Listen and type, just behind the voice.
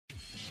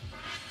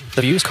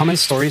The views,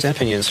 comments, stories, and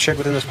opinions shared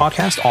within this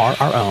podcast are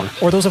our own,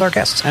 or those of our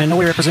guests, and in no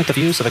way represent the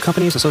views of the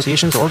companies,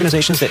 associations, or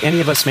organizations that any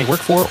of us may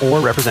work for or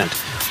represent.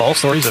 All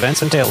stories,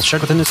 events, and tales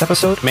shared within this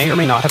episode may or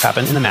may not have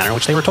happened in the manner in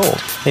which they were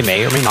told. They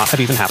may or may not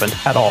have even happened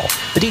at all.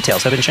 The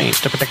details have been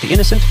changed to protect the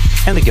innocent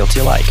and the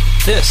guilty alike.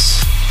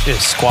 This is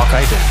Squawk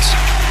Ident.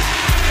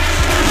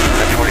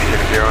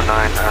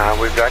 2609,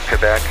 we've got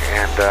Quebec,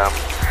 and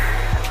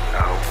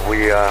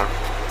we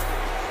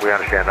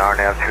understand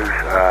RNAV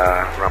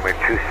runway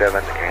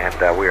 27,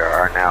 and we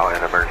are now an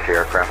emergency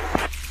aircraft.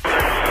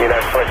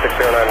 United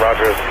 2609,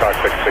 roger, is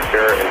cockpit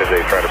secure, and did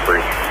they try to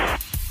breach?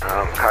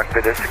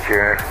 Cockpit is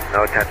secure,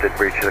 no attempted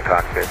breach of the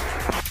cockpit.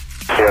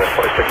 United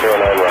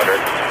 2609,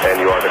 roger, and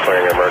you are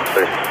declaring an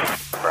emergency?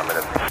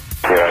 Affirmative.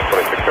 United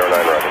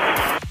 2609, roger.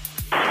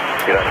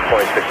 United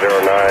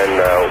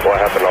 2609,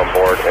 what happened on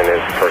board, and is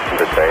person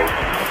detained?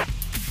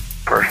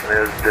 Person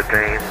is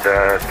detained,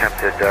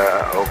 attempted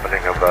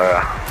opening of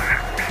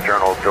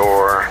external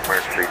door,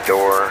 emergency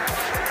door.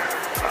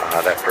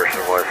 That person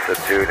was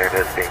subdued and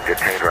is being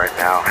detained right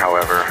now.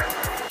 However,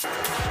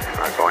 he's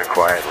not going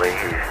quietly.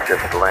 He's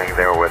just laying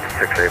there with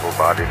 6 able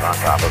bodies on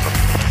top of him.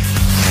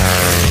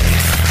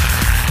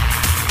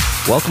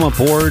 Welcome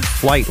aboard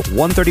Flight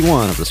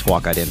 131 of the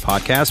Squawk Ident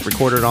podcast,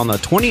 recorded on the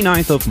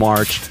 29th of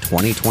March,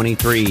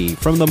 2023,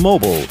 from the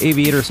Mobile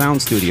Aviator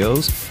Sound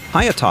Studios,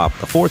 high atop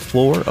the 4th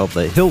floor of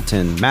the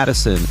Hilton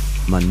Madison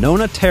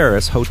Monona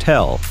Terrace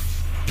Hotel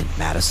in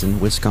Madison,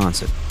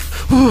 Wisconsin.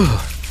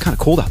 Kind of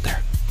cold out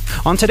there.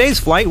 On today's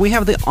flight, we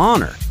have the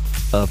honor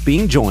of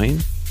being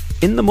joined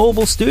in the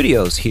Mobile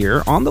Studios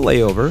here on the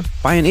layover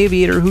by an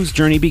aviator whose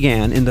journey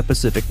began in the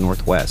Pacific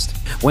Northwest,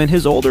 when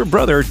his older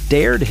brother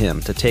dared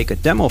him to take a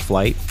demo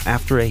flight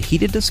after a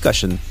heated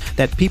discussion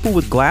that people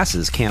with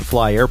glasses can't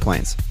fly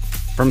airplanes.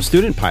 From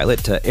student pilot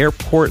to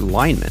airport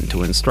lineman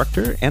to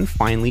instructor and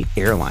finally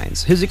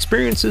airlines, his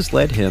experiences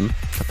led him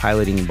to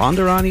piloting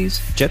Bonduranis,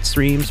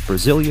 Jetstreams,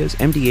 Brazilias,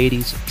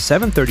 MD-80s,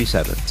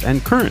 737s,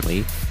 and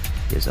currently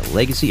is a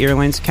Legacy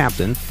Airlines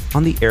captain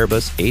on the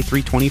Airbus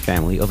A320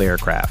 family of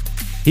aircraft.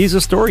 He's a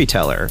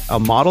storyteller, a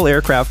model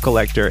aircraft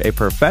collector, a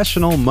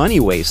professional money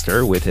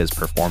waster with his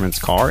performance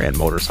car and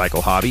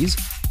motorcycle hobbies,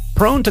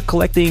 prone to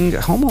collecting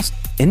almost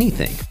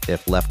anything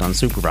if left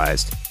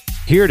unsupervised.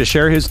 Here to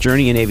share his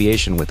journey in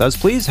aviation with us,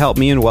 please help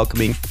me in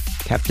welcoming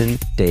Captain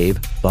Dave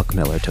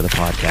Buckmiller to the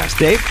podcast.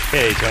 Dave?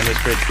 Hey, John,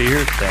 it's great to be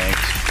here. Thanks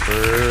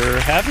for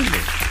having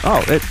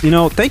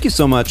me. Thank you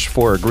so much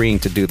for agreeing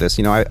to do this.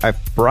 I've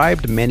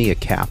bribed many a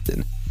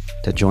captain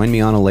to join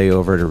me on a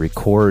layover to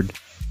record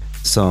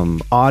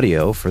some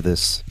audio for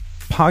this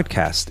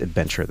podcast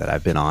adventure that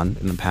I've been on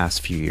in the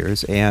past few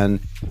years.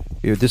 And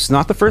this is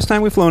not the first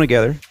time we've flown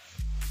together.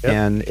 Yep.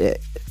 And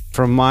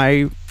from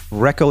my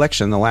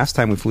recollection, the last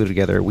time we flew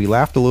together, we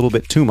laughed a little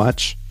bit too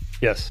much.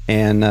 Yes.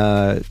 And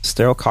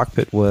sterile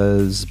cockpit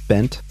was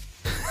bent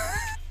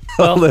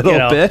a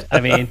little bit.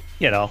 I mean,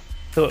 sterile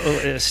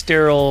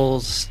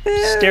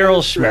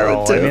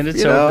schmerl. I mean,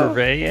 it's over,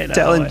 right?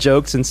 Telling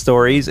jokes and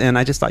stories. And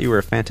I just thought you were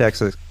a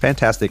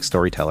fantastic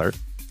storyteller.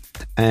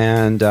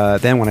 And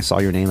then when I saw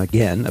your name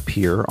again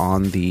appear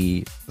on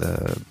the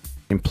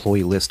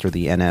employee list or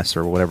the NS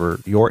or whatever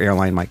your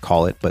airline might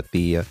call it, but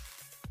the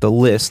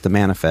list, the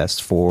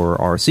manifest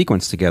for our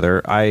sequence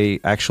together, I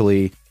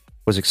actually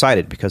was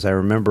excited because I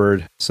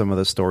remembered some of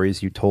the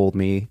stories you told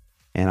me,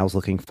 and I was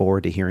looking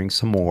forward to hearing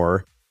some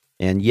more.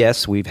 And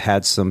yes, we've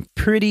had some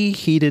pretty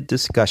heated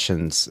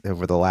discussions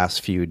over the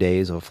last few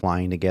days of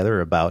flying together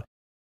about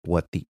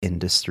what the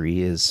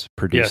industry is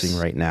producing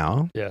right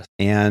now. Yes.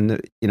 And,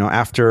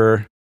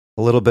 after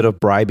a little bit of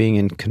bribing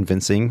and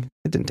convincing,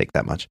 it didn't take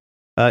that much.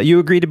 You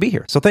agreed to be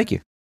here. So thank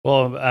you.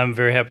 Well, I'm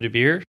very happy to be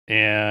here.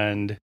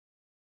 And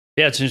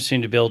yeah, it's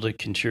interesting to be able to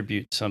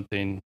contribute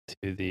something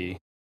to the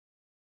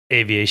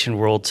aviation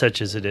world,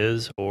 such as it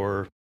is,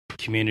 or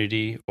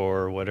community,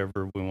 or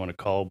whatever we want to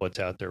call what's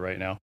out there right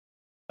now.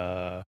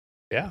 So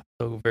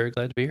very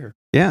glad to be here.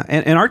 Yeah,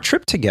 and our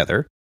trip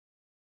together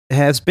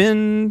has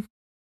been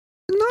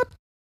not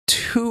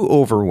too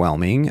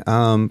overwhelming.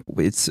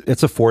 It's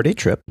a 4-day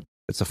trip.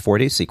 It's a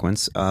 4-day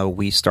sequence.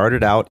 We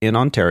started out in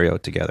Ontario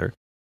together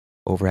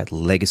over at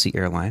Legacy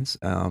Airlines,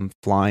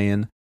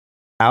 flying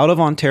out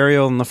of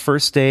Ontario on the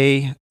first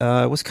day.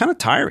 Was kind of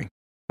tiring,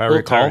 if I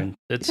recall. Tiring.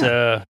 It's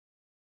I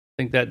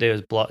think that day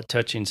was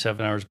touching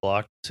 7 hours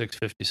block,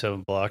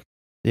 6:57 block.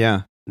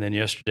 Yeah. And then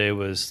yesterday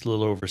was a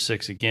little over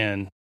 6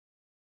 again.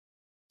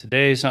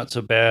 Today's not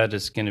so bad.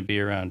 It's going to be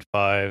around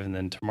 5, and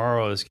then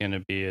tomorrow is going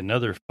to be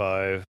another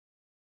 5.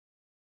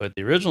 But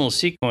the original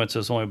sequence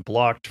was only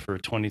blocked for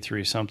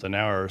 23 something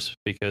hours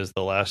because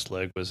the last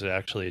leg was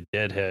actually a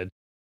deadhead.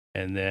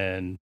 And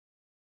then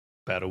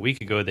about a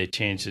week ago, they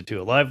changed it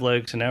to a live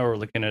leg. So now we're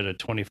looking at a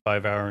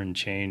 25-hour and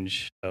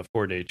change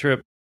 4-day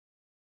trip.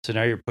 So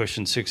now you're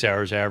pushing 6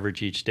 hours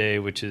average each day,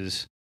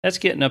 that's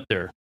getting up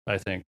there, I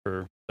think,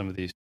 for some of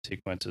these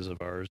sequences of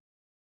ours.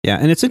 Yeah,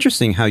 and it's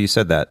interesting how you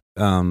said that.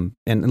 And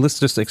let's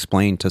just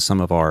explain to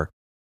some of our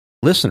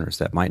listeners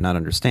that might not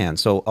understand.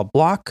 So a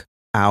block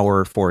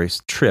hour for a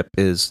trip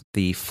is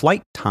the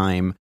flight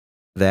time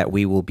that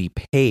we will be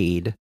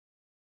paid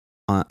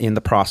in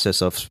the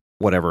process of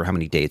whatever, how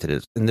many days it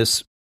is. In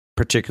this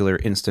particular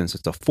instance,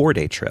 it's a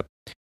 4-day trip.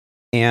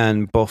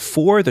 And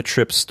before the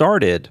trip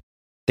started,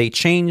 they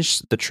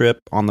changed the trip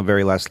on the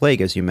very last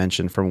leg, as you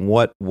mentioned, from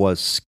what was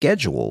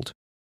scheduled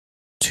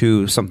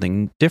to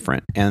something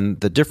different. And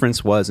the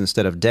difference was,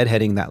 instead of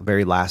deadheading that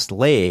very last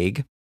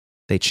leg,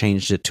 they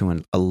changed it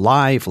to a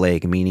live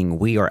leg, meaning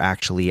we are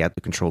actually at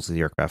the controls of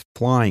the aircraft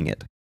flying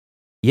it.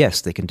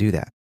 Yes, they can do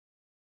that.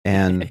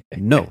 And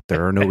no,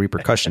 there are no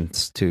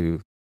repercussions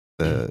to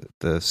the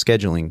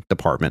scheduling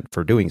department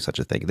for doing such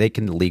a thing. They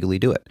can legally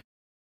do it.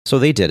 So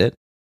they did it.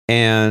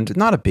 And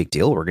not a big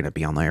deal. We're going to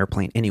be on the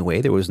airplane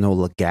anyway. There was no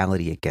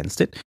legality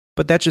against it.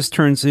 But that just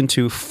turns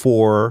into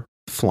 4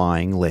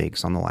 flying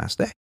legs on the last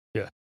day.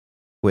 Yeah.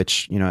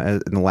 Which, in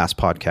the last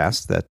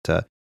podcast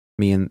that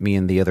me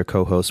and the other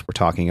co-hosts were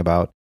talking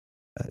about,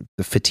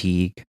 the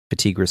fatigue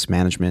risk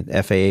management,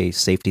 FAA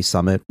Safety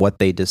Summit, what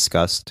they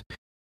discussed,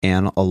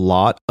 and a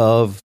lot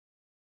of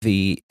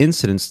the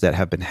incidents that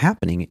have been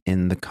happening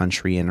in the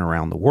country and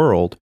around the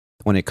world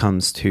when it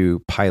comes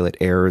to pilot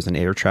errors and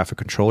air traffic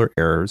controller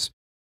errors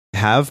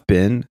have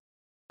been,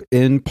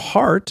 in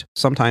part,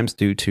 sometimes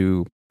due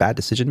to bad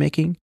decision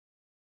making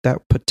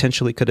that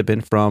potentially could have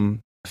been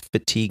from a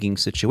fatiguing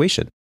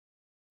situation.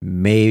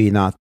 Maybe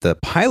not the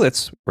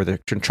pilots or the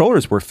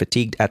controllers were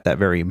fatigued at that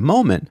very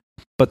moment,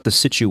 but the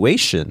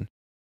situation,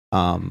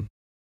 could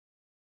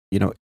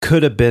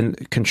have been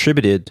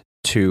contributed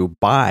to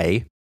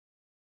by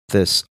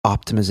this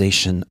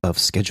optimization of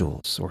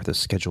schedules, or the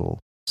schedule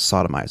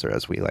sodomizer,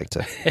 as we like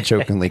to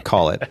jokingly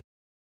call it.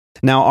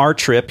 Now, our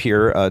trip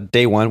here,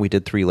 day 1, we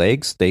did 3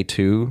 legs. Day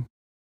 2,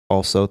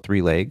 also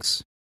 3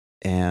 legs.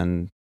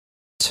 And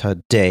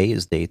today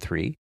is day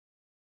 3.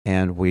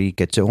 And we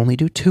get to only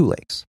do 2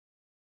 legs.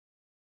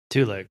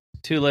 2 legs.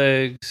 2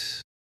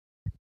 legs.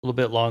 A little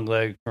bit long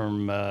leg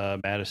from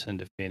Madison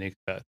to Phoenix,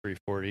 about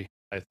 340.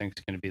 I think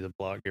it's going to be the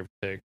block, give or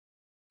take.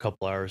 A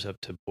couple hours up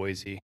to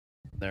Boise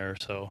there.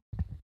 So,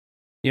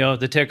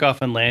 the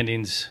takeoff and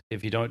landings,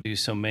 if you don't do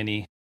so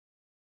many,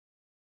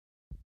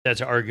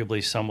 that's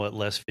arguably somewhat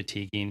less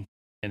fatiguing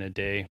in a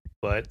day.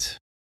 But,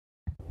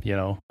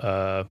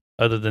 other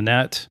than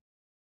that,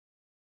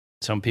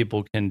 some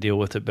people can deal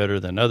with it better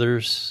than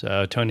others.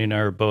 Tony and I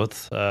are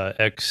both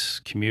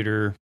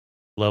ex-commuter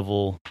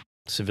level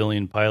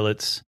civilian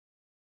pilots.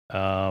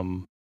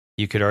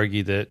 You could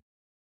argue that,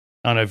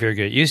 I don't know if you're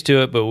get used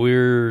to it, but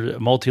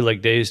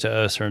multi-leg days to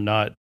us are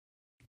not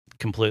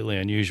completely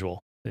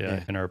unusual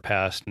in our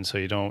past. And so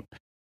you don't,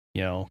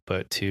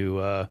 but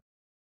to,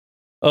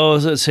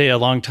 let's say a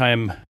long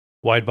time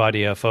wide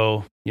body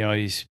FO,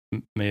 he's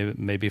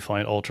maybe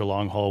flying ultra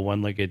long haul,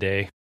 1 leg a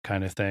day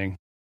kind of thing.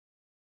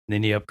 And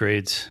then he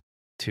upgrades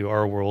to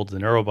our world, the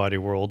narrow body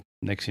world.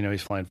 Next,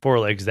 he's flying 4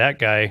 legs. That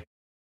guy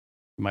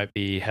might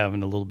be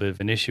having a little bit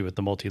of an issue with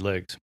the multi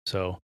legs.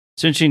 So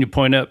it's interesting to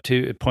point out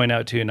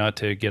to, not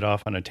to get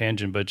off on a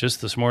tangent, but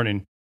just this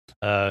morning,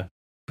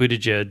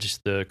 Buttigieg,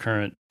 the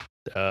current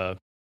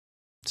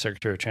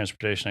Secretary of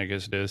Transportation, I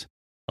guess it is,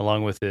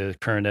 along with the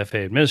current FAA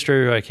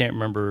administrator, I can't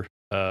remember,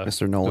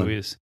 Mr. Nolan. who he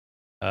is.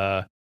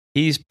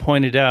 He's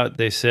pointed out,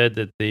 they said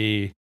that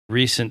the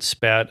recent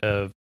spat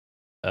of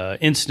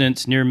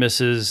incidents, near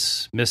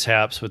misses,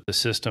 mishaps with the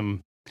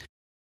system,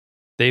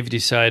 they've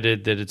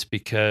decided that it's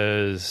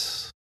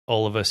because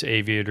all of us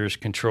aviators,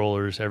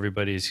 controllers,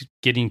 everybody's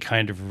getting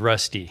kind of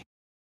rusty.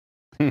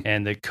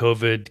 And that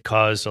COVID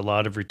caused a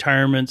lot of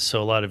retirements,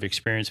 so a lot of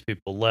experienced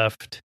people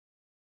left.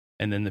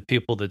 And then the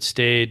people that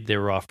stayed, they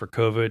were off for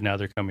COVID. Now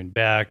they're coming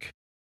back.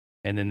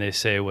 And then they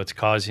say what's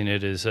causing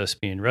it is us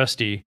being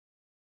rusty.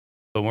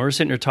 But when we're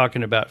sitting here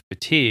talking about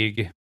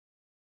fatigue,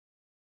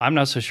 I'm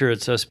not so sure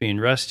it's us being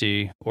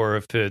rusty, or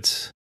if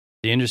it's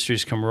the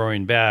industry's come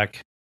roaring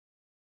back.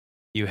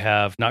 You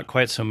have not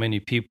quite so many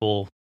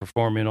people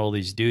performing all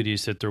these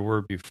duties that there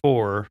were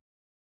before.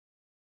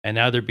 And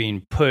now they're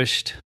being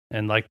pushed.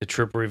 And like the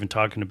trip we're even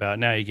talking about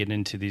now, you get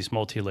into these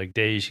multi-leg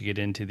days, you get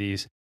into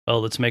these,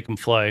 let's make them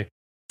fly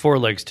 4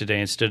 legs today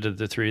instead of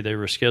the 3 they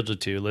were scheduled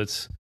to.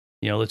 Let's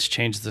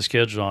change the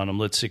schedule on them.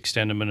 Let's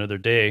extend them another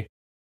day.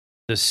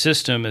 The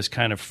system is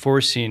kind of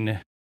forcing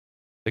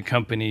the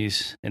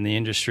companies in the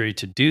industry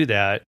to do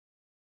that.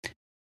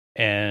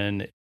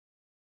 And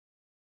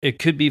it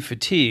could be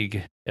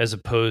fatigue as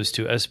opposed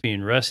to us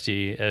being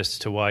rusty as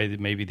to why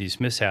maybe these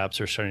mishaps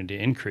are starting to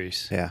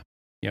increase. Yeah.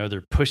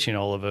 They're pushing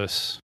all of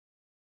us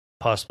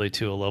possibly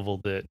to a level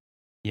that,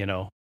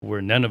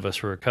 where none of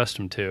us were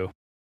accustomed to.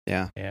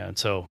 Yeah. And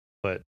so,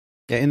 but.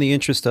 Yeah, in the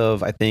interest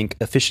of, I think,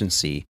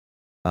 efficiency,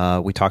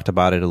 we talked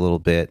about it a little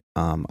bit.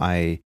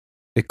 I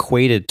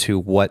equated to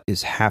what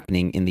is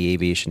happening in the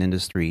aviation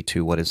industry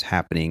to what is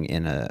happening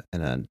in a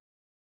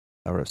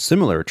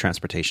similar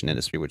transportation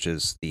industry, which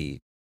is the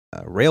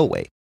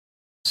railway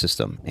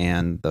system.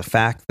 And the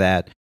fact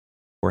that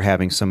we're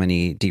having so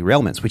many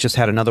derailments. We just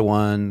had another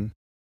one,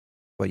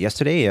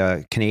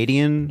 yesterday,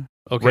 Canadian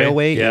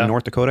Railway in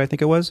North Dakota, I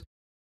think it was.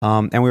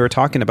 And we were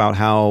talking about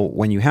how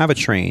when you have a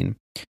train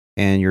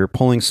and you're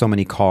pulling so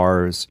many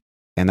cars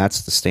and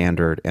that's the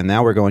standard. And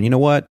now we're going, you know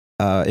what?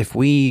 If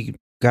we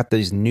got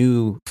these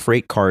new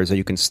freight cars that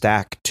you can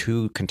stack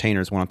 2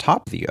 containers one on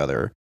top of the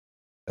other,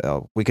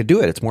 we could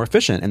do it. It's more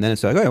efficient. And then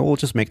it's like, okay, we'll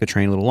just make the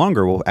train a little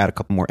longer. We'll add a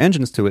couple more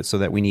engines to it so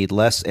that we need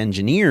less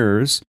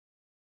engineers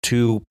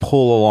to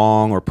pull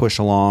along or push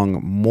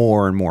along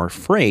more and more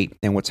freight.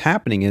 And what's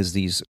happening is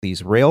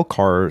these rail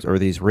cars or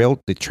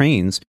the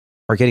trains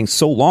are getting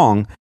so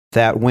long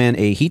that when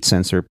a heat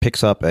sensor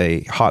picks up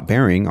a hot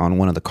bearing on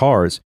one of the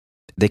cars,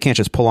 they can't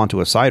just pull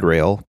onto a side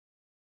rail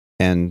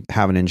and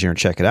have an engineer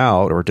check it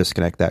out or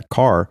disconnect that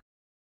car,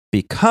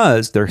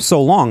 because they're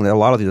so long that a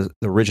lot of the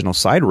original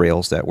side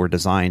rails that were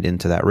designed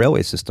into that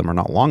railway system are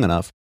not long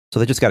enough. So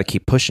they just got to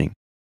keep pushing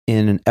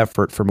in an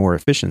effort for more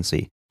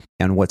efficiency.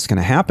 And what's going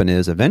to happen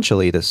is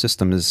eventually the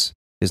system is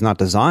not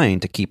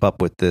designed to keep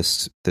up with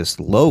this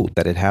load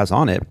that it has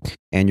on it.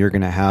 And you're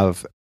going to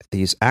have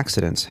these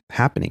accidents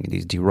happening,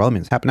 these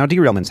derailments happen. Now,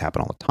 derailments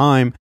happen all the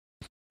time,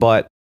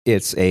 but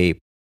it's a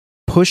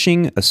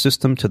pushing a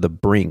system to the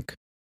brink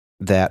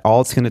that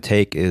all it's going to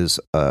take is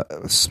a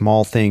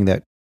small thing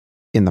that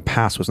in the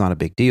past was not a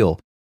big deal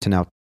to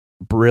now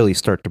really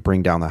start to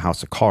bring down the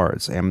house of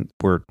cards. And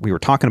we were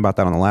talking about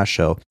that on the last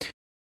show.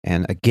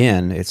 And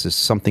again, it's just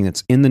something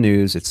that's in the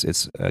news.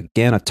 It's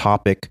again a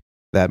topic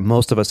that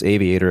most of us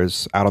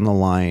aviators out on the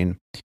line,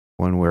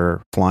 when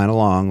we're flying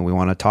along, we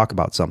want to talk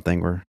about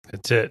something.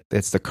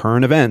 It's the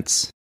current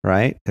events,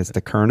 right? It's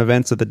the current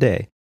events of the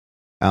day.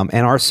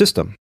 And our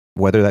system,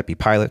 whether that be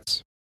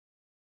pilots,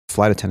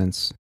 flight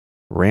attendants,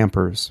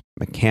 rampers,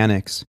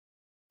 mechanics,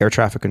 air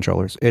traffic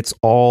controllers, it's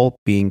all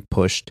being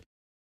pushed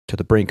to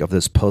the brink of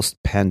this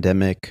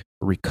post-pandemic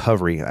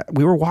recovery.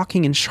 We were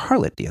walking in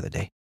Charlotte the other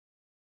day,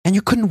 and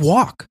you couldn't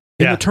walk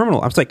in the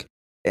terminal. I was like,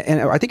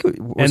 and I think it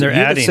was they're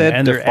adding, said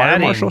and the they're fire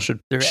adding, marshal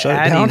should they're shut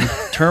adding it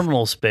down.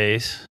 terminal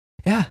space.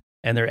 Yeah,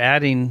 and they're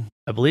adding.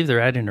 I believe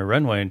they're adding a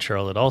runway in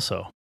Charlotte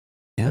also.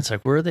 Yeah, it's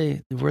like where are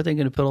they going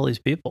to put all these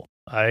people?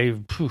 It's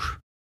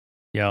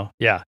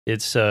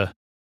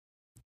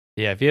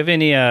If you have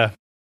any, I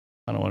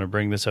don't want to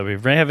bring this up.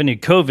 If you have any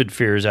COVID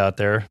fears out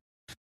there,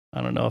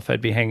 I don't know if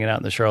I'd be hanging out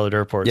in the Charlotte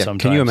airport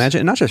sometimes. Can you imagine?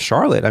 And not just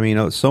Charlotte. I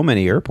mean, so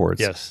many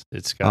airports. Yes,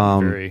 it's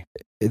gotten very...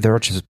 They're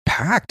just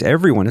packed.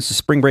 Everyone. It's a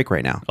spring break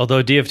right now.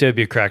 Although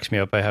DFW cracks me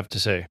up, I have to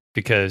say,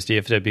 because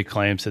DFW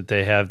claims that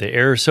they have the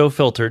air so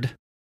filtered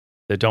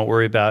that don't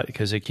worry about it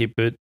because they keep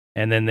it.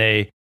 And then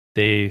they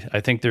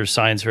I think there's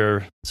signs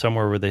here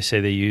somewhere where they say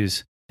they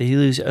use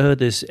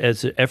this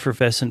as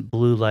effervescent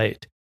blue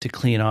light to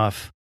clean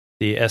off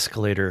the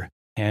escalator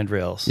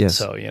handrails. Yes.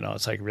 So,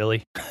 it's like,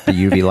 really? The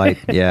UV light.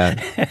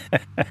 Yeah.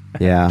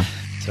 Yeah.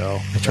 So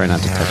I try not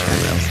to touch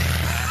handrails.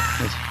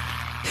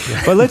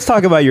 But let's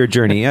talk about your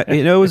journey.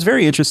 It was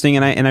very interesting,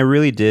 and I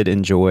really did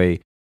enjoy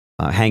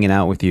hanging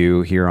out with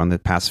you here on the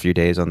past few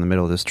days on the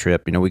middle of this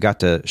trip. We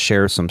got to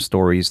share some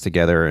stories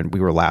together, and we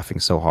were laughing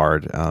so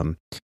hard.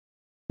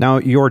 Now,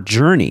 your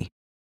journey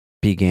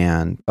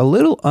began a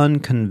little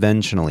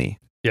unconventionally.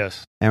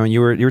 Yes. And when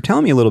you were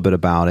telling me a little bit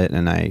about it,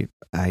 and I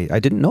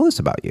didn't know this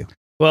about you.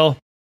 Well,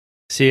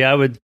 see,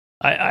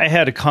 I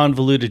had a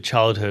convoluted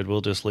childhood.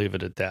 We'll just leave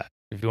it at that.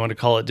 If you want to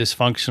call it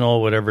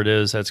dysfunctional, whatever it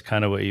is, that's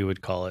kind of what you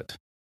would call it.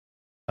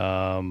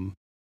 And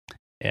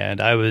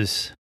I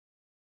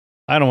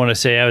don't want to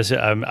say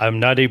I'm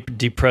not a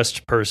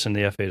depressed person.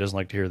 The FAA doesn't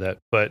like to hear that,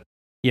 but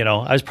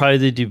I was probably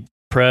the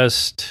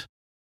depressed,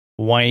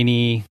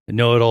 whiny,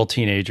 know-it-all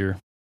teenager.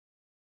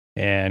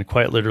 And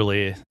quite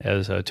literally,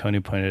 as Tony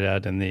pointed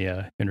out in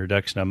the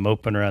introduction, I'm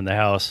moping around the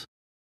house.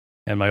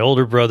 And my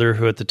older brother,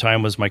 who at the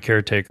time was my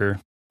caretaker,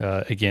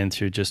 again,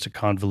 through just a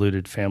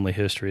convoluted family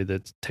history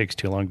that takes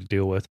too long to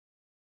deal with,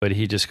 but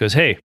he just goes,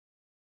 "Hey,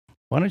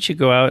 why don't you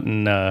go out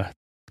and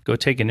go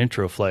take an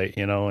intro flight,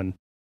 And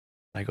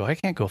I go, "I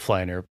can't go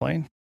fly an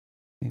airplane."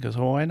 He goes,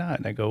 "Well, why not?"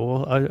 And I go,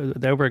 "Well,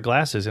 they wear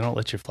glasses. They don't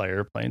let you fly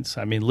airplanes."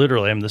 I mean,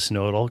 literally, I'm this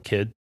know-it-all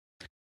kid,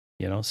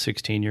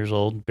 16 years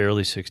old,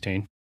 barely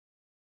 16.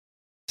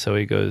 So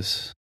he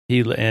goes,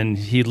 he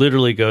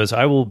literally goes,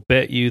 "I will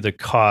bet you the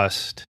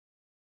cost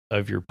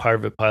of your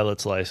private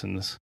pilot's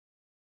license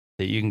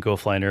that you can go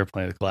fly an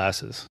airplane with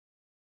glasses."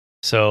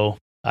 So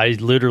I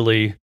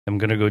literally am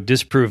going to go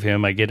disprove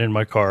him. I get in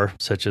my car,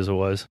 such as it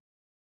was,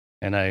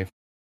 and I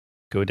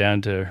go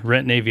down to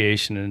Renton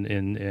Aviation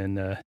in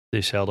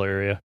the Seattle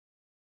area,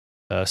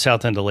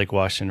 south end of Lake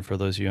Washington, for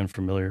those of you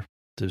unfamiliar.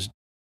 There's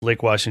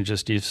Lake Washington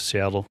just east of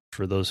Seattle,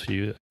 for those of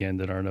you, again,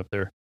 that aren't up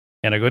there.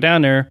 And I go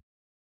down there.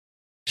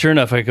 Sure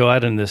enough, I go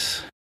out in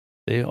this.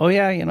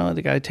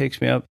 The guy takes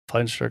me up,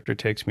 flight instructor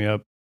takes me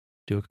up,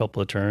 do a couple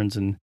of turns,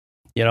 and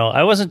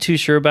I wasn't too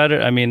sure about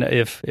it. I mean,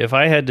 if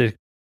I had to,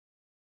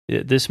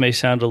 this may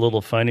sound a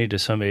little funny to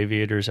some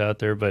aviators out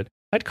there, but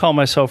I'd call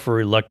myself a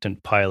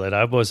reluctant pilot.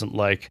 I wasn't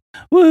like,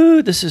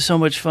 "Woo, this is so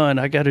much fun,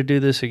 I got to do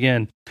this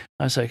again."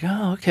 I was like,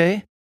 "Oh,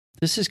 okay,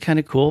 this is kind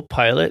of cool,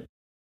 pilot.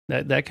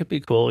 That could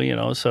be cool,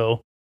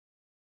 So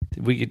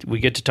we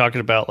get to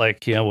talking about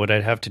what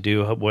I'd have to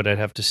do, what I'd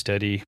have to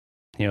study,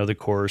 the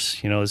course.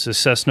 It's a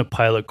Cessna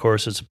pilot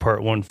course. It's a Part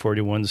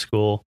 141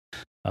 school.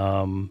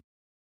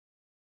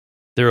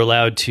 they're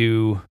allowed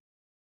to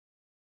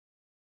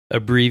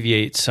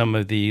abbreviate some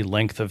of the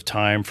length of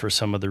time for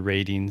some of the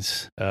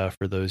ratings.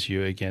 For those of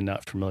you, again,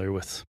 not familiar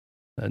with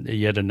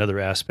yet another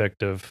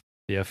aspect of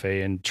the FAA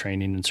and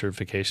training and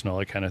certification, all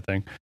that kind of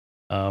thing.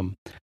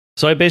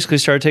 So I basically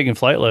started taking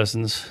flight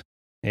lessons,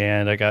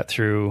 and I got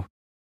through,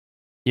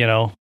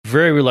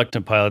 very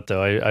reluctant pilot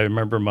though. I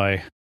remember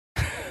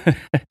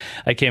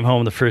I came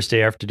home the first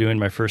day after doing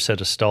my first set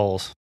of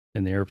stalls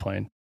in the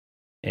airplane,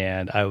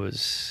 and I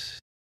was,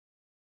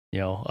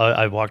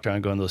 I walked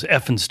around going, those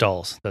effing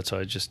stalls. That's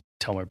what I just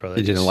tell my brother.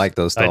 You didn't like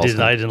those stalls?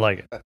 I didn't like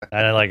it. I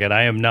didn't like it.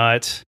 I am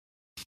not,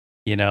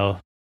 I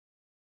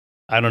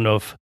don't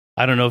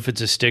know if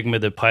it's a stigma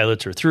that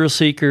pilots are thrill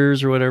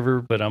seekers or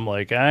whatever, but I'm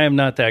like, I am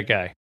not that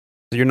guy.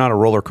 So you're not a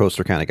roller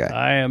coaster kind of guy.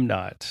 I am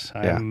not.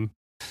 I'm,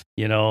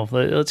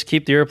 let's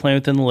keep the airplane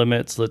within the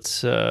limits.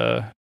 Let's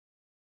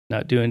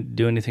not do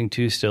anything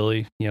too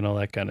silly,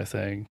 that kind of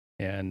thing.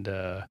 And,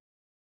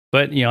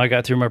 but, I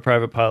got through my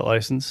private pilot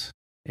license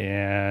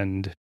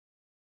and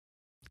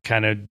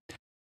kind of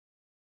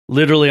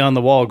literally on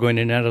the wall going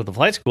in and out of the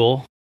flight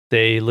school,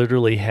 they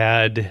literally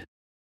had,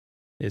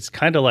 it's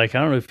kind of like, I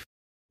don't know if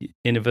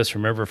any of us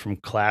remember from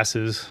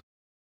classes,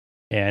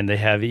 and they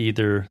have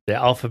either the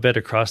alphabet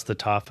across the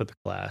top of the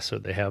class or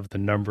they have the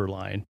number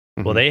line.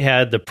 Mm-hmm. Well, they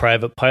had the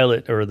private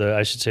pilot, or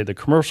the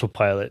commercial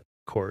pilot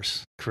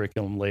course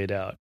curriculum laid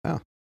out. Oh.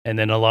 And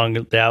then along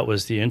that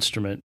was the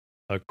instrument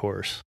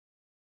course.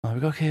 I'm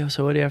like, okay,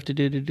 so what do you have to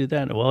do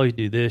that? Well, you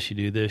do this, you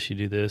do this, you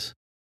do this.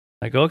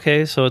 Like,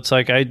 okay, so it's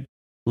like I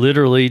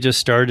literally just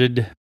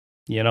started,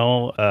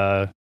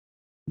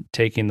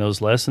 taking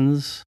those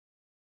lessons,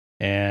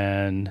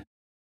 and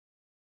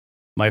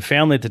my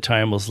family at the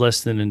time was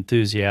less than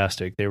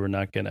enthusiastic. They were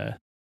not going to,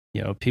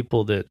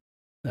 people that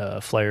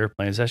fly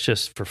airplanes, that's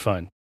just for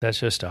fun. That's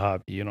just a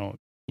hobby. You're not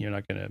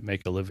going to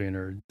make a living,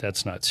 or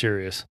that's not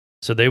serious.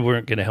 So they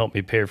weren't going to help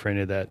me pay for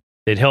any of that.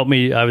 They'd help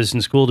me. I was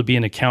in school to be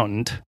an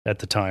accountant at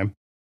the time.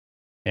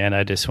 And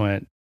I just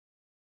went,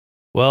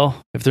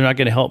 well, if they're not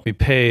going to help me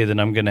pay,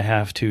 then I'm going to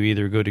have to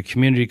either go to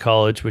community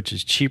college, which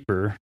is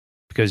cheaper,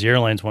 because the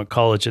airlines want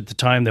college. At the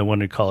time, they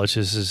wanted college.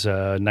 This is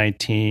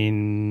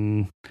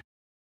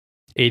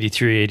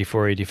 1983,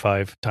 84,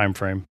 85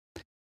 timeframe.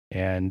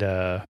 And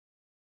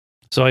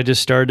so I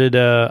just started,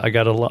 I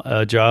got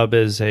a job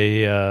as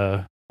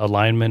a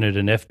lineman at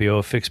an FBO,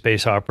 a fixed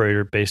base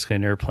operator, basically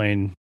an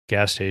airplane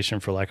gas station,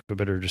 for lack of a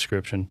better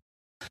description.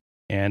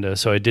 And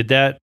so I did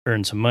that,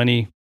 earned some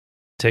money,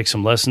 take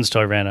some lessons till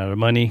I ran out of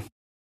money,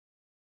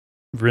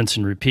 rinse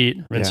and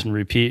repeat,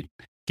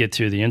 get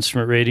through the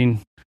instrument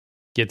rating,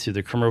 get through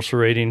the commercial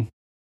rating,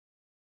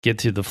 get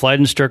through the flight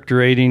instructor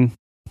rating.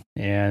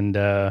 And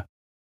then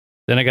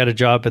I got a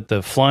job at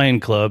the flying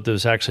club that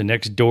was actually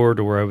next door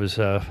to where I was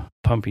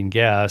pumping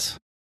gas.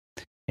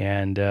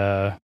 And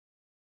that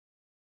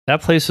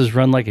place was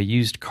run like a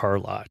used car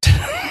lot,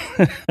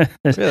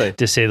 really?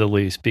 To say the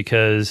least,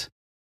 because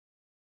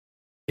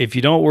if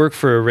you don't work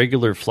for a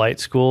regular flight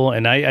school,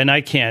 and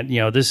I can't,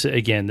 this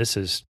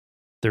is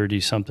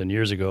 30 something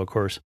years ago, of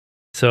course.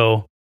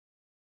 So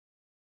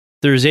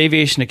there's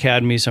aviation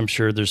academies, I'm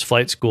sure. There's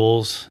flight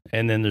schools,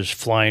 and then there's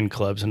flying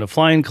clubs. And a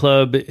flying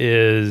club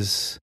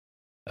is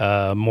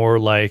more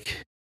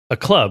like a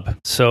club.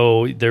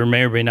 So there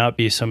may or may not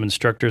be some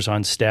instructors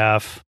on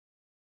staff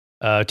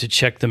to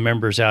check the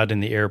members out in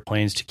the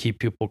airplanes, to keep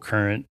people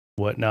current,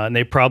 whatnot. And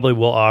they probably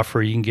will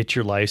offer, you can get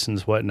your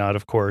license, whatnot,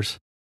 of course.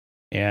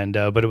 And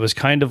but it was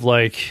kind of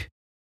like,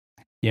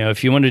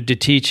 if you wanted to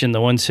teach in the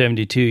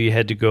 172, you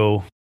had to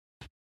go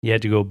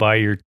buy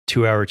your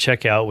 2-hour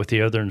checkout with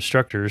the other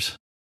instructors.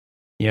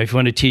 If you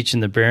want to teach in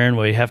the Baron,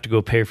 well, you have to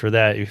go pay for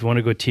that. If you want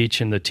to go teach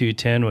in the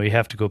 210, well, you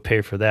have to go pay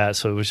for that.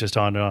 So it was just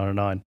on and on and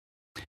on.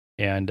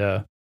 And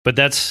but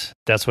that's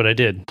what I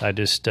did. I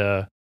just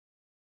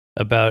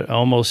about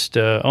almost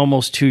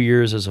 2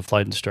 years as a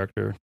flight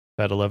instructor,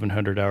 about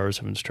 1,100 hours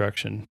of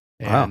instruction.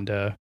 Wow.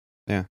 And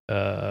yeah,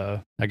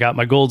 I got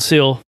my gold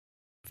seal.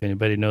 If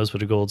anybody knows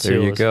what a gold seal is,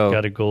 there you go.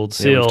 Got a gold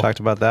Yeah, seal. we've talked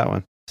about that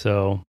one.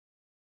 So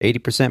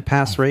 80%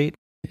 pass rate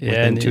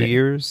within 2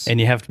 years. And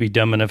you have to be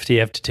dumb enough to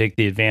have to take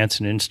the advanced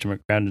and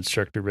instrument ground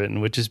instructor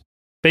written, which is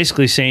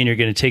basically saying you're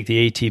going to take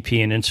the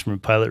ATP and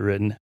instrument pilot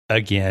written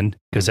again,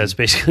 because that's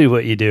basically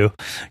what you do,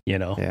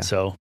 Yeah.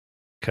 So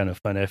kind of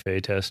fun FAA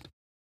test.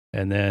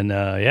 And then,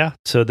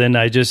 so then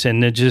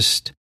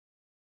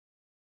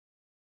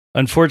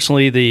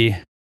unfortunately, the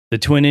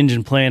twin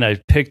engine plane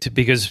I picked,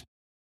 because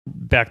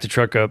back the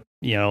truck up,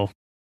 you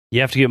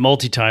have to get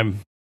multi-time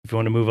if you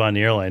want to move on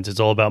the airlines.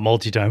 It's all about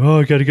multi-time. Oh,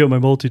 I got to get my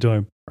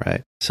multi-time.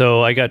 Right.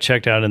 So I got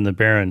checked out in the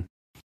Baron,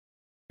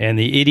 and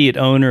the idiot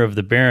owner of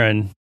the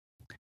Baron,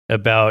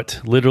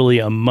 about literally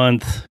a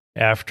month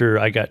after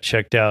I got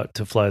checked out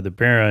to fly the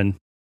Baron,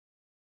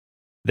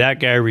 that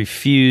guy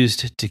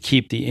refused to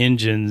keep the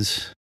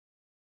engines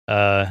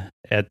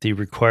at the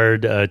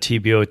required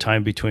TBO,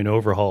 time between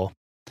overhaul.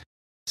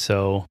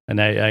 So,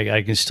 and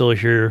I can still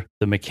hear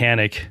the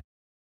mechanic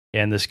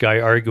and this guy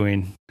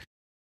arguing.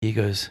 He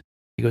goes,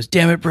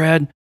 damn it,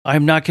 Brad,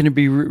 I'm not going to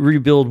be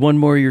rebuild one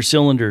more of your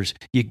cylinders.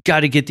 You got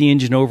to get the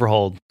engine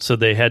overhauled. So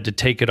they had to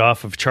take it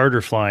off of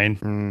charter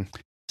flying.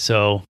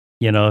 So,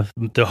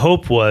 the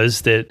hope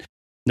was that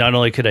not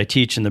only could I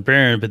teach in the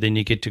Baron, but then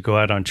you get to go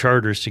out on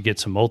charters to get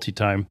some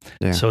multi-time.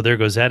 Yeah. So there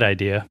goes that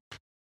idea.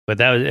 But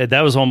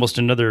that was almost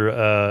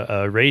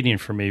another rating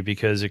for me,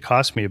 because it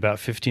cost me about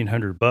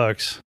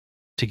 $1,500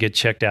 to get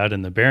checked out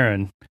in the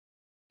Baron.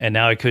 And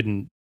now I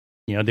couldn't,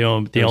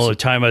 the only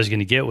time I was going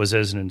to get was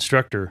as an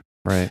instructor.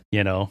 Right.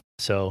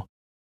 So,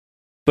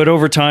 but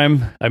over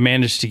time I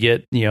managed to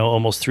get,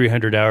 almost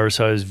 300 hours.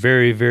 So I was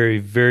very, very,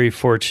 very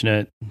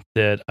fortunate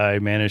that I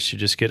managed to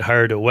just get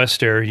hired at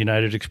West Air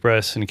United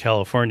Express in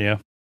California.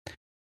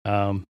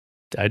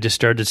 I just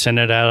started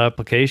sending out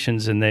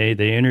applications, and they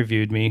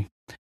interviewed me.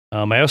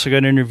 I also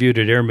got interviewed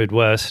at Air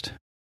Midwest,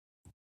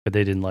 but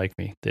they didn't like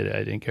me. I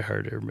didn't get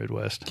hired at Air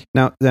Midwest.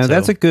 Now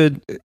that's a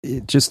good,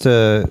 just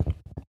to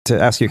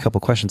ask you a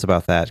couple questions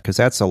about that, because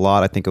that's a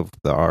lot, I think, of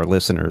our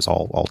listeners,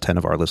 all 10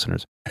 of our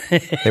listeners.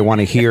 They want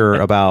to hear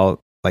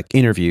about like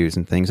interviews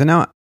and things. And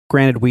now,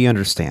 granted, we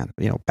understand,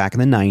 back in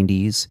the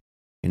 90s,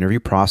 interview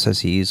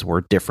processes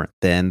were different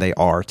than they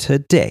are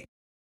today.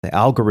 The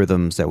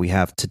algorithms that we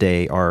have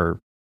today are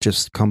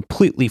just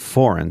completely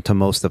foreign to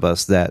most of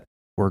us that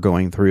were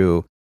going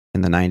through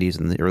in the 90s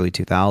and the early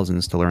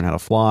 2000s to learn how to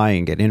fly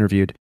and get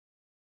interviewed.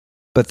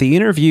 But the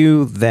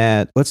interview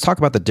let's talk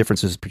about the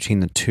differences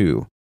between the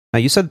two. Now,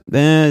 you said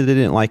they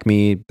didn't like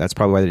me. That's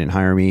probably why they didn't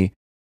hire me.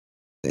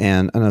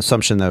 And an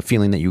assumption, a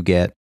feeling that you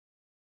get.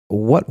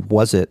 What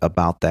was it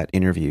about that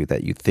interview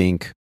that you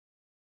think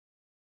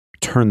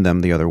turned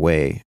them the other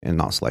way in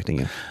not selecting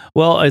you?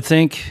 Well, I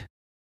think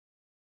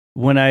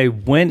when I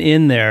went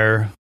in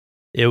there,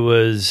 it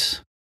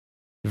was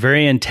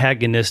very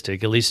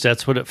antagonistic. At least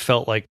that's what it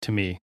felt like to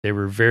me. They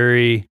were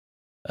very,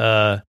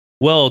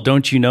 well,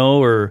 don't you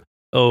know? Or,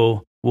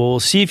 oh, well,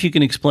 see if you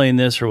can explain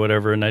this or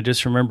whatever. And I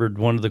just remembered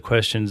one of the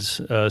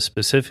questions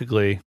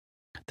specifically.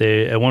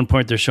 At one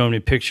point, they're showing me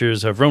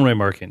pictures of runway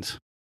markings,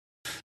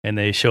 and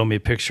they show me a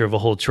picture of a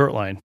whole short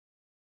line.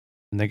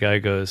 And the guy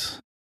goes,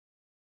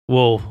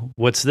 well,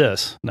 what's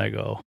this? And I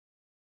go,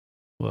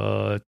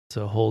 well, it's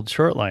a hold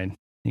short line.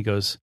 He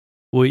goes,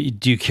 well,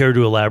 do you care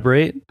to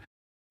elaborate?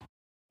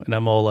 And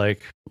I'm all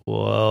like,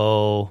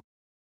 well,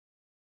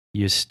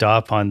 you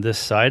stop on this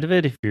side of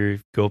it. If you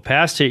go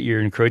past it,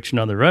 you're encroaching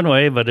on the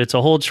runway, but it's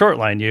a hold short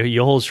line.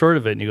 You hold short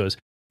of it. And he goes,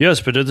 yes,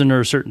 but isn't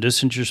there a certain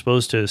distance you're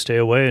supposed to stay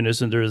away? And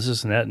isn't there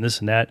this and that and this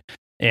and that?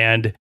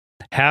 And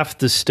half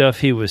the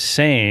stuff he was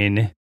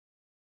saying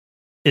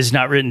is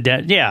not written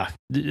down. Yeah,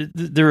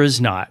 there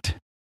is not.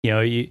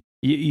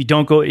 You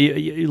don't go,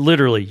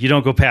 literally, you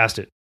don't go past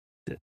it.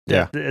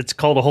 Yeah. It's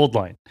called a hold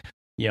line.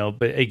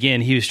 But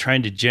again, he was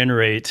trying to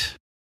generate,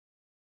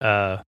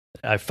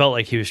 I felt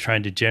like he was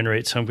trying to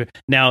generate some.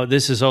 Now,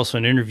 this is also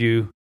an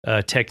interview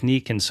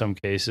technique in some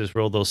cases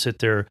where they'll sit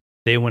there.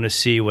 They want to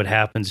see what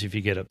happens if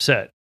you get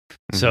upset.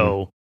 Mm-hmm.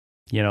 So,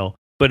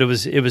 but it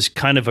was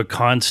kind of a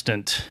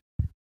constant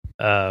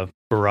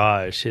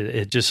barrage.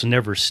 It just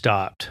never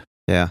stopped.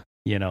 Yeah.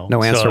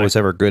 No answer was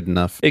ever good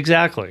enough.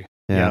 Exactly.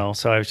 Yeah.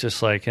 So I was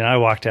just like, and I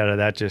walked out of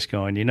that just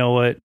going, you know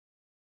what?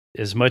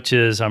 As much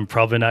as I'm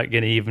probably not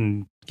going to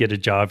even get a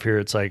job here,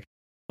 it's like,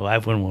 well, I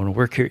wouldn't want to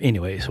work here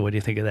anyway. So what do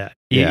you think of that?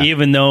 Yeah.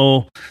 Even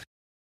though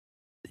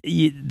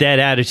that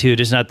attitude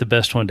is not the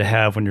best one to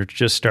have when you're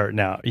just starting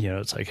out,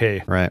 it's like,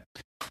 hey, right.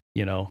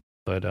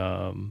 But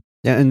yeah.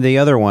 And the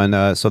other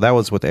one, so that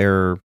was with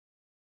Air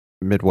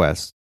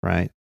Midwest,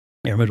 right?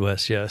 Air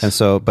Midwest, yes. And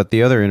so, but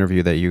the other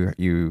interview that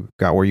you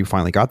got, where you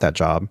finally got that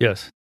job,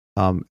 yes.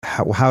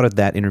 How did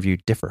that interview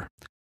differ?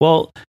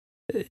 Well,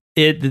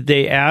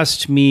 they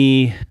asked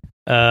me,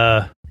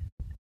 how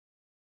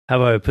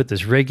do I put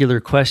this? Regular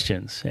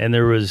questions, and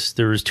there was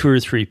 2 or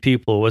 3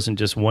 people. It wasn't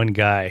just one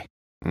guy,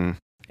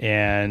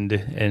 and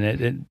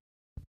it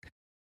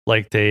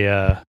like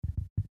they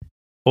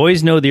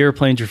always know the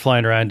airplanes you're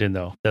flying around in.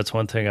 Though that's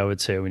one thing I would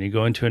say when you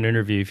go into an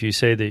interview. If you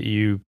say that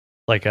you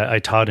like, I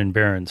taught in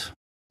Barons,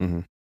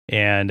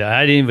 and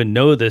I didn't even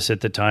know this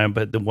at the time,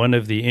 but one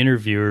of the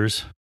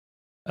interviewers,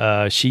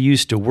 she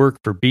used to work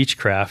for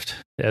Beechcraft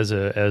as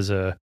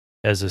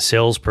a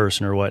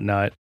salesperson or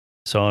whatnot.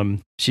 So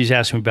she's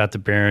asking me about the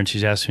Baron.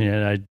 She's asking me,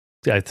 and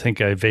I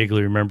think I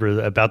vaguely remember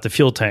about the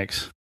fuel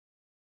tanks.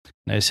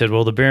 And I said,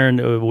 well, the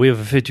Baron, we have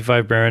a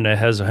 55 Baron that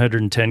has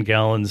 110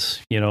 gallons,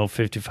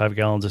 55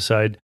 gallons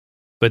aside.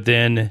 But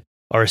then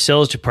our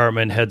sales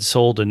department had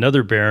sold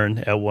another Baron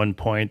at one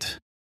point,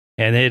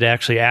 and they had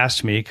actually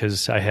asked me,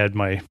 because I had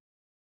my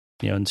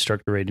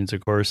instructor ratings,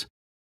 of course.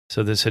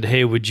 So they said,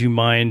 hey, would you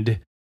mind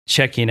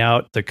checking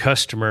out the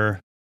customer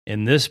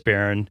in this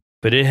Baron?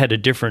 But it had a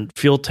different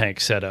fuel tank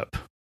setup.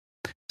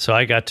 So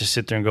I got to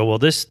sit there and go, well,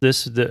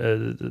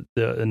 the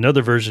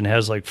another version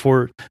has like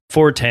four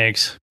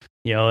tanks,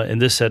 in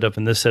this setup,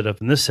 and this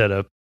setup, and this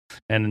setup,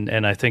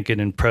 and I think it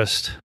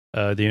impressed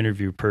the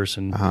interview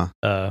person.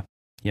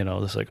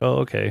 It's like, oh,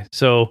 okay.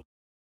 So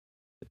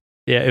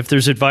yeah, if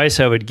there's advice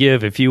I would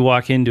give, if you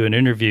walk into an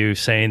interview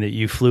saying that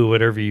you flew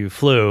whatever you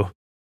flew,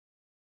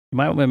 you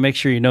might want to make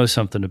sure you know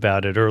something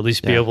about it, or at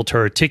least be able to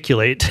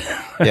articulate.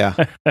 Yeah.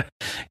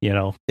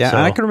 Yeah. So.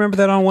 I can remember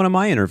that on one of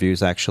my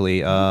interviews,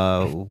 actually,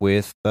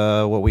 with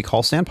what we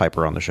call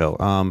Sandpiper on the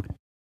show.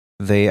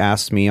 They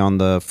asked me on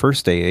the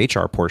first day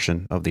HR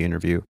portion of the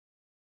interview.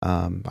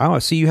 I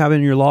see you have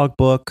in your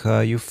logbook.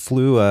 You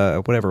flew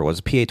whatever it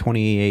was,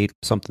 PA-28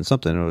 something.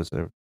 It was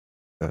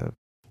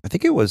I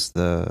think it was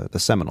the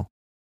Seminole.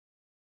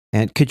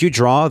 And could you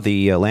draw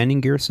the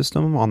landing gear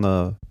system on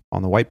the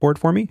whiteboard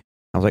for me?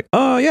 I was like,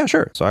 oh yeah,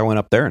 sure. So I went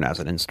up there and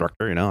as an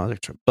instructor,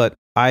 but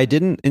I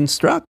didn't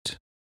instruct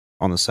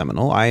on the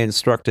Seminole. I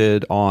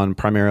instructed on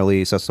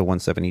primarily Cessna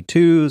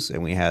 172s,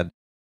 and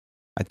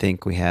I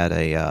think we had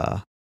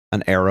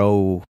an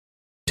Aero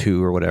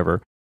 2 or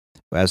whatever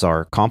as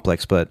our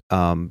complex. But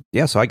so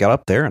I got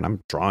up there and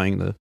I'm drawing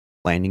the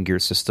landing gear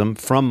system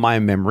from my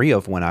memory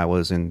of when I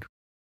was in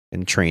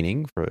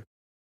training for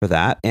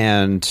that.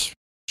 And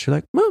she's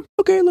like, well,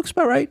 okay, looks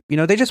about right.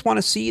 They just want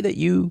to see that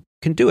you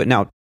can do it.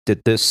 Now,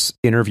 did this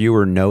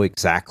interviewer know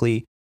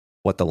exactly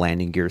what the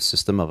landing gear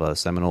system of a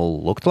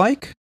Seminole looked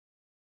like?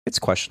 It's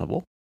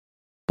questionable.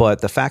 But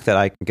the fact that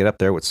I can get up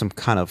there with some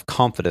kind of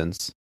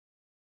confidence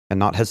and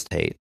not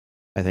hesitate,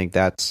 I think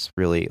that's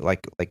really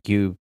like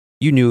you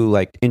knew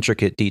like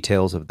intricate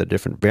details of the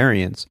different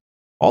variants.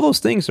 All those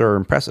things are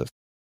impressive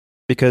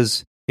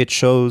because it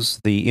shows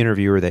the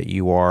interviewer that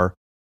you are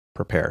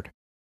prepared.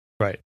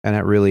 Right. And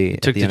that really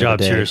took the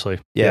job seriously.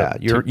 Yeah.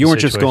 You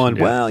weren't just going,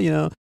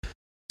 it's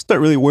not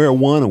really where I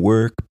want to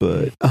work,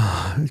 but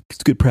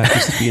it's good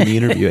practice to be in the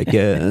interview, I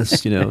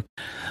guess,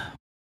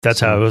 That's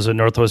how it was at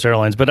Northwest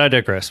Airlines, but I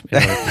digress. Which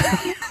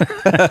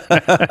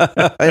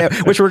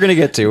we're going to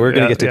get to.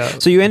 Yeah.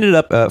 So you ended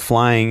up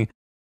flying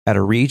at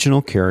a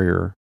regional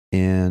carrier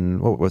in,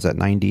 what was that,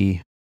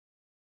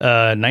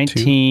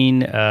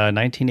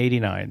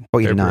 1989. Oh,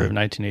 89. February of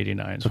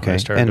 1989 is when I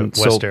started and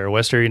at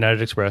West Air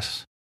United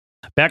Express.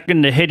 Back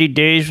in the heady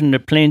days when the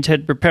planes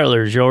had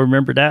propellers. Y'all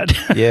remember that?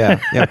 Yeah.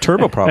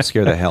 Turboprops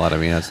scare the hell out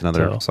of me. That's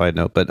another side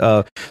note. But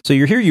so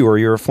you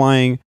were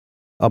flying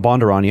a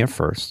Bondurania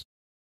first.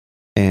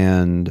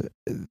 And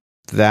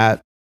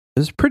that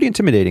is pretty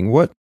intimidating.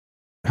 How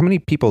many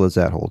people does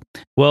that hold?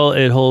 Well,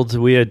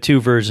 we had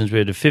two versions. We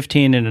had a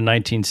 15 and a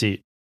 19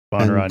 seat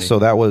Bondurani. And so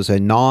that was a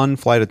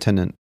non-flight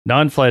attendant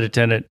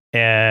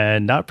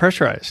and not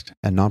pressurized.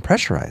 And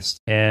non-pressurized.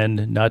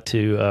 And not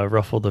to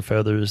ruffle the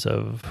feathers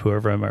of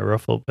whoever I might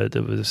ruffle, but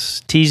it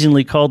was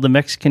teasingly called the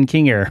Mexican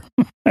King Air.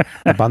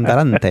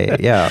 Bondurante,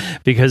 yeah.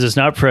 Because it's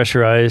not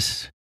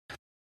pressurized.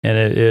 And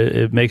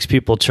it makes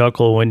people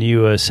chuckle when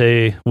you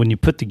when you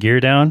put the gear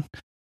down,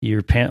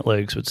 your pant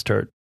legs would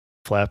start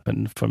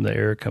flapping from the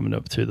air coming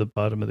up through the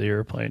bottom of the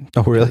airplane.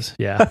 Oh, really?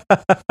 Yeah.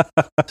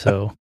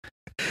 So,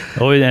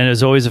 and it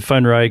was always a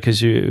fun ride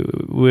because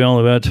we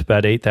only went to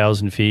about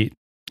 8,000 feet,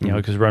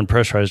 because we're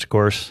unpressurized, of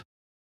course.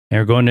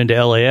 And we're going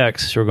into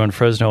LAX. So we're going to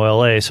Fresno,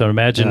 LA. So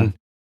imagine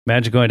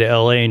going to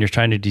LA and you're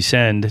trying to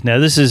descend. Now,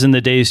 this is in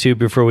the days, too,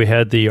 before we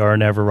had the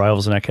RNAV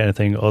arrivals and that kind of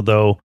thing,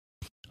 although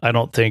I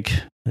don't think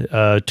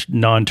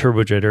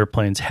non-turbojet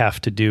airplanes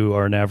have to do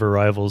our nav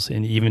arrivals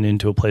even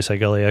into a place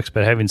like LAX.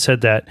 But having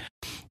said that,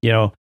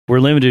 we're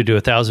limited to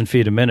 1,000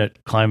 feet a minute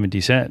climb and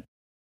descent,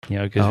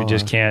 because we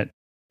just can't.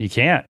 You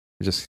can't.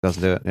 It just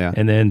doesn't do it. Yeah.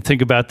 And then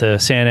think about the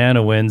Santa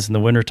Ana winds in the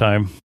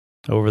wintertime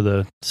over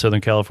the Southern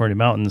California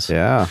mountains.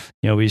 Yeah.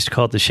 We used to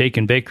call it the shake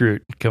and bake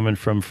route coming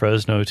from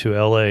Fresno to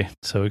LA.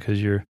 So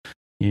because you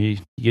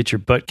get your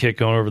butt kicked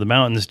going over the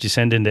mountains,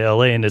 descend into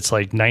LA, and it's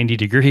like 90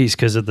 degrees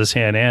because of the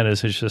Santa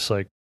Anas. It's just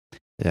like,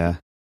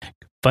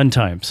 fun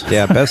times.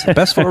 Yeah,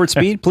 best forward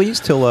speed, please,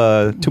 till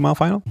 2 mile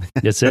final.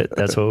 That's it.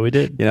 That's what we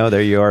did.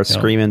 There you are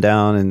screaming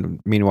down, and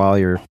meanwhile,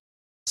 you're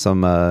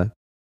some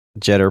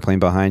jet airplane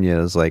behind you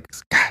is like,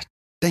 God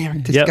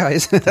damn, these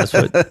guys. That's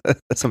what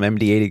some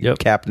MD-80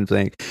 captain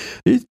saying.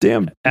 These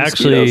damn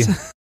actually.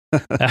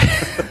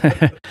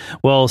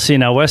 Well, see,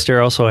 now West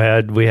Air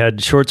also we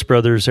had Shorts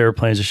Brothers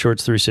airplanes, the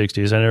Shorts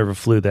 360s. I never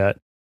flew that,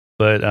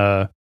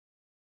 but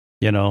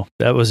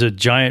that was a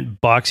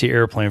giant boxy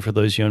airplane for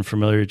those of you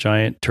unfamiliar.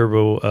 Giant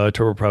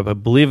turboprop. I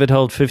believe it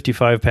held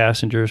 55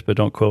 passengers, but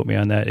don't quote me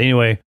on that.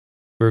 Anyway,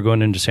 we were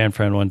going into San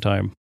Fran one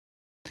time,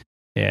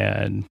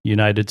 and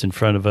United's in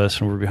front of us,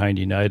 and we're behind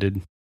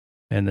United.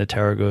 And the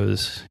tower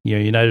goes,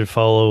 United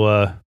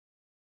follow,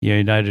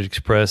 United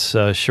Express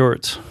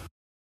Shorts.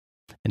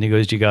 And he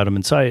goes, you got him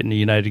in sight? And the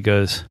United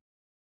goes,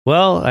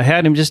 well, I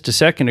had him just a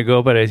second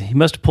ago, but he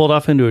must have pulled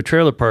off into a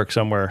trailer park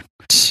somewhere.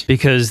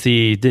 Because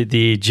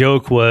the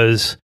joke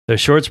was the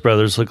Shorts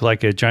Brothers look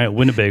like a giant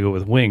Winnebago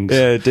with wings.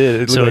 Yeah, it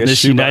did. So like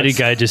this United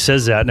guy just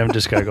says that, and I'm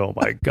just going to go, oh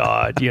my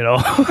God,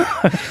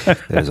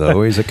 There's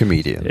always a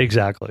comedian.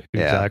 Exactly.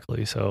 Yeah.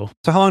 So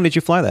how long did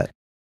you fly that?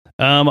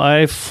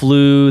 I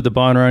flew the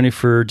Bondurani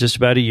for just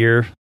about a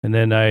year, and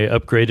then I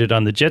upgraded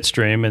on the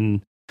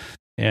Jetstream,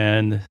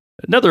 and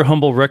another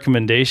humble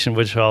recommendation,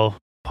 which I'll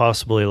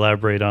possibly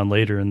elaborate on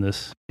later in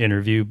this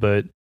interview,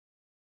 but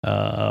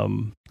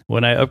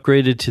when I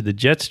upgraded to the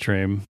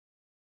Jetstream,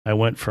 I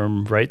went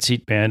from right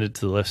seat banded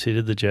to the left seat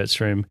of the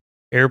Jetstream.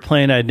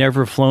 Airplane I'd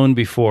never flown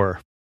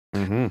before.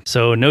 Mm-hmm.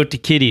 So note to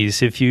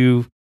kiddies,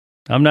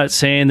 I'm not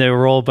saying that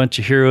we're all a bunch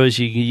of heroes.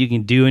 You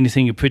can do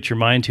anything you put your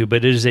mind to,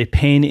 but it is a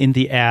pain in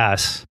the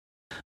ass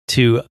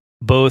to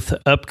both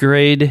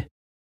upgrade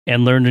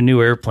and learn a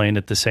new airplane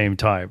at the same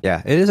time.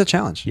 Yeah, it is a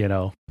challenge.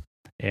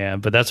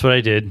 But that's what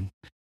I did.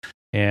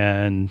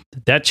 And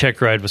that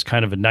check ride was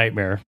kind of a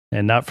nightmare,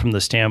 and not from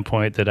the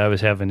standpoint that I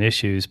was having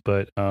issues,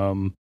 but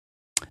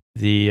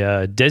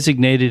the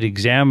designated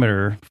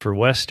examiner for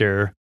West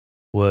Air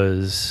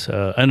was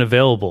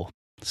unavailable.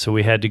 So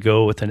we had to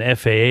go with an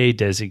FAA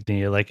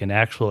designee, like an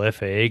actual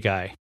FAA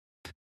guy.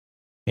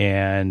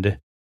 And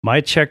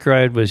my check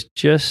ride was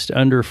just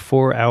under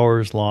 4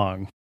 hours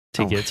long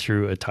to get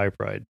through a type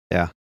ride.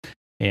 Yeah.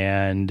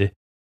 And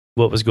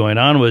what was going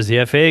on was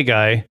the FAA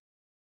guy,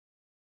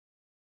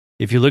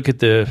 if you look at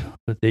they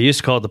used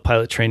to call it the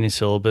pilot training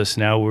syllabus.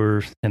 Now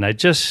I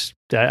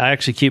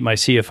actually keep my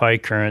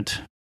CFI current,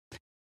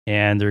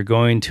 and they're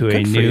going to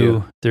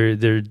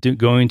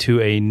going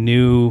to a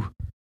new,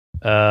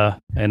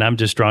 and I'm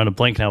just drawing a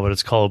blank now what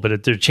it's called,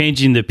 but they're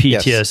changing the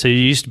PTS. Yes. So it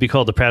used to be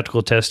called the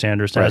Practical Test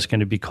Standards. Now it's going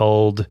to be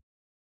called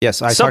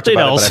Yes, I something talked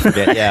about else. it, but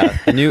I forget. Yeah,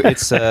 the new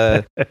it's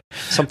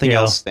something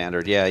else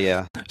standard.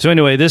 Yeah. So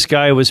anyway, this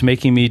guy was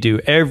making me do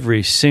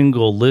every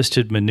single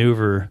listed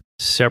maneuver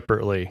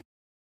separately.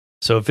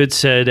 So if it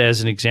said,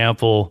 as an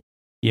example,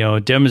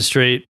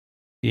 demonstrate,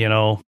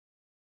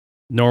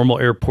 normal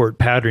airport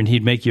pattern,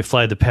 he'd make you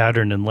fly the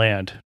pattern and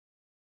land.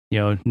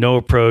 No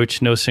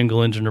approach, no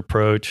single engine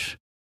approach,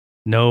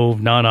 no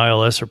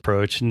non-ILS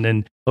approach. And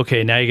then,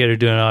 okay, now you got to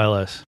do an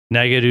ILS.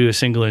 Now you got to do a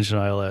single engine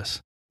ILS.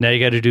 Now you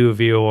got to do a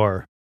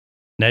VOR.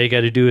 Now you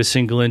got to do a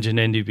single engine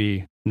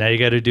NDB. Now you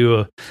got to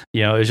do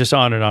it's just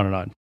on and on and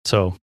on.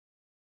 So,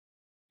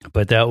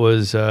 but that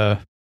was, so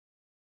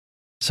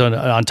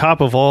on top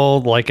of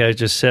all, like I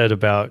just said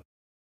about,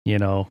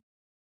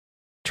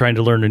 trying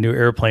to learn a new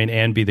airplane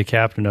and be the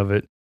captain of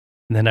it,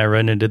 and then I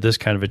run into this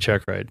kind of a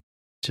check ride.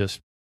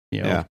 Just,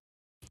 Yeah,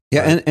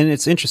 and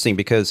it's interesting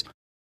because,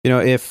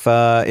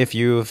 if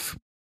you've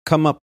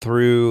come up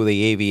through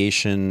the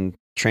aviation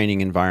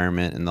training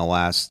environment in the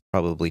last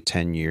probably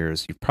 10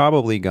 years, you've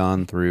probably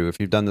gone through, if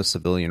you've done the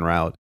civilian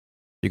route,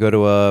 you go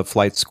to a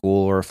flight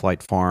school or a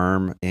flight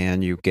farm,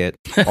 and you get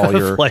all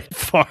your flight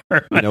farm.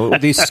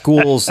 These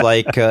schools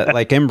like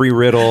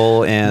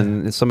Embry-Riddle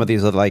and some of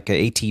these are like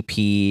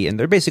ATP, and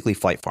they're basically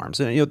flight farms.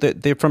 And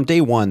they're from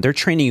day one. They're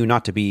training you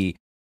not to be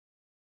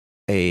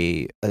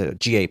a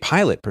GA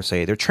pilot per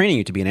se. They're training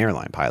you to be an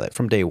airline pilot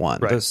from day one.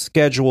 Right. The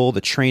schedule,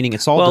 the training,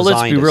 it's all designed.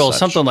 Well, let's be real.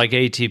 Something like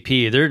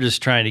ATP, they're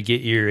just trying to get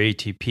your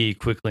ATP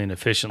quickly and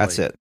efficiently. That's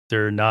it.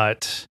 They're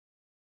not.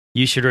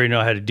 You should already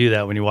know how to do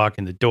that when you walk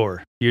in the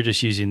door. You're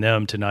just using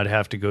them to not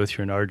have to go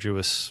through an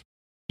arduous,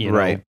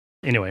 right.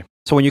 Anyway.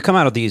 So when you come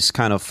out of these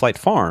kind of flight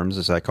farms,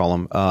 as I call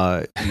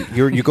them,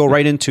 you go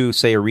right into,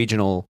 say, a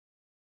regional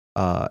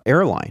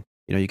airline.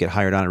 You get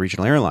hired on a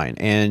regional airline,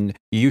 and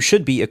you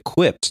should be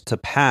equipped to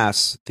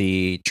pass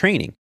the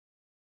training.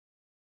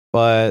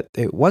 But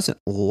it wasn't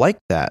like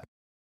that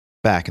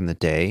back in the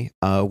day.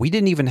 We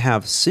didn't even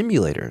have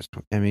simulators.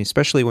 I mean,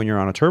 especially when you're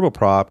on a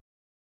turboprop,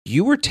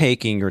 you were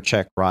taking your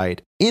check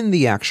ride in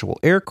the actual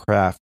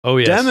aircraft,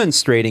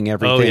 demonstrating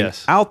everything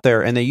out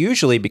there. And they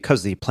usually,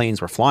 because the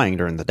planes were flying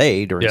during the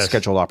day, during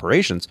scheduled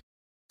operations,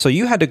 so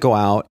you had to go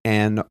out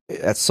and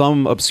at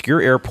some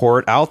obscure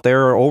airport out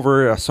there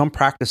over some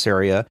practice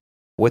area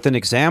with an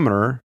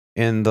examiner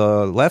in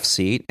the left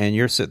seat, and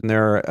you're sitting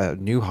there,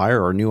 new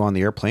hire or new on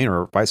the airplane,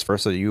 or vice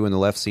versa, you in the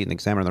left seat and the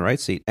examiner in the right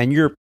seat, and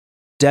you're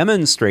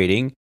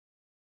demonstrating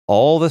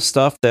all the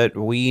stuff that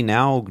we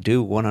now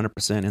do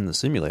 100% in the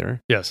simulator.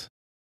 Yes.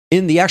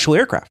 In the actual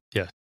aircraft.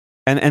 Yes.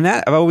 And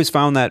that I've always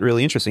found that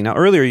really interesting. Now,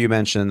 earlier you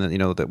mentioned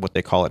that, that what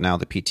they call it now,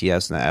 the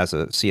PTS, and as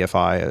a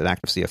CFI, an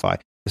active CFI,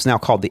 it's now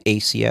called the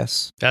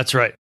ACS. That's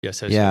right.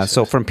 Yes. Yeah.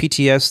 So from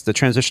PTS, the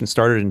transition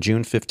started in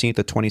June 15th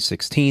of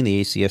 2016.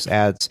 The ACS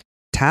adds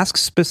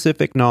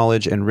task-specific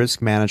knowledge and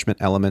risk management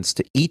elements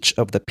to each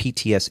of the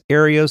PTS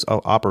areas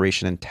of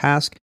operation and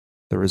task.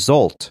 The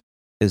result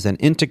is an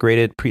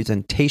integrated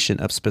presentation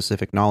of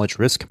specific knowledge,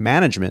 risk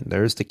management,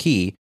 there's the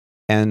key,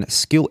 and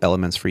skill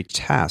elements for each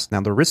task.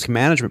 Now, the risk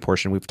management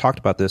portion, we've talked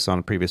about this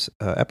on previous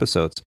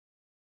episodes.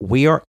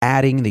 We are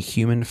adding the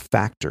human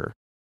factor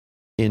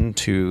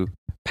into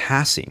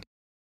passing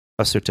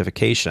a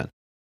certification.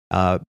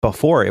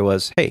 Before it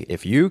was, hey,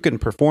 if you can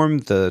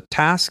perform the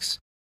tasks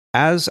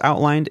as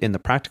outlined in the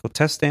practical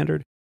test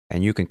standard,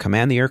 and you can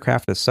command the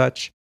aircraft as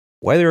such,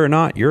 whether or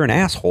not you're an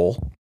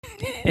asshole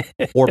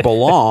or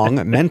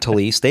belong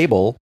mentally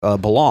stable,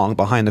 belong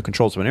behind the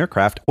controls of an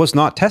aircraft, was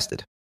not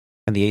tested.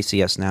 And the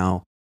ACS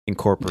now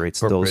incorporates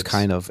those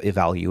kind of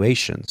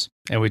evaluations.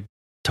 And we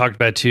talked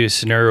about too,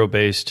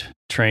 scenario-based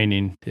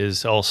training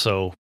is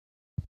also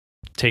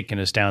taking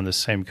us down the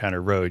same kind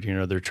of road.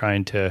 They're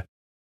trying to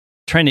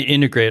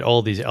integrate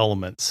all these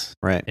elements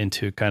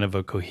into kind of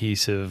a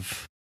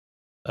cohesive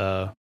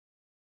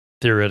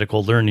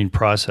theoretical learning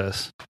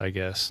process, I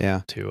guess.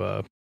 Yeah.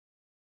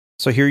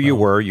 So here you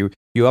were, you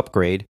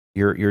upgrade,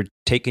 you're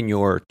taking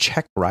your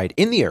check ride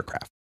in the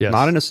aircraft,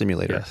 not in a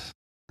simulator. Yes.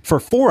 For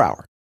 4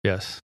 hours.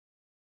 Yes.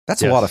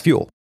 That's a lot of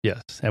fuel.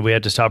 Yes. And we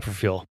had to stop for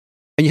fuel.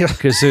 And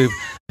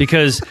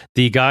because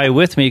the guy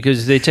with me,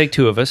 because they take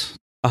two of us.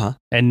 Uh-huh.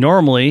 And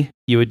normally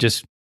you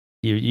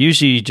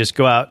usually just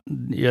go out.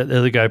 The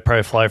other guy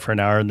probably fly for an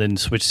hour and then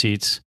switch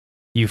seats.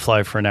 You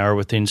fly for an hour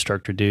with the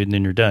instructor dude and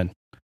then you're done.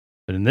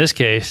 But in this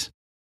case,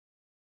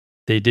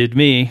 they did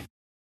me,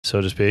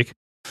 so to speak.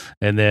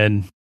 And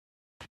then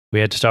we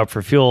had to stop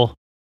for fuel.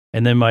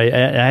 And then I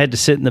had to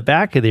sit in the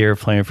back of the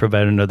airplane for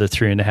about another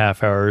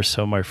 3.5 hours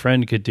so my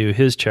friend could do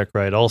his check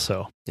ride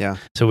also. Yeah.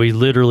 So we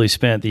literally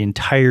spent the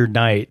entire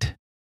night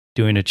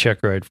doing a check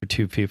ride for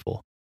two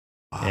people.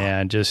 Wow.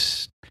 And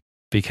just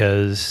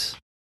because,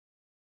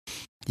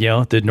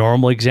 the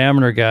normal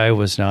examiner guy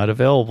was not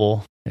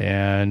available.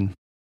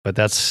 But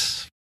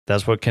that's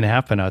what can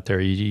happen out there.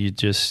 You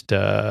just,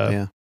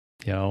 it's...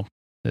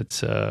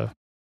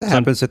 That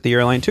happens at the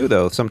airline too,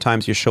 though.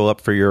 Sometimes you show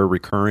up for your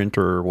recurrent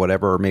or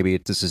whatever, or maybe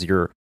this is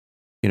you're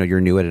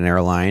new at an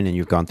airline and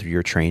you've gone through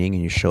your training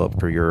and you show up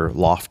for your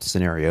loft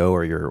scenario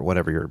or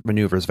your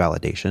maneuvers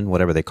validation,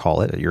 whatever they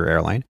call it at your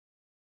airline.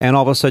 And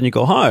all of a sudden you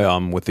go, "Hi,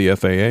 I'm with the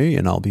FAA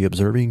and I'll be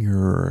observing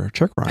your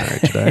check ride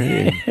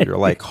today." And you're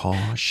like,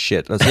 "Oh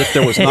shit!" As if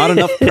there was not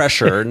enough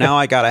pressure. Now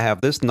I got to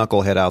have this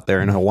knucklehead out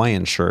there in a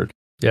Hawaiian shirt,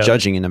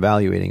 judging and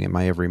evaluating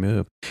my every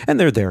move. And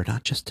they're there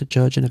not just to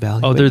judge and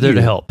evaluate. Oh, they're there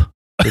to help.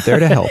 They're there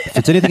to help. If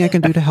it's anything I can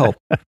do to help.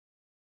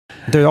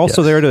 They're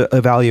also there to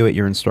evaluate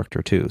your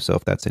instructor too. So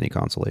if that's any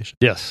consolation.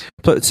 Yes.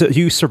 So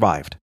you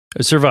survived.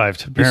 I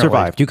survived. Apparently. You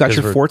survived. You got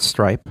your fourth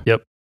stripe.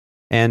 Yep.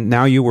 And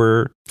now you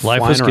were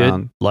Life was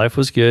around. Good. Life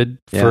was good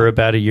for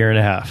about a year and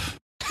a half.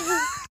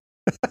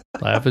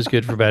 Life was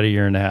good for about a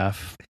year and a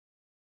half.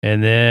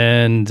 And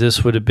then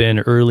this would have been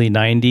early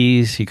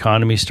 90s.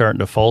 Economy starting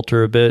to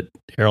falter a bit.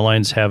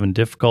 Airlines having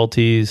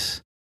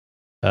difficulties.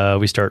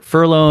 We start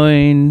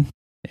furloughing.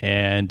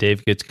 And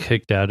Dave gets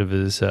kicked out of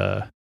his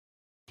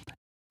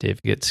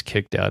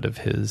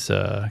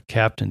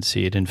captain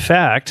seat. In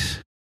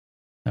fact,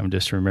 I'm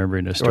just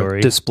remembering a story.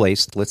 Or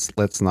displaced.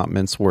 Let's not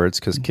mince words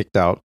because kicked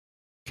out.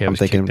 Okay, I'm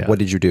thinking, what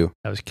did you do?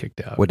 I was kicked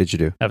out. What did you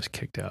do? I was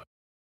kicked out.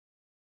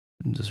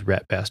 Just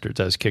rat bastards.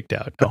 I was kicked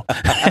out. No.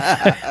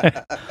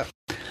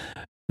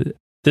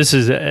 This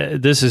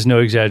is no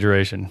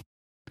exaggeration.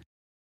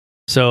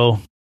 So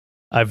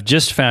I've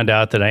just found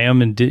out that I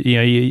am in,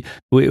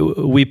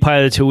 we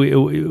pilots,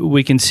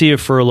 we can see a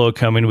furlough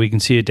coming. We can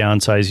see a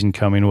downsizing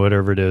coming,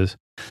 whatever it is.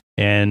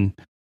 And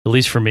at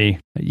least for me,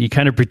 you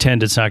kind of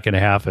pretend it's not going to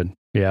happen.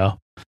 Yeah.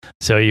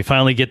 So you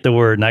finally get the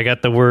word, and I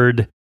got the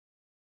word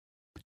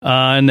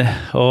on,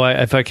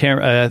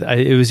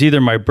 it was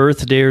either my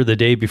birthday or the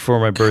day before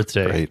my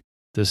birthday. Right.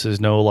 This is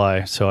no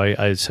lie. So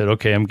I said,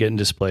 okay, I'm getting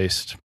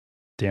displaced.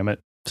 Damn it.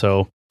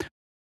 So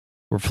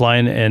we're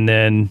flying, and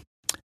then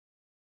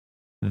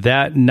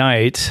that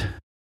night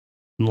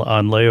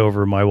on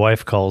layover, my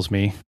wife calls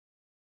me,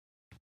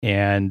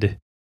 and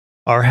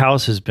our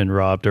house has been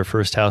robbed. Our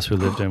first house we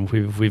lived in,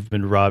 we've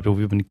been robbed.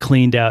 We've been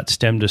cleaned out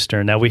stem to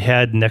stern. Now we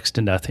had next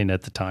to nothing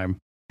at the time,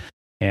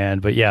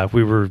 but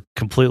we were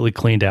completely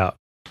cleaned out.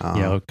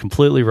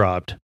 Completely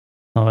robbed.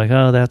 I'm like,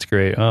 oh, that's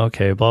great.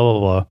 Okay, blah blah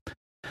blah.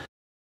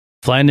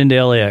 Flying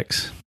into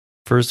LAX,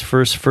 first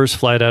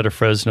flight out of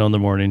Fresno in the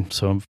morning.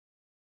 So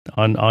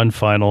I'm on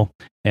final,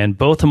 and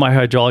both of my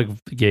hydraulic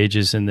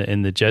gauges in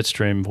the jet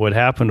stream. What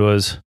happened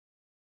was,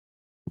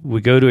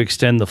 we go to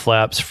extend the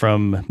flaps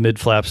from mid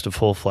flaps to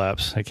full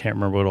flaps. I can't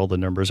remember what all the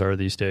numbers are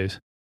these days,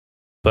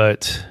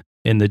 but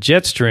in the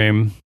jet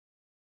stream,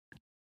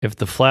 if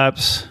the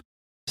flaps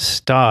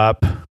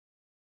stop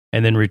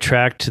and then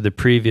retract to the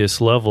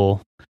previous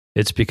level,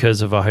 it's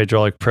because of a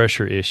hydraulic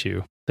pressure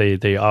issue.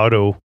 They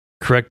auto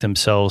correct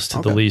themselves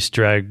to the least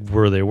drag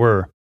where they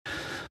were.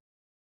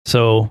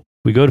 So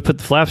we go to put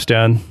the flaps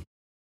down,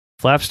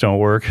 flaps don't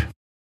work.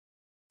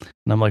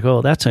 And I'm like,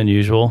 oh, that's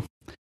unusual.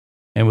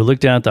 And we look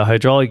down at the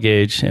hydraulic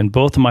gauge, and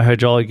both of my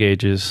hydraulic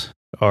gauges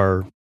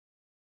are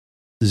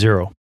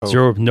zero,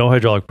 no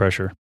hydraulic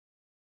pressure.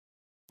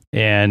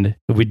 And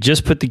we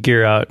just put the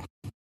gear out.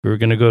 We were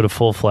going to go to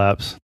full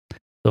flaps.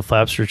 The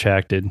flaps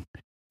retracted,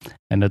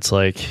 and it's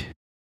like,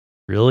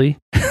 really?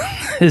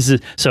 Is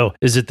it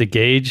the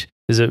gauge?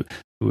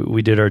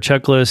 We did our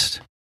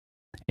checklist,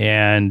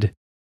 and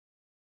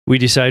we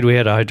decided we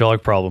had a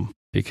hydraulic problem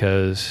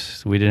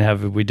because we didn't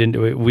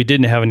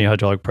have any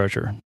hydraulic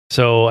pressure.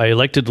 So I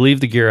elected to leave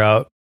the gear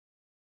out.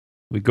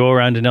 We go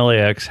around in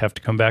LAX, have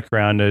to come back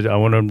around. I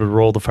want them to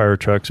roll the fire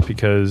trucks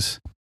because,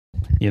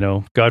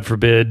 God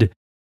forbid,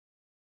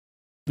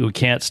 we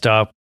can't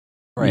stop.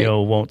 Right.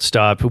 Won't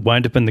stop. We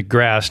wind up in the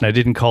grass, and I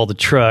didn't call the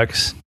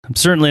trucks. And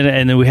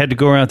then we had to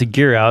go around with the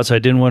gear out, so I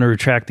didn't want to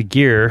retract the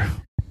gear,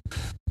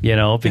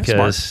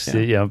 because,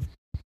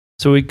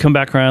 So we come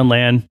back around,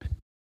 land,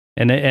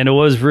 and it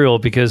was real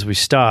because we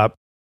stopped,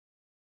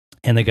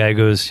 and the guy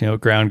goes,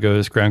 ground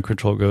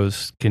control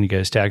goes, can you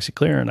guys taxi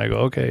clear? And I go,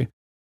 okay.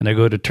 And I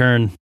go to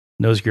turn,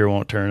 nose gear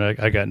won't turn.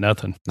 I got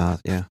nothing.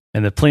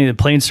 And the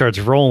plane starts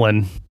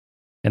rolling.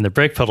 And the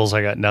brake pedals,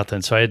 I got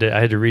nothing. So I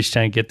had to reach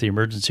down and get the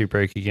emergency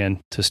brake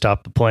again to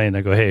stop the plane.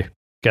 I go, hey,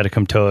 got to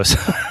come tow us.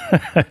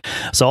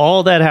 So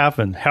all that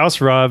happened.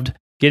 House robbed,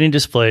 getting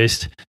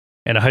displaced,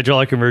 and a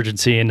hydraulic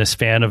emergency in the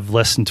span of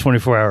less than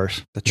 24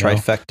 hours. The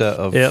trifecta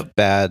of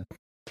bad.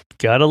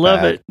 Gotta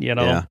love bad. it, you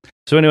know. Yeah.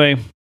 So anyway,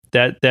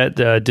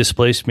 that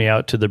displaced me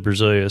out to the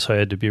Brasilia, so I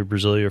had to be a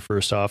Brasilia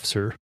first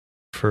officer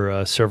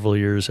for several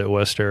years at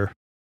West Air.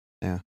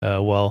 Yeah.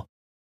 While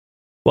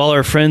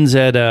our friends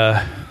at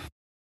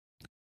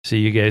so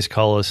you guys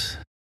call us,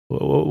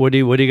 what do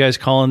you guys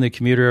call in the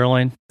commuter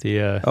airline?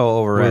 The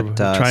over at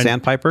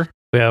Sandpiper.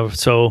 Yeah.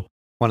 So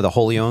one of the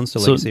wholly owned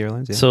Legacy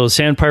Airlines. Yeah. So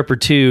Sandpiper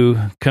 2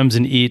 comes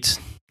and eats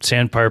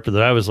Sandpiper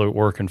that I was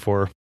working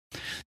for,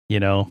 you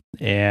know,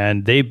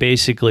 and they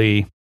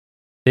basically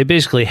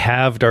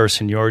halved our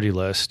seniority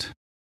list.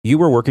 You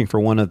were working for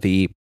one of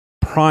the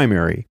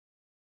primary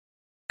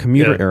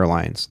commuter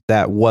airlines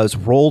that was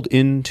rolled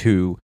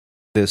into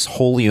this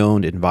wholly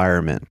owned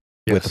environment.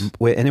 Yes.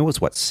 And it was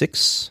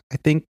 6, I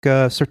think,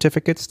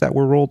 certificates that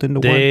were rolled into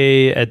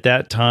one. At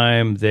that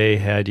time they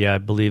had, I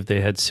believe they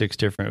had 6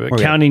 different.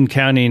 Counting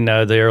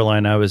the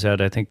airline I was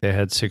at, I think they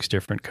had 6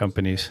 different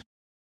companies.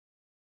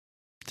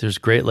 There's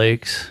Great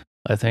Lakes,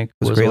 I think.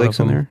 Was Great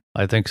Lakes in there?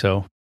 I think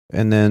so.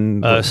 And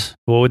then us.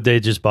 Well, they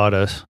just bought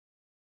us,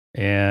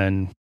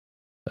 and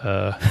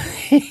so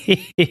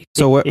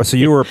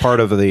you were a part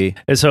of the.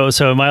 And so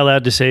am I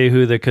allowed to say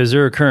who because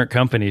they're a current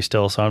company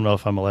still? So I don't know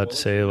if I'm allowed to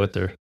say what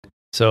they're.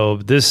 So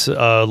this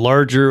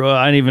larger,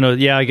 I don't even know.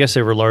 Yeah, I guess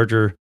they were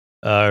larger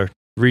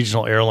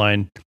regional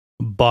airline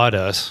bought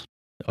us.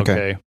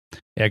 Okay.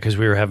 Yeah, because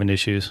we were having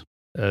issues,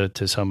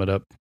 to sum it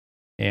up.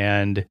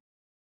 And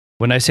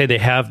when I say they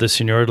have the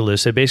seniority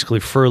list, they basically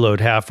furloughed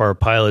half our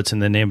pilots in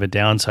the name of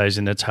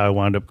downsizing. That's how I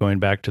wound up going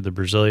back to the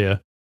Brasilia.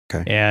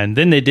 Okay. And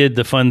then they did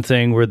the fun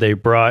thing where they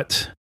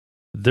brought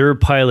their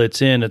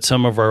pilots in at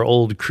some of our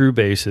old crew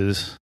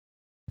bases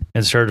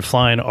and started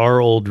flying our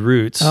old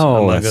routes,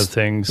 among other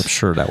things. I'm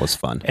sure that was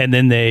fun. And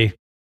then they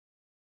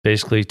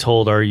basically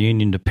told our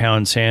union to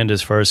pound sand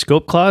as far as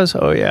scope clause.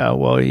 Oh, yeah,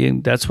 well,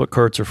 that's what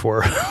courts are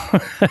for,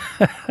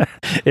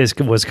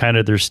 was kind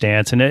of their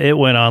stance. And it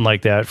went on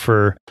like that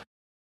for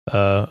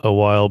a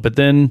while. But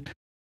then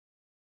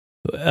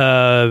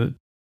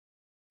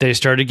they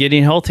started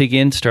getting healthy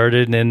again,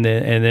 and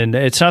then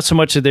it's not so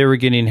much that they were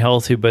getting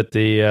healthy, but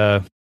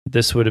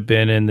this would have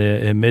been in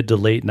the mid to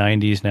late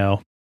 90s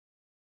now.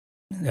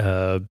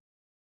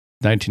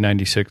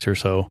 1996 or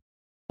so,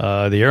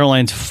 the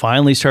airlines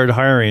finally started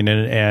hiring,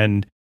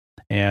 and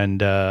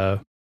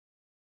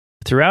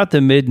throughout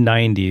the mid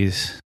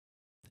 90s,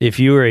 if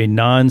you were a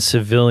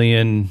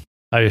non-civilian,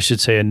 I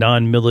should say a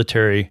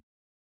non-military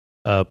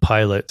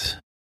pilot,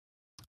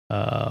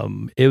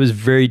 it was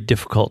very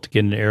difficult to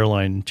get an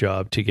airline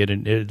job, to get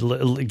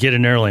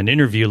an airline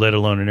interview, let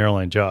alone an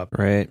airline job.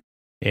 Right.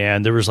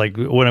 And there was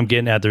what I'm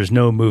getting at. There's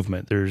no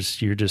movement.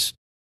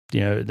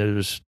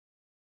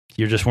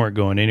 You just weren't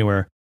going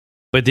anywhere.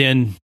 But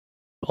then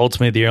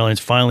ultimately the airlines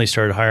finally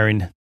started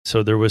hiring.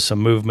 So there was some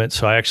movement.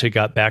 So I actually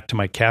got back to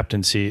my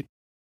captain seat.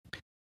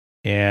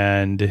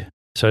 And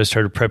so I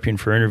started prepping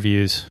for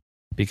interviews,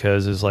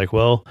 because it's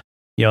well,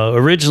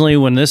 originally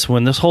when this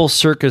whole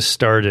circus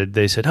started,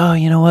 they said, oh,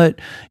 you know what?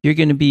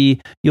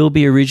 You'll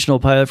be a regional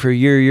pilot for a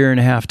year and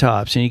a half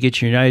tops, and you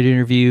get your United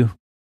interview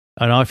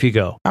and off you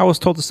go. I was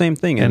told the same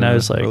thing. And I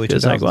was well,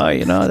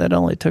 that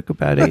only took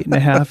about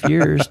 8.5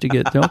 years to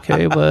get,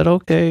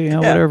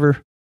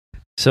 whatever.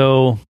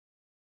 So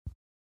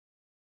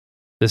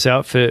this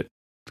outfit,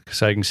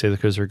 because I can say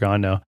because they're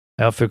gone now,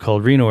 outfit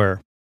called Reno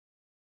Air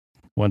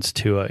wants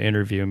to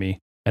interview me.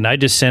 And I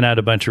just sent out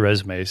a bunch of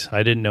resumes.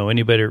 I didn't know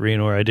anybody at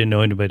Reno Air. I didn't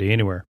know anybody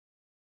anywhere.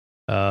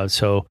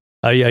 So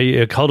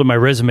I called it my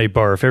resume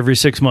barf. Every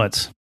 6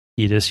 months,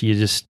 you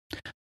just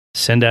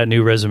send out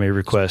new resume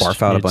requests.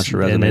 Barf out a bunch of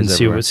resumes and then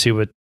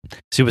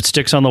see what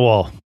sticks on the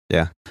wall.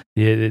 Yeah.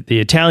 The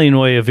Italian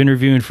way of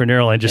interviewing for an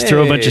airline, just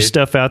throw a bunch of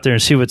stuff out there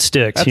and see what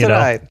sticks. That's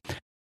right.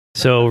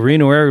 So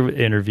Reno Air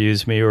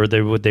interviews me, or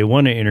they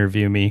want to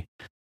interview me,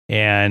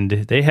 and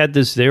they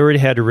already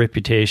had a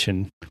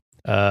reputation.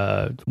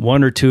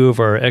 One or two of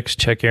our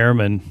ex-Czech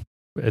airmen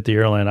at the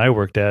airline I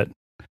worked at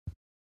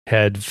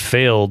had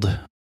failed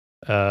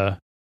the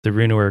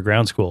Reno Air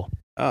ground school.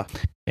 Oh.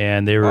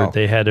 And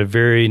they had a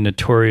very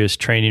notorious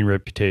training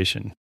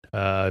reputation.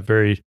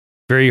 Very,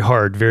 very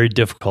hard, very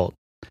difficult.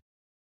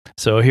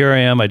 So here I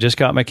am. I just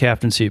got my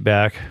captain seat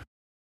back,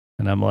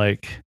 and I'm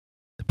like,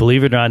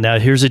 believe it or not, now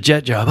here's a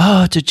jet job.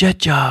 Oh, it's a jet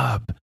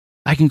job.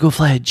 I can go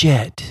fly a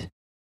jet.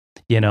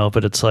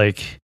 But it's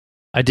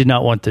I did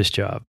not want this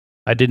job.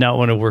 I did not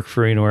want to work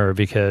for Reno Air,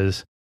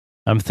 because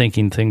I'm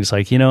thinking things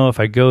if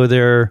I go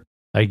there,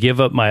 I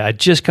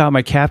just got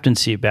my captain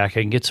seat back.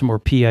 I can get some more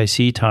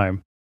PIC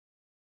time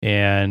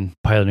and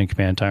pilot in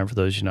command time, for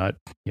those not,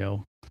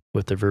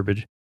 with the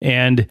verbiage.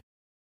 And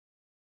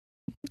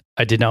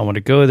I did not want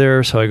to go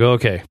there. So I go,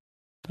 okay,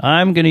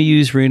 I'm going to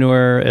use Reno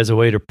Air as a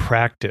way to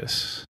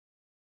practice,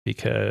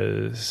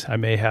 because I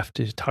may have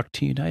to talk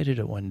to United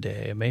at one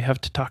day. I may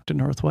have to talk to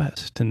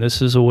Northwest. And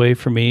this is a way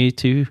for me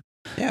to.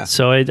 Yeah.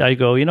 So I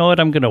go, you know what?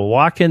 I'm going to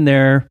walk in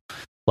there.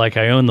 like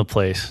I own the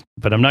place,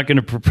 but I'm not going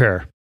to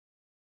prepare.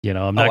 You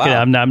know, I'm not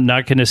wow. I'm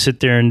not going to sit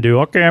there and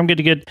do, okay, I'm going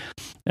to get,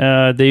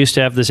 they used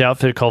to have this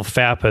outfit called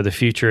FAPA, the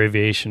Future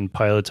Aviation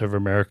Pilots of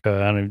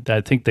America.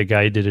 I think the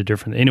guy did it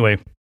different. Anyway,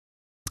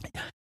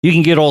 you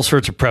can get all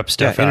sorts of prep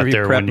stuff out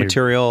there. Prep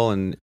material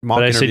and mock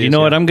but I said, you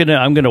know what, I'm going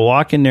to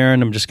walk in there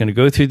and I'm just going to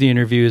go through the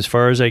interview as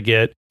far as I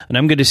get. And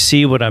I'm going to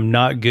see what I'm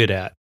not good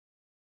at.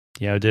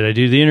 You know, did I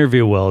do the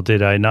interview well?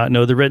 Did I not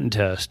know the written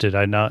test? Did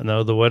I not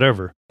know the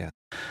whatever? Yeah.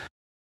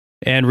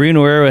 And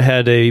Reno Aero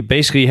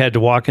basically had to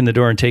walk in the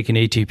door and take an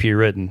ATP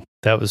written.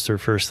 That was their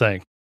first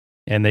thing.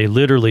 And they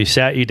literally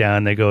sat you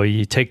down. They go,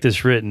 you take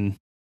this written,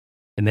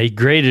 and they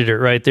graded it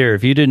right there.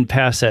 If you didn't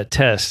pass that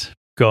test,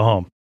 go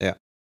home. Yeah.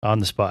 On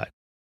the spot.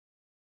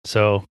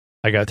 So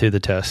I got through the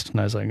test and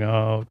I was like,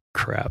 oh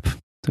crap.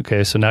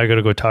 Okay. So now I got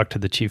to go talk to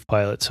the chief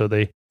pilot. So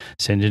they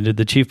send you to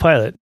the chief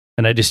pilot.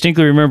 And I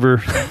distinctly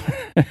remember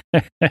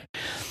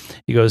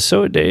he goes,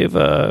 so Dave,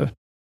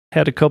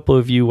 had a couple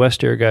of you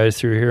West Air guys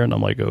through here. And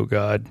I'm like, oh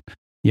God,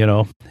 you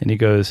know, and he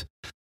goes,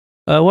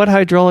 what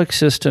hydraulic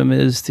system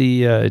is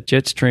the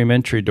Jetstream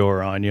entry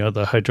door on? You know,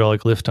 the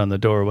hydraulic lift on the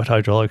door. What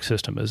hydraulic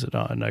system is it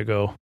on? And I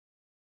go,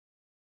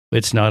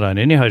 it's not on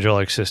any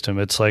hydraulic system.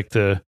 It's like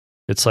the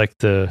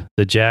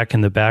jack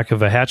in the back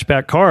of a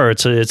hatchback car.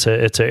 It's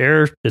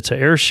a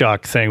air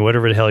shock thing,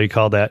 whatever the hell you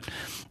call that.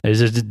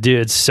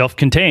 It's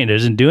self-contained. It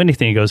doesn't do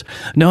anything. He goes,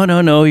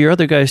 no. Your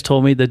other guys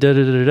told me that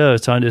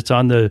it's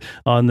on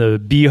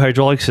the B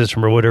hydraulic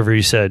system or whatever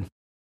he said.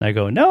 And I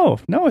go, no,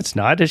 it's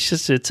not. It's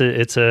just it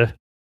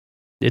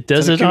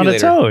does it on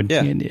its own.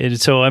 Yeah. And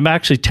so I'm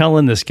actually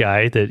telling this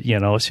guy that, you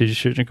know, so you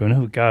shouldn't go,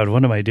 oh God,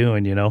 what am I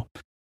doing? You know.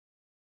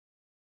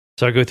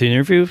 So I go through the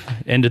interview.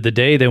 End of the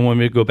day, they want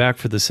me to go back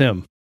for the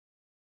sim.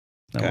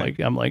 Okay.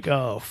 I'm like,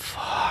 oh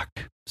fuck.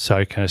 So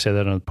I kind of say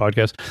that on the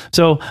podcast.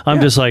 So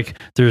I'm just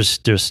like,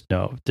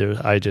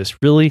 I just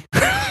really.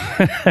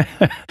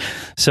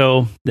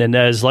 So then,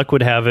 as luck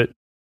would have it,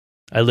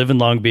 I live in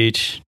Long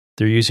Beach.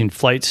 They're using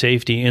flight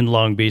safety in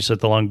Long Beach at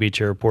the Long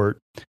Beach airport.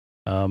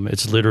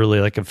 It's literally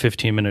like a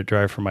 15-minute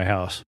drive from my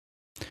house.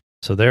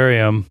 So there I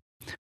am.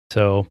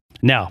 So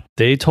now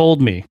they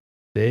told me,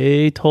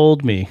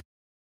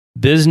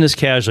 business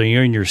casual,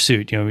 you're in your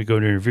suit. You know, we go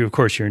to an interview, of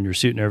course, you're in your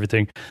suit and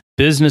everything.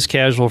 Business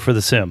casual for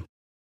the sim.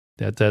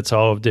 That's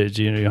all it did.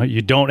 You know,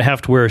 you don't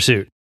have to wear a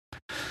suit.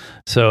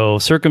 So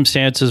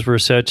circumstances were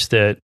such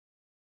that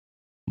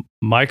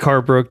my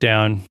car broke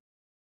down.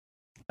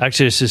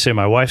 Actually, I should say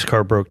my wife's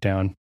car broke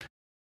down.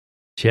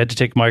 She had to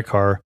take my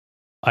car.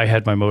 I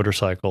had my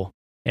motorcycle.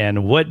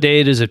 And what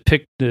day does it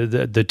pick?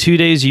 The 2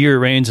 days a year it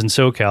rains in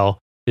SoCal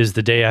is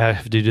the day I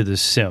have to do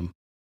this sim.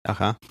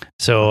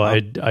 So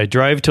I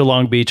drive to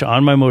Long Beach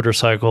on my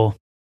motorcycle,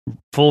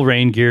 full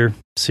rain gear,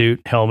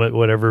 suit, helmet,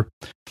 whatever.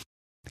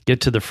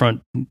 Get to the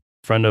front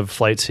of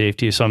flight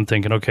safety. So I'm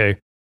thinking, okay,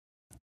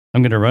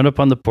 I'm going to run up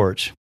on the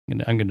porch.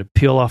 I'm going to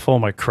peel off all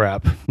my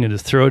crap. I'm going to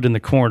throw it in the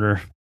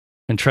corner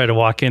and try to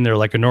walk in there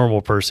like a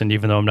normal person,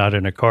 even though I'm not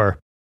in a car.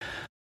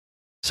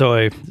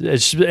 So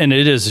it's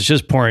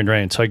just pouring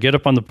rain. So I get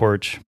up on the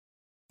porch,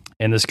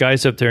 and this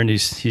guy's up there, and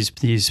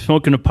he's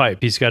smoking a pipe.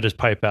 He's got his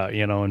pipe out,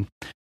 you know, and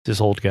this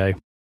old guy.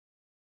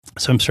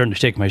 So I'm starting to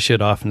take my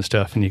shit off and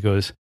stuff, and he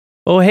goes,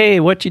 "Oh, hey,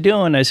 what you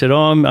doing?" I said, "Oh,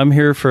 I'm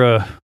here for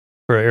an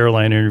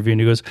airline interview."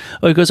 And he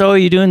goes, "Oh,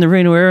 you doing the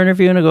Reno Air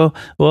interview?" And I go,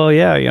 "Well,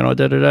 yeah, you know,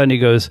 da da da." And he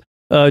goes,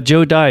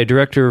 "Joe Dye,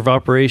 Director of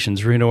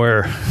Operations, Reno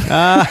Air."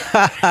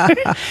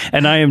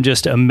 And I am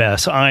just a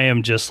mess. I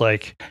am just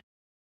like,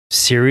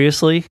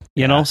 seriously,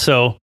 you know?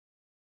 So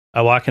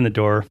I walk in the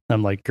door.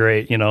 I'm like,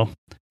 great, you know,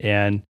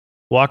 and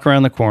walk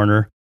around the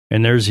corner,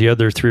 and there's the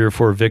other 3 or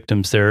 4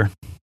 victims there,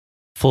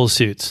 full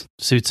suits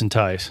and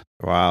ties.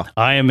 Wow.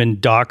 I am in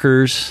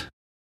Dockers,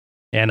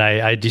 and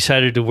I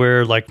decided to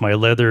wear like my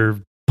leather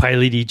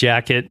pilot-y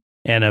jacket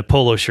and a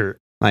polo shirt.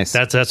 Nice.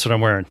 That's what I'm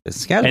wearing.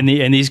 It's and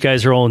these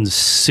guys are all in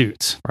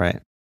suits. Right.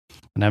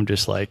 And I'm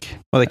just like...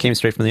 Well, they came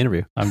straight from the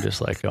interview. I'm just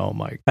like, oh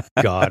my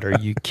God, are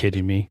you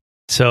kidding me?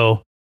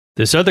 So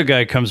this other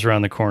guy comes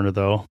around the corner,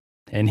 though,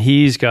 and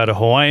he's got a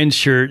Hawaiian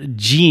shirt,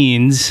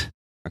 jeans,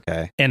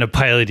 and a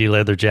pilot-y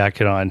leather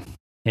jacket on.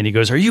 And he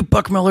goes, "Are you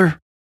Buck Miller?"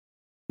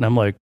 And I'm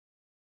like,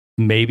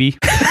 maybe.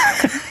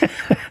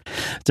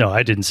 No,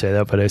 I didn't say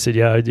that, but I said,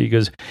 yeah. He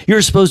goes,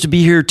 "You're supposed to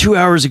be here 2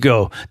 hours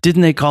ago.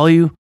 Didn't they call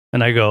you?"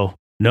 And I go,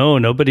 "No,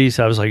 nobody's."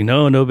 I was like,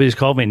 "No, nobody's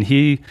called me." And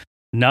he,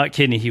 not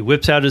kidding, he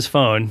whips out his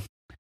phone.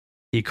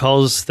 He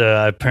calls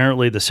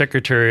apparently the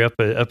secretary up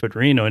at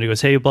Reno, and he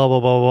goes, "Hey, blah, blah,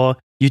 blah, blah.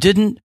 You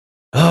didn't?"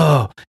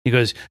 Oh, he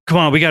goes, "Come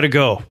on, we got to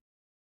go."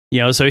 You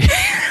know, so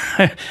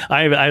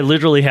I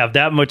literally have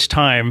that much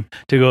time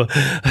to go,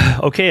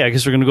 okay, I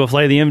guess we're going to go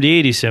fly the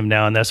MD-80 sim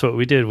now. And that's what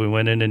we did. We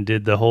went in and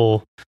did the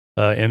whole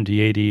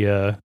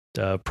MD-80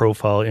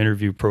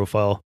 interview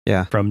profile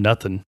from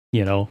nothing,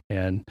 you know,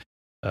 and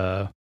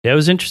it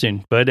was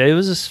interesting, but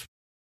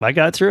I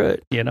got through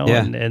it, you know,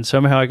 and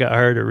somehow I got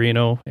hired at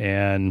Reno,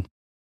 and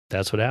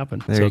that's what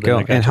happened. There you go.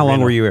 And how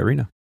long were you at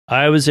Reno?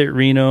 I was at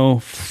Reno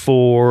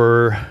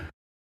for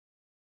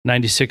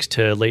 96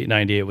 to late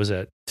 98 was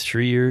at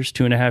 3 years,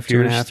 2.5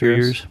 years, 3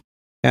 years.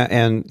 Yeah,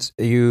 and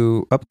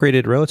you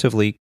upgraded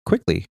relatively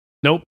quickly.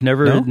 Nope,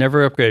 never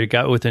upgraded.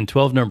 Got within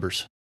 12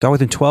 numbers. Got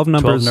within 12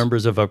 numbers. 12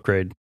 numbers of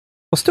upgrade.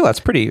 Well, still, that's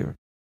pretty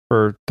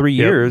for 3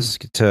 years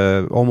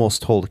to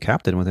almost hold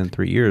captain within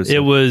 3 years.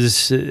 It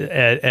was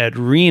at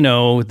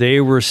Reno. They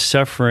were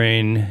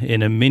suffering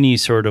in a mini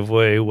sort of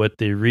way what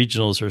the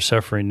regionals are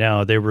suffering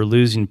now. They were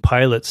losing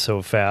pilots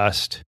so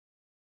fast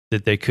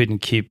that they couldn't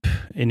keep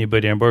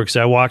anybody on board. Because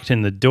I walked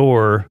in the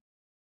door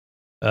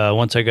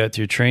once I got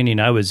through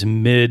training. I was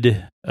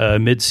mid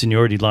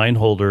seniority line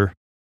holder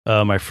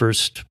my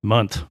first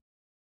month.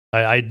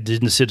 I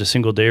didn't sit a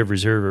single day of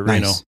reserve at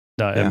Reno.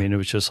 No, yeah. I mean, it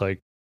was just like,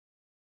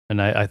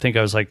 and I think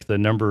I was like the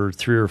number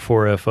 3 or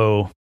 4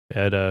 FO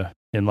at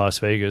in Las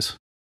Vegas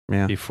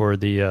before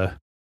the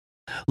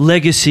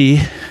legacy,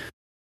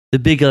 the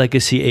big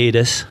legacy ate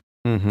us.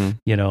 And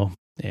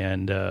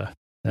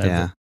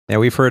yeah,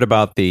 we've heard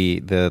about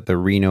the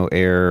Reno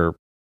Air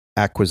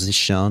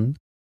acquisition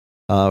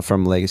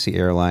from Legacy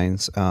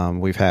Airlines.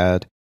 We've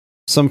had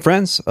some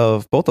friends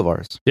of both of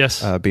ours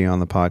be on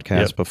the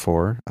podcast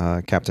before,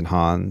 Captain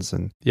Hans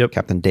and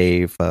Captain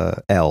Dave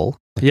L.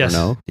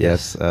 Letourneau.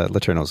 Yes,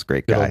 Letourneau's a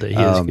great guy. He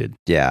is good.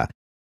 Yeah.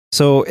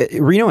 So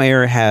Reno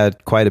Air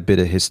had quite a bit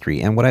of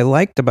history. And what I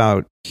liked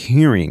about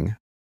hearing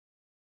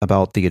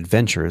about the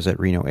adventures at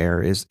Reno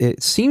Air is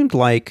it seemed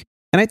like,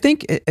 and I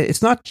think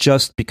it's not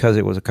just because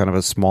it was a kind of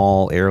a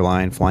small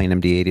airline flying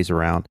MD-80s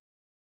around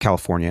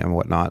California and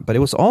whatnot, but it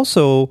was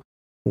also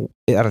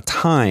at a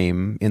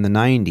time in the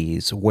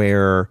 90s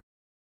where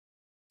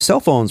cell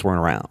phones weren't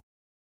around.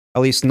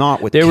 At least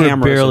not with cameras. They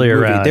were barely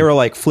around. They were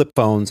like flip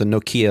phones and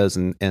Nokias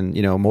and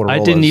Motorola's.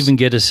 I didn't even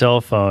get a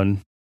cell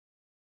phone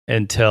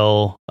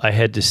until I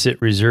had to sit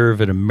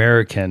reserve at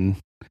American.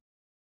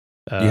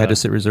 You had to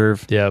sit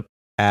reserve? Yep.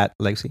 At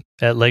Legacy?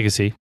 At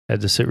Legacy. I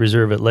had to sit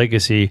reserve at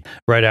Legacy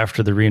right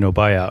after the Reno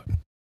buyout.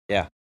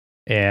 Yeah.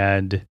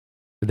 And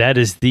that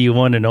is the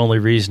one and only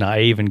reason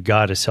I even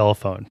got a cell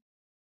phone.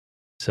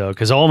 So,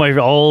 because my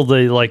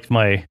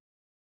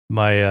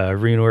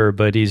Reno Air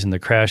buddies and the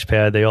crash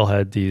pad, they all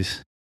had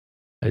these.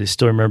 I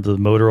still remember the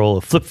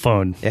Motorola flip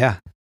phone. Yeah.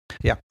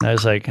 I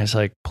was like,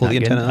 pull the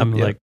antenna up. I'm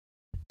like,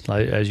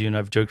 as you and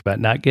I've joked about,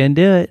 not gonna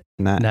do it.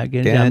 Not gonna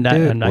do it. I'm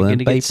not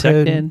gonna get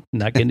sucked in.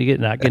 Not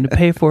gonna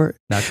pay for it.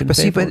 Not gonna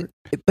pay for it.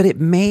 But it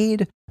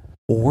made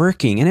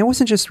working, and it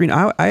wasn't just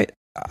Reno.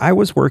 I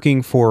was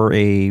working for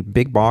a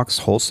big box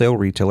wholesale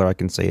retailer. I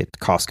can say it,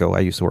 Costco. I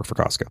used to work for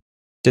Costco.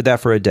 Did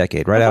that for a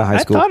decade, right out of high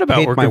school. I thought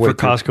about working for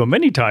Costco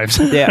many times.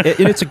 Yeah,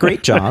 it's a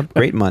great job,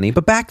 great money.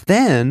 But back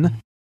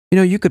then,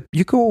 you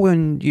go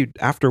when you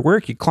after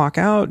work, you clock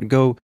out and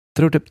go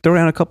throw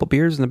down a couple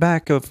beers in the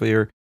back of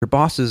your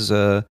boss's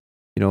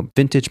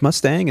vintage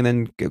Mustang, and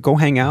then go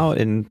hang out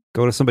and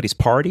go to somebody's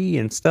party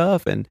and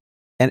stuff, and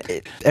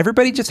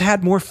everybody just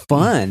had more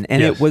fun,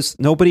 and it was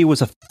nobody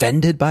was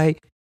offended by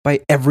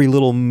every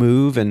little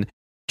move and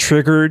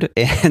triggered,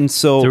 and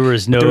so there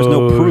was no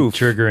proof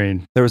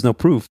triggering. There was no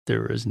proof.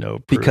 There was no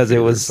proof because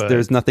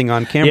there's nothing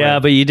on camera. Yeah,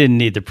 but you didn't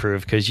need the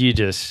proof because it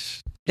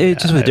just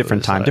was a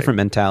different time, different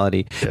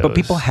mentality. But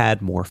people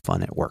had more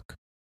fun at work,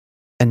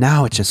 and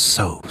now it's just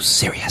so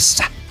serious.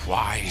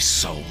 Why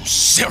so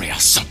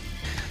serious?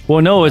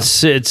 Well, no, it's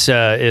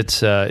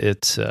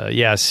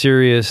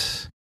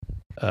serious,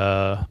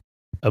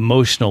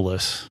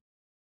 emotionless.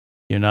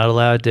 You're not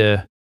allowed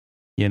to.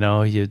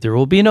 There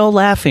will be no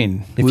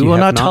laughing. We will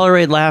not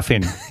tolerate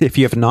laughing. If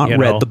you have not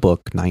read the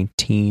book,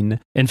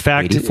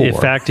 1984. In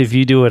fact, if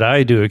you do what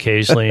I do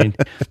occasionally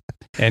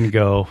and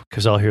go,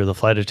 because I'll hear the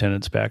flight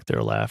attendants back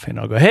there laughing,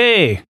 I'll go,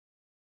 hey,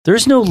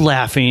 there's no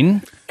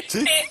laughing.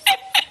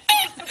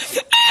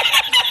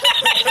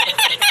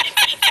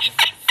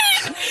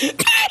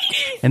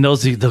 And they'll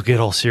get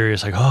all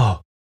serious, like,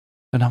 oh.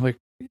 And I'm like,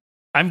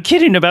 I'm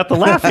kidding about the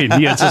laughing.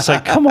 It's just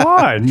like, come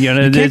on. You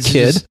can't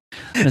kid.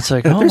 It's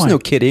like, oh, there's no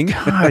kidding.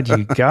 God,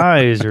 you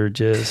guys are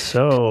just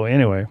so.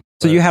 Anyway,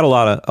 so you had a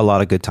lot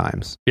of good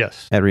times.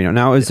 Yes, at Reno.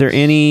 Now, is there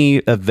any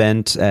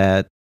event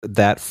at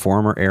that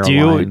former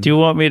airline? Do you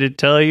want me to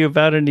tell you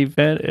about an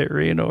event at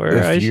Reno?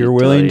 If you're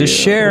willing to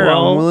share,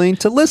 I'm willing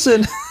to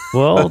listen.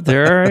 Well,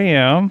 there I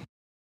am.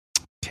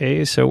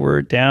 Okay, so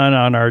we're down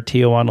on our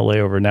Tijuana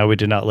layover. Now, we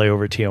did not lay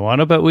over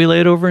Tijuana, but we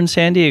laid over in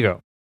San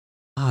Diego.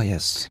 Oh,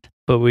 yes.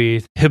 But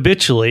we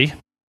habitually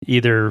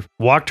either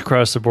walked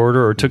across the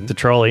border or took the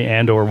trolley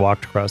or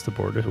walked across the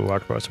border. We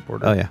walked across the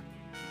border. Oh, yeah.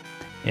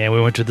 And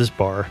we went to this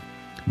bar.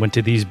 Went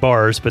to these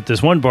bars, but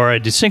this one bar I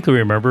distinctly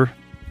remember.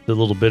 The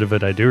little bit of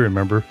it I do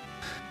remember.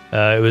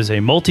 It was a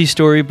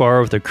multi-story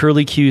bar with a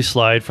curly Q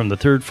slide from the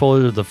third floor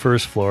to the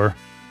first floor.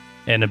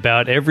 And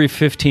about every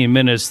 15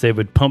 minutes, they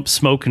would pump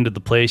smoke into the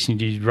place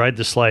and you'd ride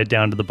the slide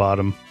down to the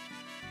bottom.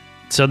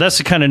 So that's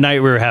the kind of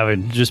night we were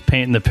having, just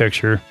painting the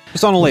picture.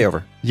 It's on a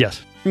layover.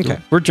 Yes. Okay.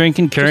 We're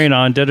drinking, carrying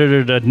on,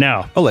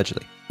 Now.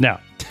 Allegedly. Now.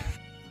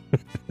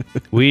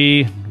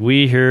 we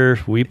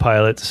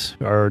pilots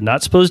are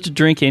not supposed to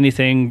drink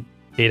anything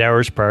 8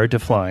 hours prior to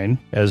flying,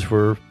 as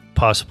we're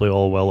possibly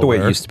all well aware.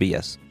 The way it used to be,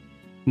 yes.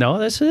 No,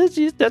 that's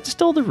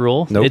still the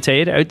rule. Nope. It's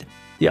 8.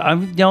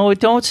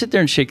 Don't sit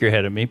there and shake your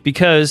head at me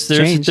because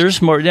Changed.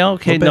 there's more. No,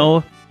 okay,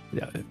 no.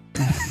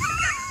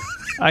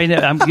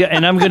 I'm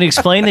going to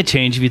explain the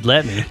change if you'd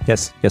let me.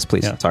 Yes,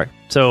 please. Yeah. Sorry.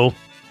 So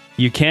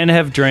you can't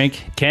have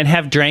drank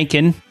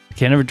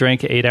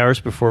 8 hours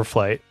before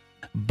flight,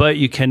 but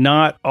you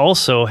cannot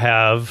also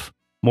have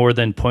more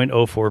than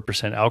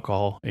 0.04%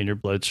 alcohol in your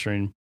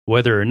bloodstream,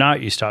 whether or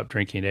not you stop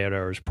drinking 8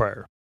 hours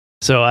prior.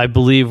 So I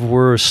believe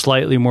we're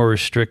slightly more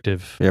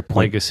restrictive. Yeah,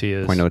 Legacy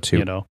is 0.02.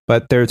 You know,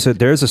 But there's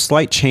a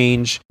slight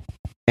change,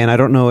 and I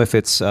don't know if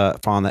it's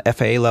on the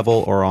FAA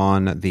level or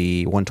on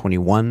the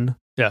 121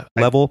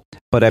 level,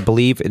 but I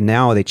believe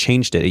now they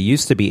changed it. It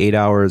used to be 8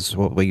 hours,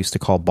 what we used to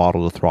call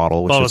bottle to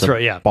throttle, which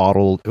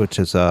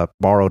is a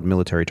borrowed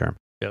military term.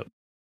 Yep.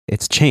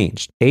 It's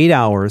changed. 8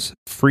 hours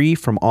free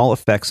from all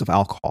effects of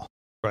alcohol.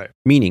 Right.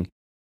 Meaning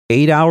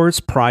 8 hours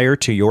prior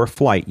to your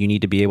flight, you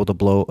need to be able to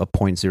blow a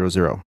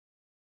 0.00.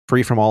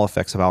 Free from all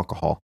effects of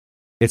alcohol.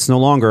 It's no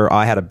longer,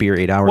 I had a beer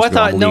 8 hours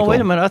ago. Wait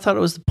a minute. I thought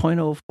it was the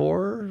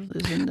 0.04.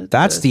 Isn't it?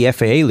 That's the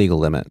FAA legal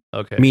limit.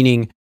 Okay.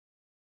 Meaning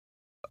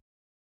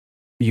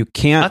you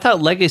can't. I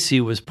thought Legacy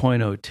was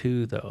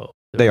 0.02 though.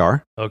 They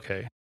are.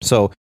 Okay.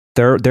 So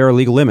there are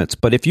legal limits.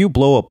 But if you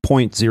blow a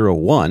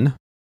 0.01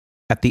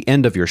 at the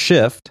end of your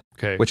shift,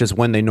 okay, which is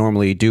when they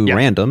normally do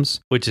randoms,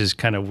 which is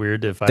kind of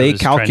weird. If they I was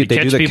trying to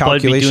catch do the people,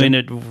 calculation.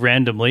 I'd be doing it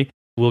randomly.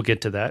 We'll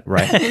get to that.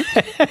 Right.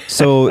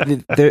 So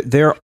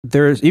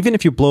there's even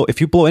if you blow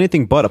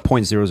anything but a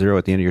 0.00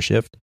 at the end of your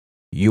shift,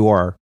 you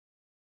are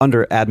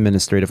under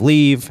administrative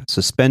leave,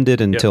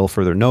 suspended until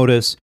further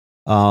notice.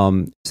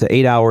 So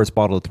 8 hours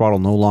bottle to throttle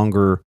no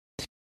longer.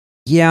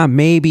 Yeah,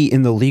 maybe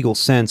in the legal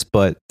sense,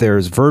 but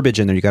there's verbiage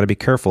in there. You got to be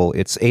careful.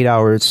 It's 8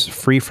 hours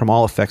free from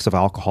all effects of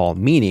alcohol,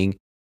 meaning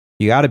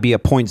you got to be a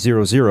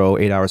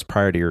 0.00 8 hours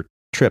prior to your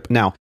trip.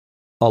 Now,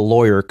 a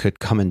lawyer could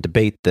come and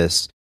debate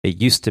this.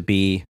 It used to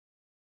be,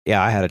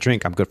 I had a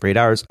drink, I'm good for 8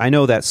 hours. I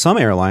know that some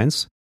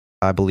airlines,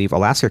 I believe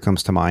Alaska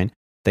comes to mind,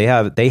 they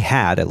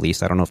had at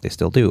least, I don't know if they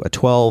still do, a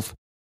 12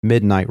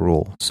 midnight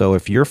rule. So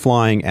if you're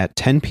flying at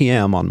 10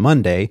 p.m. on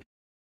Monday,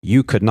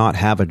 you could not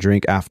have a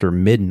drink after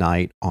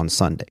midnight on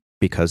Sunday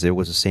because it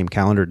was the same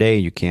calendar day.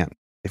 You can't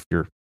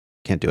do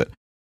it.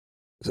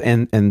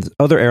 And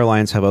other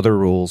airlines have other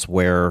rules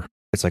where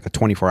it's like a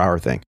 24-hour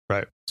thing.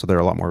 Right. So they're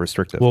a lot more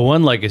restrictive. Well,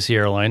 one Legacy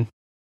airline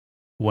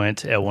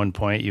went at one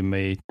point, you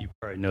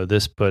probably know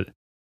this, but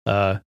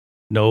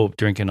no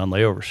drinking on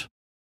layovers.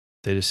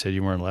 They just said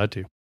you weren't allowed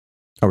to.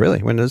 Oh,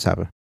 really? When did this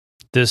happen?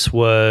 This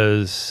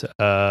was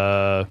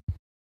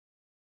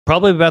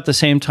probably about the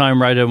same time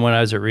right when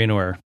I was at Reno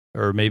Air,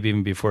 or maybe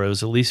even before. It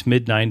was at least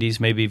mid-90s,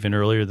 maybe even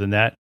earlier than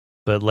that.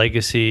 But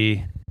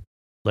Legacy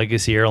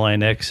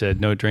Airline X said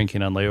no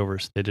drinking on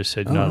layovers. They just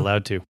said you're not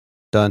allowed to.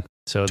 Done.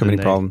 So too many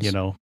problems.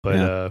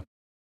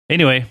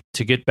 Anyway,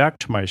 to get back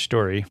to my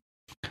story,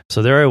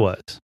 so there I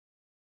was.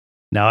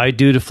 Now I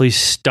dutifully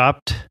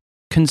stopped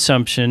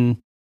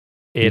consumption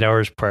 8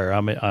 hours prior.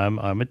 I'm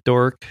a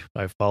dork.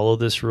 I follow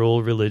this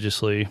rule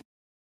religiously,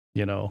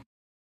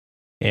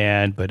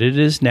 but it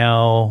is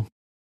now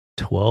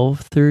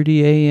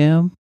 12:30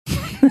 a.m.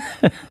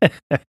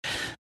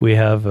 We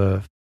have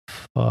a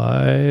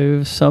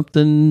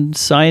 5-something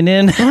sign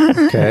in.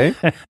 Okay.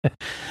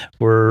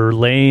 We're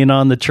laying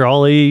on the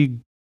trolley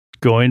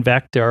going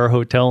back to our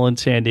hotel in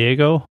San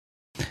Diego.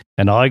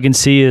 And all I can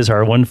see is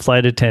our one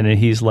flight attendant.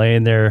 He's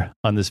laying there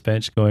on this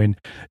bench going,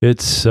 "It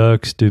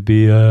sucks to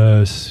be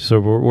us." So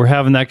we're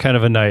having that kind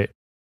of a night.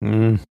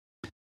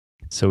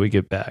 So we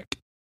get back.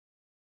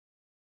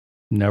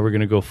 Now we're going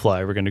to go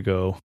fly. We're going to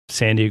go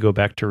San Diego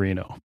back to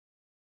Reno.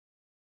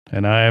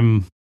 And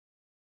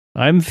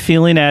I'm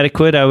feeling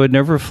adequate. I would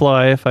never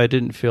fly if I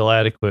didn't feel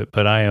adequate,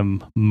 but I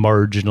am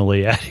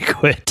marginally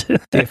adequate.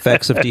 The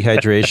effects of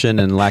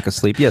dehydration and lack of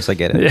sleep. Yes, I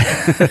get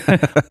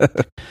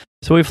it.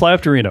 So we fly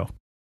up to Reno.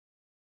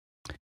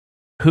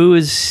 Who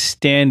is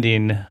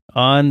standing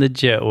on the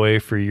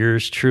jetway for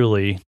yours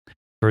truly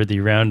for the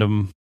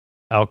random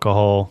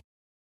alcohol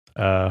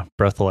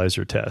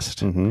breathalyzer test?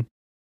 Mm-hmm.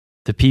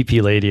 The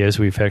PP lady, as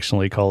we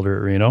affectionately called her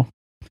at Reno.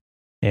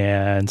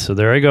 And so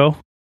there I go.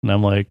 And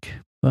I'm like,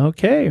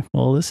 okay,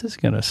 well, this is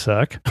going to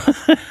suck.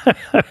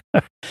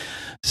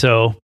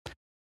 So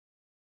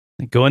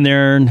go in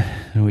there and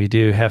we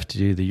have to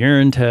do the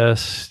urine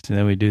test, and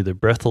then we do the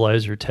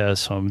breathalyzer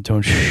test. So I'm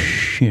doing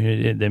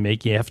they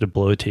make you have to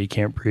blow till you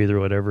can't breathe or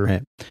whatever.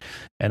 Right.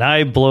 And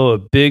I blow a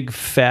big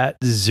fat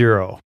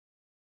 0.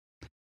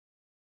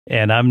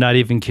 And I'm not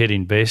even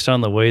kidding. Based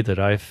on the way that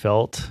I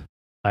felt,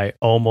 I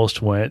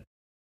almost went,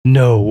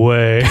 "No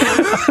way."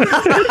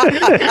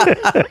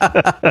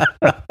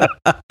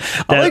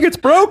 I think it's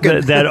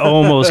broken. that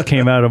almost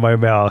came out of my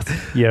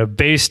mouth. Yeah,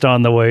 based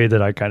on the way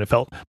that I kind of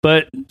felt.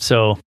 But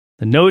so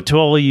the note to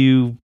all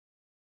you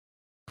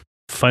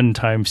fun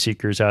time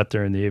seekers out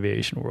there in the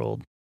aviation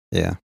world.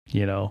 Yeah.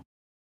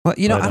 Well,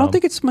 I don't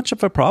think it's much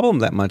of a problem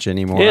that much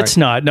anymore. It's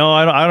not. No,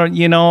 I don't.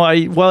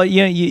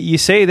 You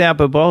say that,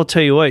 but I'll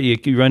tell you what.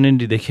 You run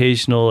into the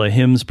occasional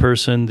HIMSS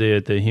person,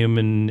 the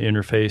human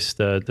interface,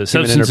 the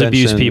substance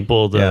abuse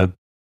people, the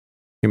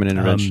human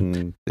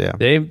intervention.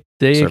 They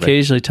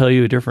occasionally tell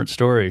you a different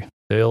story.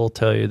 They'll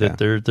tell you that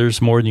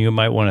there's more than you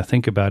might want to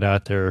think about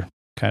out there,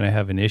 kind of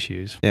having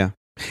issues. Yeah.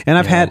 And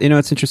I've had,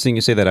 it's interesting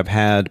you say that. I've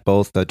had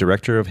both the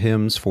director of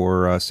HIMSS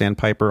for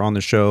Sandpiper on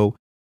the show.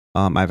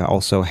 I've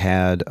also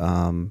had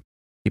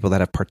people that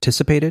have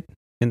participated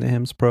in the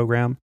HIMSS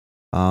program.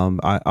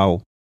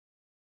 I'll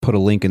put a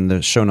link in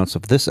the show notes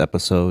of this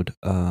episode,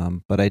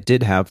 but I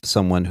did have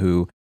someone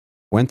who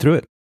went through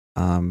it.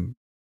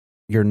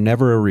 You're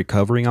never a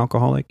recovering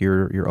alcoholic.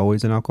 You're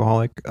always an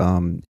alcoholic.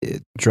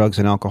 Drugs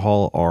and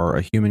alcohol are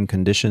a human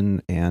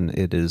condition, and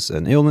it is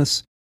an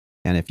illness.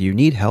 And if you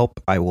need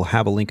help, I will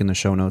have a link in the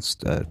show notes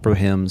for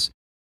HIMSS.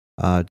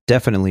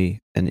 Definitely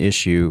an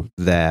issue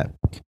that,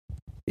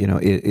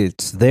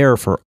 it's there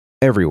for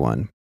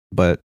everyone.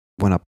 But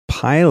when a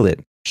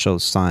pilot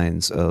shows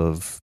signs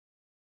of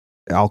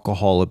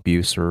alcohol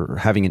abuse or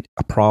having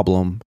a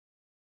problem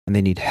and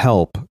they need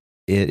help,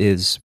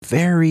 it's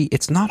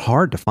not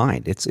hard to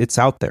find. It's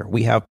out there.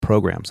 We have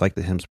programs like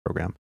the HIMSS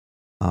program.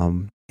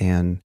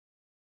 And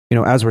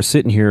as we're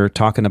sitting here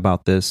talking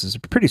about this, is a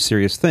pretty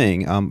serious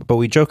thing. But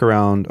we joke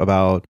around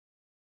about,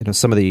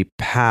 some of the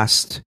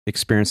past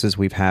experiences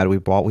we've had.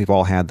 We've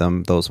all had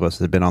them. Those of us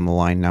that have been on the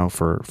line now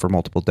for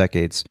multiple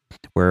decades,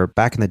 where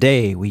back in the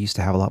day we used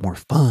to have a lot more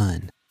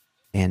fun,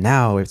 and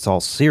now it's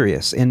all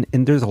serious. And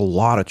there's a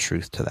lot of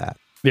truth to that.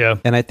 Yeah.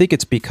 And I think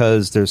it's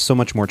because there's so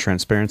much more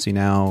transparency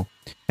now,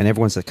 and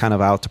everyone's kind of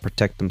out to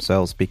protect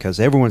themselves because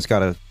everyone's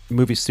got a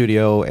movie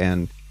studio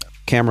and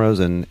cameras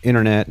and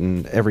internet,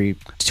 and every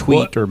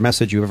tweet or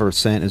message you've ever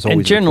sent is always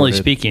and generally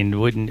recorded. Speaking,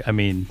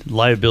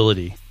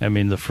 liability.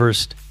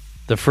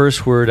 The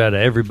first word out of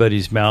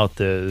everybody's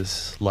mouth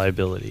is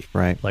liability.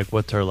 Right. Like,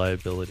 what's our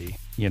liability?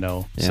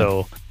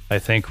 So I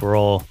think we're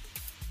all,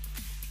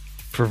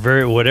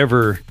 for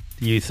whatever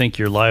you think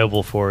you're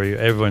liable for,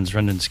 everyone's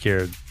running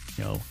scared.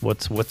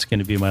 What's going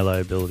to be my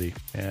liability?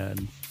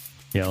 And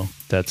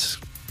that's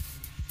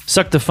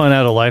sucked the fun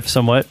out of life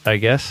somewhat, I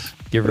guess,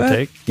 give or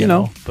take.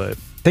 But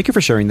thank you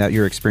for sharing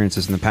your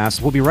experiences in the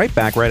past. We'll be right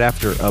back right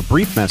after a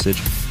brief message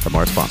from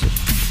our sponsors.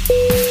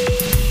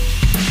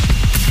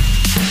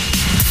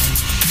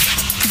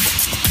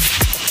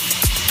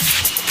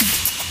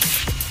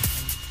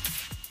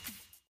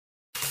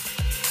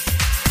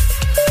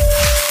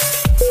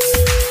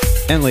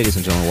 And ladies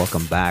and gentlemen,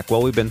 welcome back.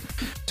 Well, we've been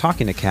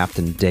talking to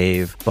Captain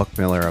Dave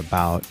Buckmiller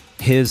about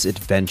his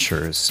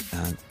adventures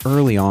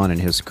early on in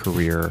his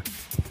career,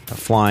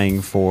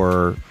 flying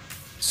for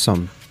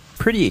some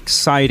pretty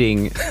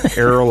exciting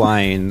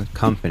airline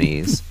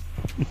companies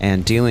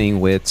and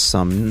dealing with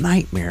some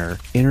nightmare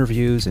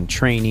interviews and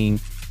training.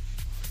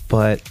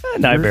 But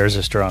nightmare is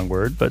a strong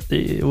word, but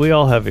we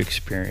all have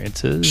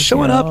experiences.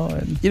 Showing up,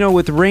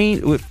 with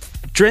rain,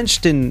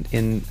 drenched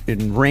in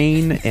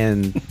rain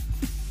and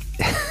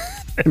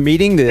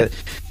meeting the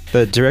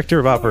director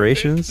of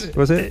operations,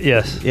 was it?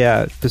 Yes.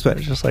 Yeah.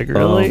 Just like,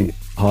 really?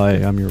 Hi,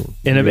 I'm your...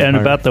 And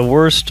about the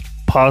worst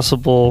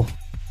possible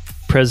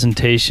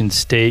presentation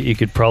state you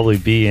could probably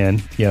be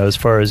in, as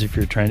far as if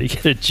you're trying to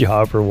get a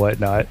job or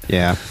whatnot.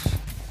 Yeah.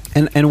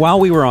 And while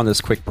we were on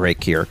this quick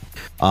break here,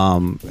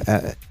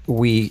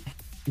 we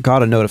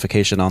got a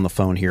notification on the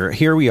phone here.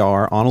 Here we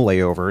are on a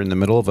layover in the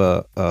middle of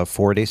a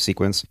 4-day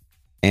sequence,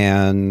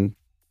 and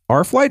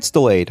our flight's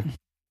delayed.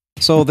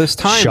 So this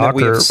time that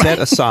we have set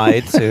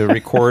aside to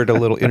record a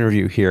little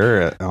interview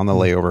here on the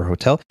layover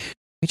hotel,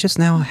 we just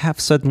now have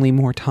suddenly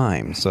more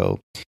time. So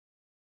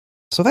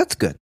that's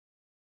good.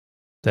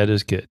 That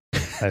is good,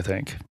 I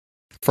think.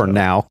 For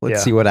now.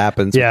 Let's see what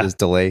happens with this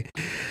delay.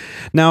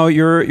 Now,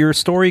 your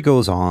story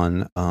goes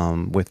on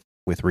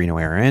with Reno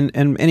Air, and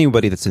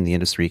anybody that's in the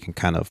industry can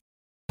kind of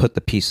put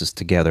the pieces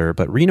together,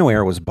 but Reno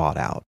Air was bought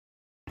out.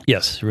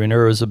 Yes, Reno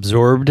Air was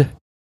absorbed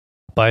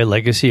by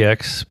Legacy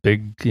X,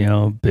 big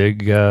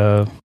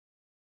Legacy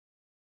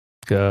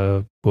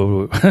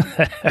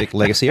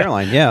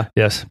airline, yeah.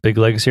 Yes, big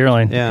Legacy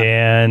airline. Yeah.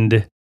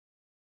 And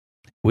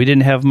we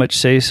didn't have much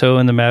say-so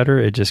in the matter.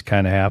 It just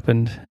kind of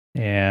happened.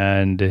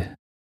 And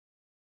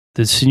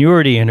the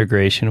seniority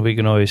integration, we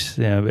can always,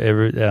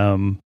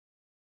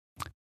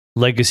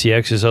 Legacy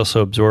X has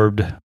also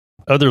absorbed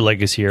other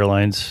Legacy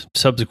airlines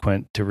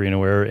subsequent to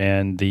Reno Air,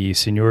 and the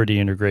seniority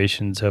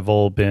integrations have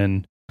all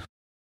been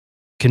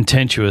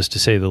contentious, to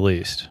say the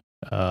least.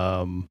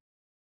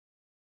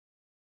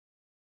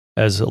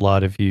 As a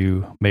lot of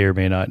you may or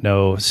may not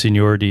know,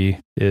 seniority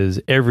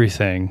is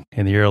everything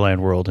in the airline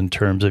world in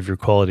terms of your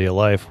quality of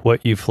life,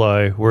 what you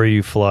fly, where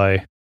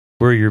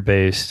you're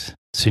based.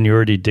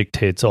 Seniority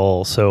dictates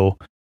all. So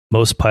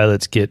most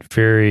pilots get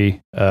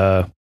very,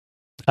 I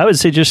would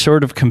say, just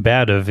sort of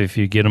combative if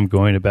you get them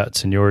going about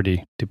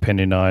seniority,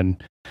 depending on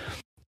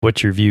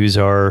what your views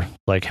are,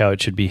 like how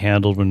it should be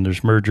handled when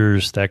there's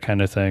mergers, that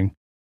kind of thing.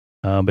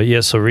 But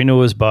yeah, so Reno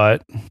was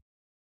bought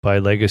by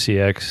Legacy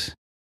X,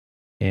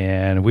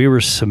 And we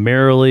were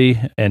summarily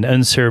and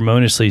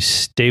unceremoniously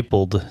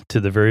stapled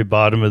to the very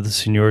bottom of the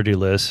seniority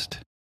list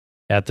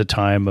at the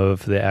time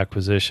of the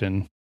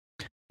acquisition.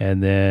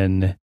 And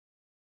then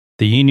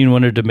the union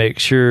wanted to make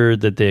sure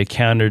that they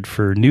accounted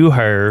for new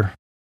hire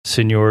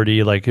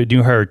seniority, like a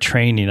new hire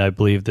training, I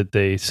believe that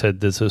they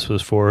said this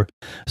was for.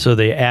 So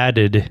they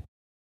added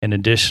an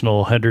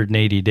additional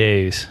 180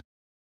 days.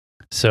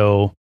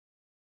 So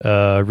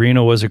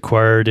Reno was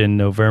acquired in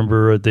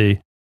November.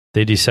 They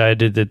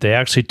decided that they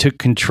actually took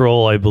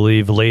control, I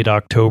believe, late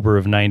October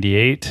of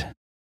 98.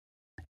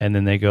 And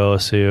then they go,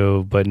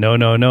 but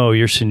no,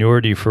 your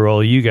seniority for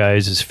all you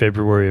guys is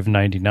February of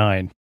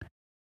 99.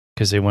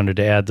 Because they wanted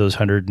to add those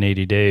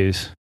 180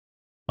 days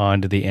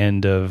onto the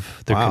end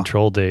of the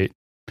control date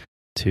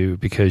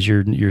because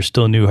you're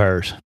still new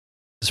hires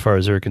as far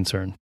as they're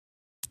concerned.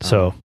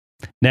 So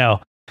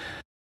now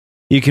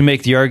you can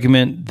make the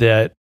argument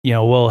that,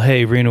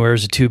 hey, Reno Air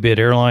is a 2-bid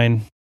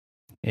airline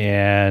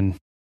and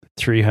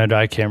 300,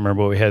 I can't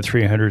remember what we had,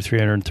 300,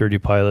 330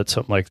 pilots,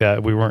 something like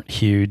that. We weren't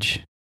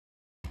huge.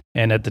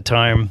 And at the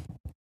time,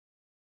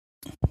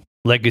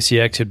 Legacy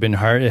X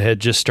had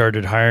just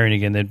started hiring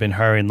again. They'd been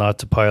hiring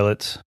lots of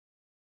pilots.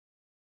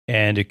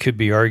 And it could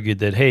be argued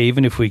that, hey,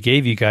 even if we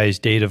gave you guys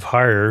date of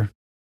hire,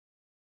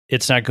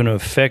 it's not going to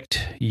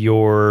affect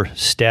your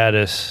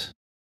status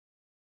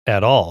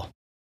at all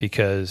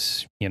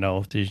because,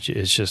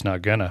 it's just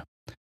not gonna.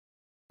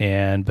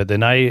 But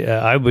then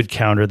I would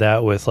counter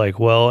that with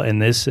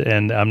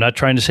and I'm not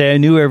trying to say I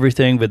knew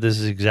everything, but this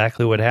is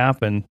exactly what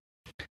happened.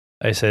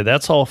 I say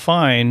that's all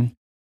fine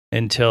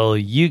until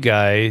you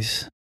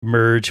guys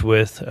merge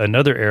with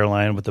another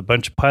airline with a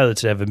bunch of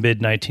pilots that have a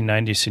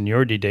mid-1990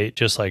 seniority date,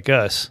 just like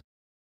us,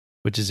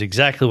 which is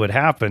exactly what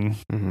happened.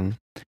 Mm-hmm.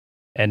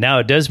 And now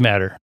it does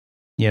matter,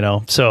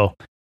 So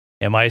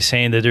am I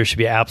saying that there should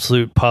be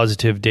absolute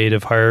positive date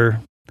of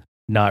hire?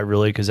 Not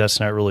really, because that's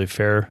not really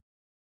fair.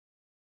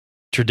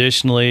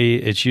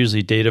 Traditionally, it's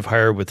usually date of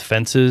hire with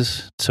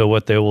fences. So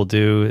what they will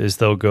do is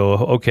they'll go,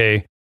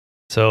 okay,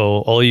 so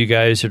all you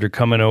guys that are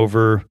coming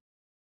over,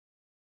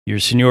 your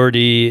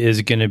seniority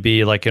is going to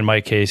be, like in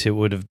my case, it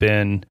would have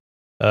been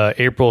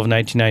April of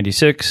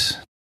 1996,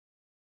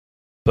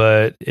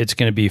 but it's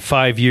going to be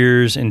 5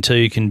 years until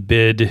you can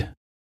bid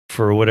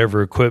for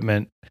whatever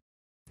equipment,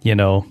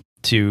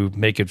 to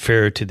make it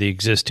fair to the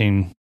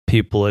existing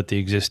people at the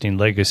existing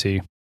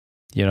Legacy.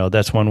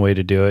 That's one way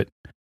to do it.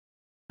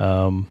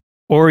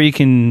 Or you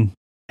can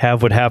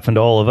have what happened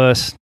to all of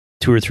us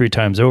 2 or 3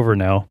 times over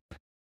now.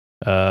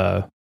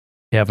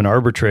 You have an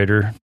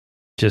arbitrator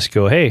just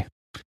go, hey,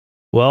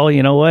 well,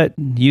 you know what?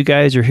 You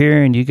guys are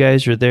here and you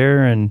guys are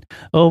there. And,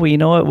 oh, well, you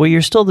know what? Well,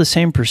 you're still the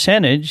same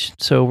percentage.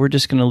 So we're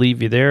just going to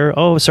leave you there.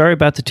 Oh, sorry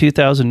about the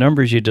 2,000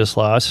 numbers you just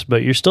lost,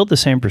 but you're still the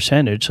same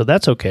percentage. So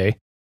that's okay.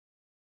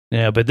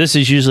 Yeah, but this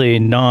is usually a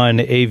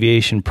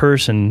non-aviation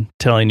person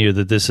telling you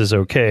that this is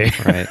okay.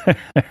 Right.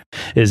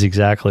 Is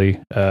exactly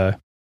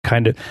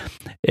kind of.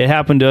 It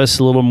happened to us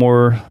a little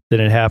more than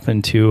it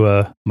happened to,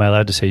 am I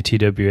allowed to say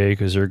TWA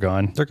because they're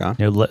gone? They're gone.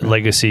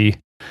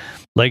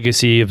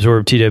 Legacy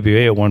absorbed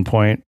TWA at one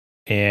point,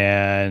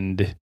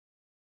 and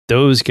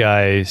those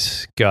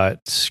guys got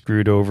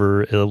screwed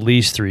over at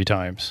least 3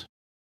 times,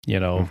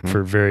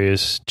 for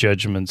various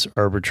judgments,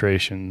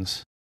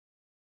 arbitrations.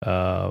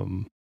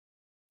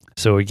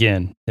 So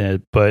again,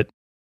 but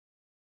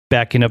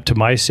backing up to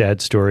my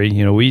sad story,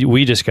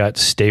 we just got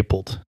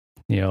stapled,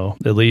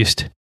 at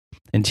least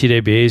in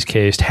TWA's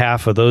case,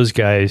 half of those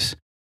guys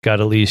got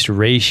at least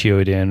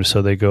ratioed in.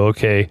 So they go,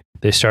 okay,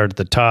 they start at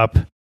the top,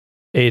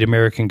 8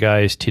 American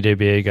guys,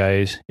 TWA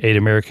guys, 8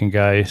 American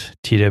guys,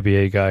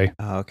 TWA guy.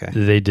 Oh, okay.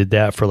 They did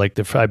that for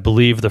I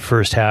believe the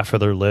first half of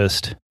their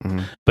list,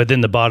 but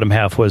then the bottom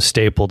half was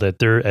stapled at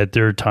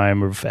their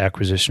time of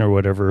acquisition or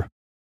whatever.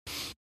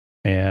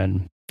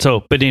 And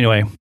so, but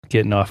anyway,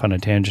 getting off on a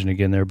tangent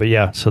again there, but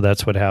yeah, so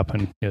that's what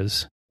happened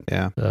is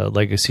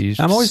Legacy.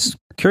 I'm always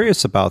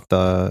curious about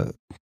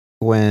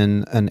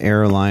when an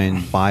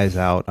airline buys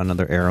out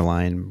another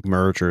airline,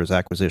 mergers,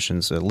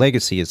 acquisitions.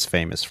 Legacy is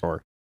famous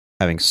for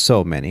having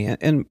so many,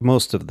 and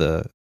most of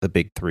the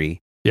big 3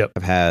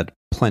 have had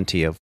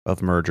plenty of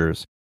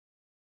mergers.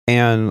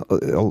 And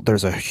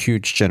there's a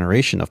huge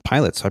generation of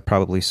pilots. I'd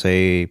probably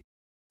say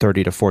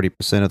 30 to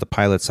 40% of the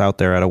pilots out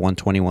there at a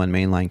 121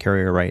 mainline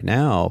carrier right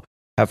now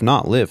have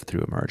not lived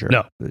through a merger.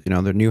 No.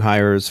 They're new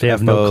hires, they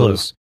have no clue.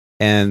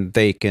 And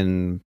they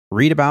can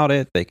read about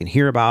it, they can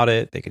hear about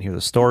it, they can hear the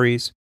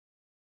stories.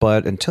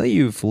 But until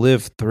you've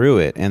lived through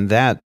it, and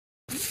that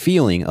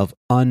feeling of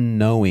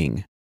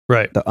unknowing,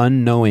 right? The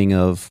unknowing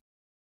of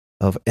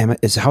how's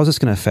this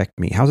going to affect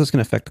me? How's this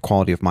going to affect the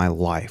quality of my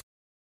life?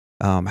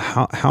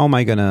 How's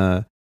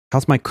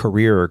my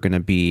career going to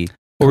be?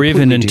 Or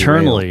even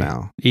internally,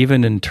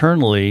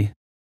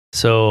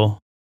 So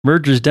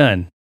merger's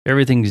done,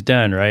 everything's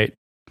done, right?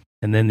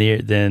 And then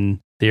the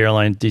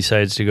airline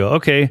decides to go,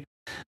 okay,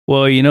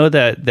 well,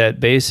 that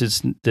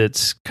base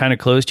that's kind of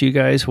close to you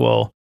guys.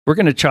 Well, we're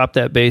going to chop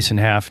that base in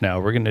half now.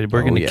 We're going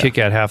to kick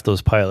out half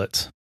those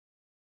pilots.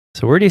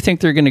 So where do you think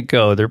they're going to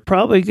go? They're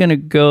probably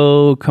going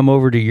to come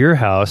over to your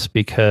house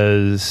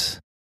because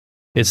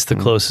it's the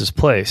closest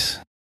place.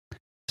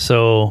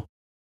 So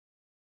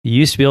you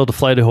used to be able to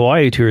fly to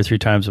Hawaii 2 or 3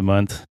 times a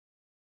month.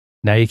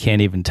 Now you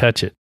can't even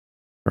touch it.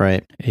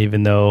 Right.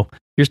 Even though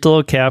you're still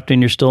a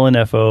captain, you're still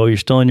an FO, you're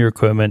still in your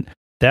equipment.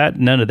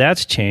 None of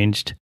that's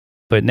changed.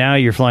 But now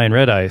you're flying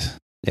red eyes.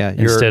 Yeah.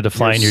 Instead of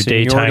flying your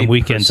daytime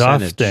weekends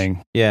off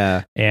thing.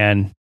 Yeah.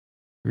 And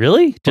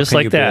really? Just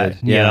like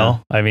that. Yeah. You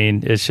know? I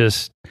mean, it's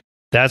just,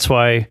 that's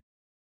why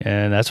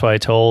I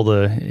told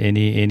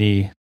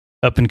any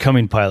up and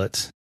coming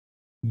pilots,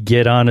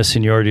 get on a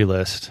seniority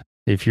list.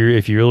 If you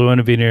really want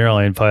to be an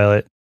airline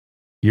pilot,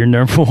 your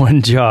number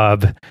one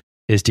job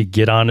is to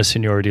get on a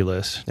seniority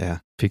list. Yeah.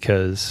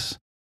 Because,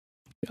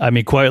 I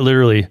mean, quite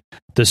literally,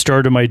 the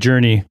start of my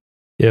journey,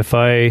 if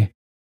I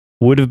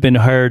would have been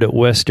hired at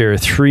West Air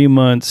 3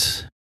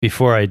 months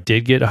before I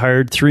did get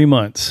hired, 3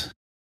 months,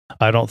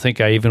 I don't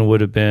think I even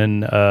would have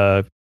been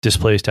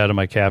displaced out of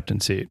my captain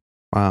seat.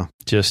 Wow.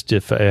 Just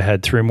if I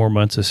had 3 more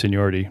months of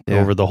seniority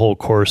over the whole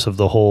course of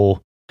the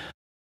whole,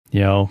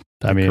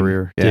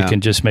 career. It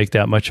can just make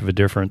that much of a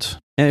difference.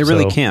 And it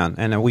really can.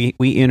 And we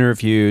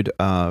interviewed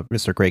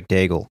Mr. Greg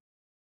Daigle,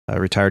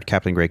 retired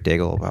Captain Greg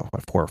Daigle, about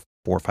 4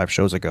 or 5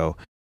 shows ago.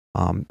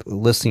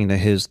 Listening to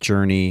his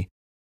journey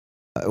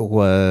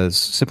was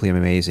simply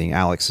amazing.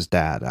 Alex's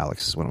dad.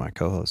 Alex is one of my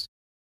co-hosts.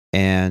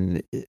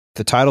 And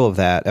the title of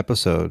that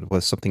episode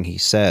was something he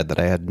said that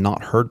I had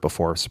not heard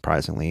before,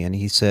 surprisingly. And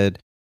he said,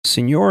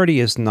 seniority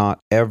is not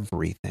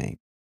everything.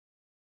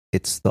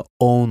 It's the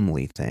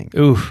only thing.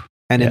 Oof.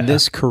 And in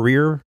this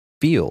career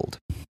field,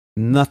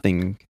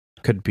 nothing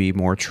could be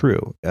more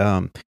true.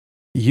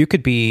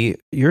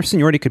 Your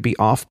seniority could be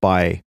off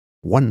by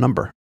 1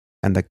 number,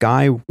 and the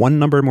guy 1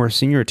 number more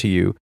senior to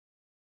you,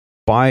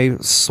 by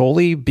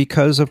solely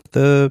because of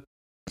the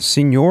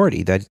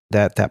seniority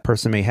that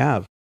person may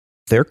have,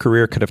 their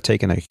career could have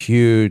taken a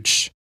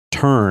huge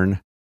turn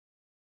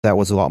that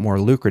was a lot more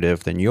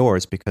lucrative than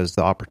yours because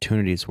the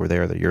opportunities were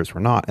there that yours were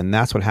not. And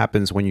that's what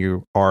happens when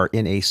you are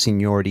in a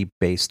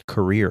seniority-based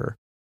career.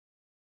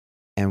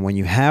 And when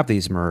you have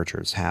these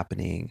mergers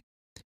happening,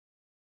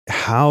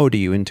 how do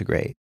you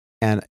integrate?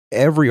 And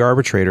every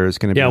arbitrator is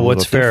going to be a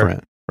little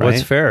different. Right?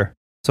 What's fair?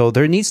 So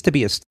there needs to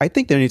be I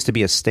think there needs to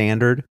be a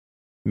standard,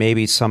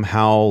 maybe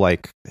somehow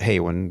like, hey,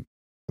 when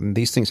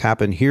these things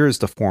happen, here's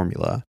the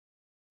formula.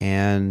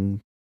 And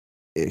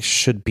it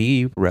should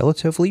be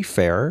relatively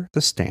fair,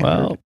 the standard.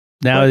 Well,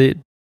 now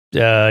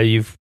are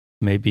you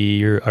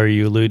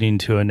alluding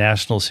to a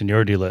national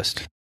seniority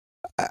list?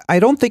 I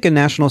don't think a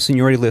national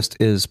seniority list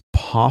is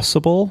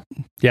possible.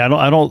 Yeah,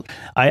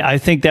 I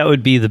think that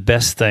would be the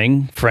best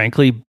thing,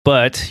 frankly,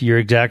 but you're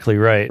exactly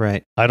right.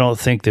 Right. I don't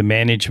think the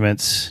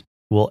managements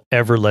will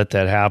ever let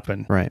that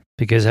happen. Right.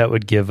 Because that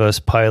would give us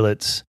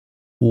pilots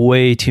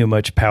way too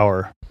much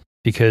power.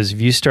 Because if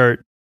you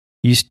start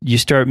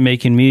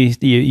making me,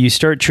 you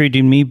start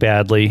treating me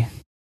badly,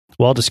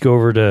 well, I'll just go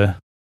over to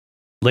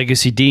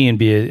Legacy D and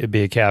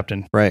be a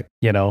captain. Right.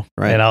 Right.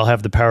 And I'll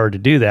have the power to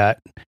do that.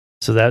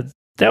 So that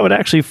would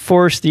actually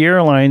force the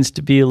airlines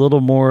to be a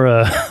little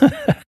more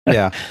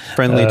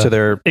friendly to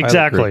their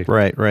exactly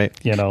group.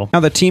 Right. Now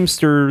the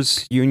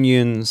Teamsters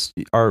unions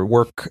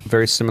work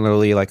very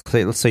similarly. Like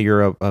let's say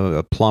you're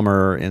a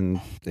plumber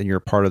and you're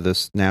part of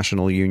this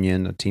national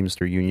union, a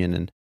Teamster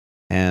union,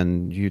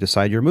 and you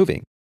decide you're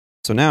moving.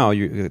 So now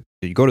you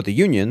go to the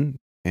union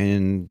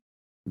and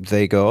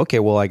they go, okay,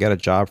 well, I got a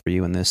job for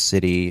you in this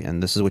city,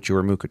 and this is what you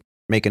were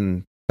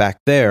making back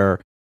there.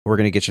 We're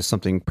going to get you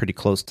something pretty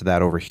close to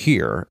that over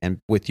here, and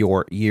with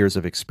your years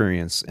of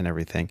experience and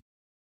everything.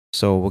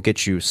 So we'll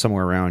get you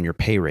somewhere around your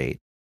pay rate.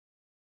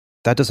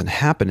 That doesn't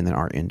happen in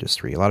our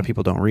industry. A lot of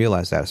people don't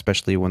realize that,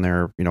 especially when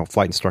they're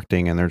flight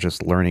instructing and they're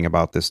just learning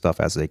about this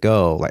stuff as they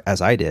go, like as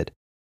I did.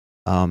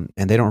 And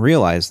they don't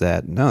realize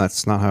that, no,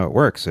 that's not how it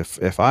works.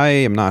 If I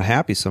am not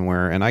happy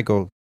somewhere and I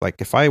go, like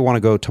if I want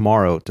to go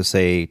tomorrow to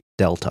say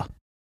Delta,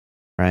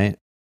 right?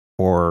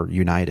 Or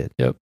United,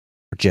 or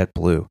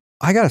JetBlue,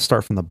 I got to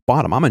start from the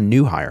bottom. I'm a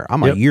new hire.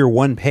 I'm a year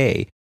 1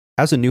 pay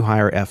as a new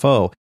hire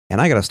FO, and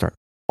I got to start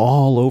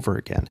all over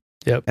again.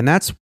 Yep. And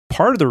that's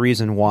part of the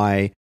reason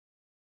why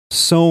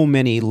so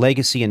many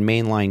legacy and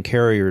mainline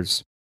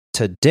carriers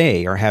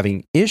today are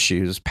having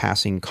issues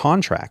passing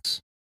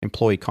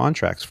employee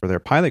contracts for their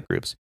pilot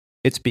groups.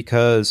 It's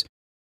because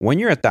when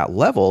you're at that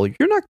level,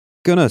 you're not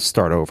going to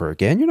start over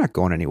again. You're not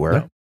going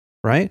anywhere,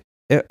 right?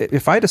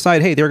 If I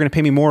decide, hey, they're going to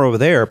pay me more over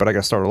there, but I got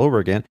to start all over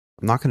again,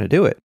 I'm not going to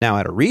do it. Now,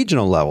 at a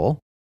regional level,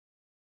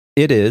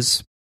 it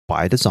is,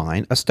 by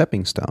design, a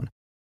stepping stone.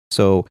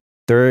 So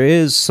there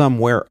is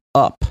somewhere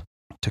up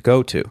to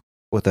go to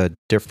with a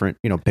different,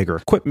 bigger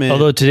equipment.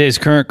 Although today's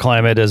current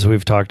climate, as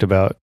we've talked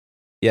about,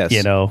 yes,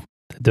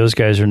 those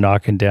guys are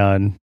knocking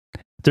down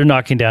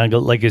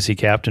legacy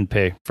captain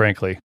pay,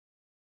 frankly.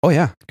 Oh,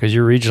 yeah. Because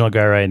your regional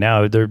guy right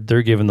now, they're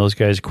giving those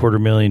guys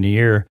 $250,000 a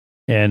year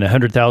and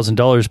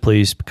 $100,000,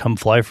 please come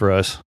fly for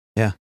us.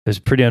 Yeah. It's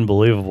pretty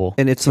unbelievable.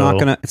 And it's not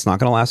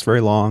gonna last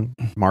very long.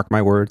 Mark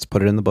my words,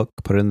 put it in the book,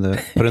 put it in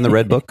the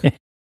red book.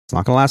 It's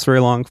not going to last very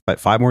long,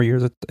 but 5 more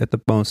years at the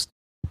most.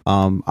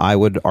 I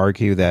would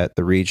argue that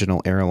the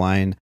regional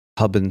airline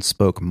hub and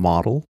spoke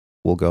model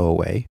will go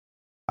away.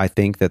 I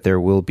think that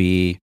there will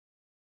be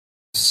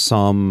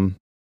some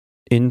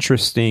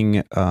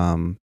interesting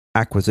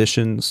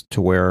acquisitions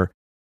to where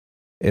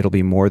it'll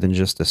be more than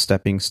just a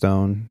stepping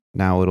stone.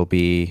 Now it'll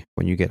be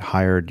when you get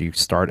hired, you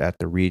start at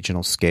the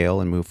regional scale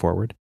and move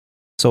forward.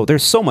 So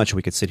there's so much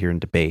we could sit here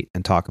and debate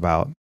and talk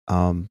about.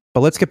 But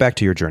let's get back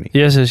to your journey.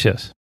 Yes.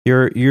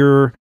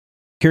 You're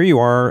here you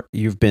are.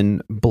 You've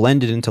been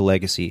blended into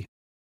Legacy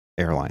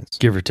Airlines,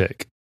 Give or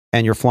take.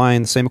 and you're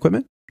flying the same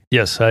equipment.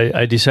 Yes,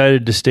 I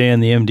decided to stay on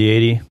the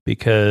MD-80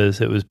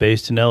 because it was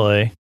based in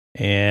LA,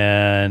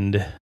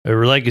 and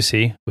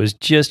Legacy was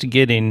just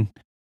getting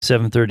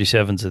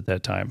 737s at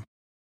that time.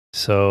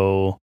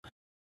 So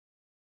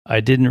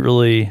I can't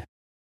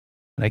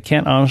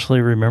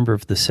honestly remember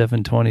if the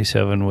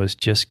 727 was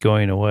just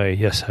going away.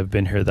 Yes, I've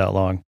been here that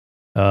long.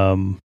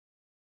 So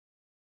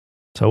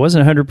I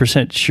wasn't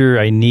 100% sure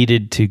I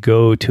needed to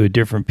go to a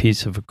different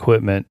piece of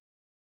equipment,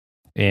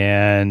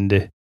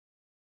 and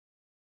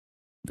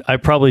I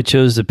probably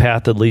chose the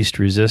path of least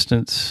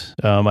resistance.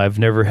 I've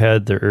never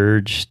had the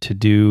urge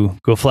to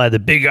go fly the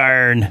big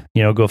iron,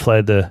 go fly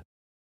the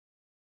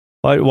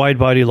wide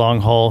body long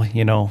haul,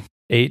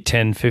 8,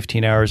 10,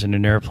 15 hours in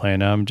an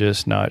airplane. I'm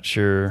just not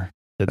sure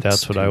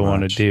that's what I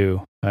want to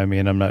do. I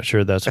mean, I'm not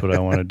sure that's what I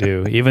want to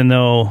do, even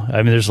though,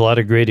 there's a lot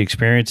of great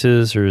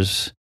experiences.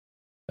 There's,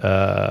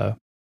 I'd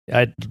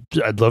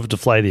love to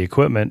fly the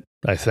equipment,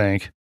 I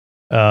think.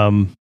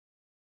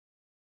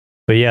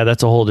 But yeah,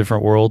 that's a whole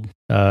different world.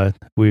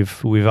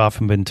 We've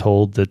often been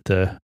told that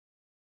the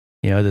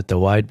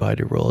wide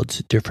body world's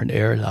a different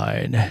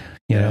airline.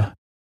 You know,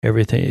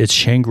 everything, it's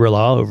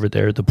Shangri-La over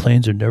there. The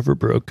planes are never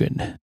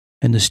broken,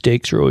 and the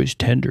steaks are always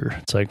tender.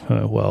 It's like,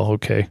 well,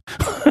 okay.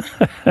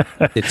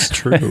 It's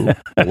true.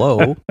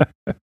 Hello.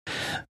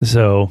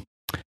 So,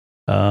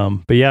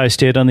 but yeah, I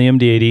stayed on the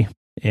MD-80,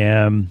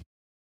 and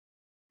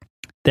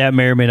that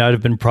may or may not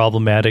have been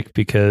problematic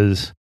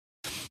because,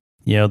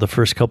 the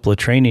first couple of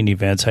training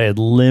events, I had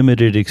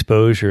limited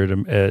exposure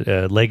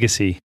to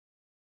Legacy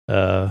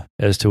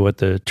as to what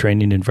the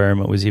training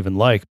environment was even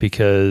like,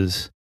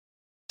 because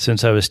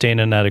since I was staying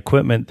on that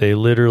equipment,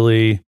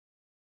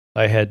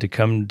 I had to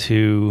come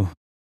to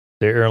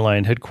the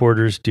airline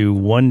headquarters, do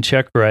one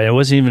check ride. It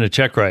wasn't even a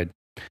check ride.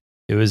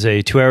 It was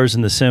a 2 hours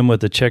in the sim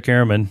with a check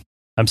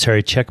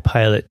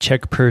pilot,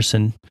 check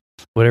person,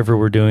 whatever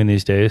we're doing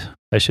these days.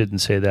 I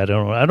shouldn't say that.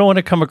 I don't want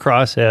to come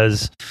across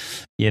as,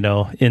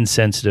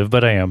 insensitive,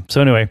 but I am.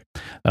 So anyway,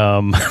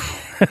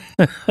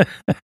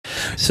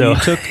 so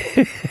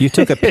you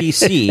took a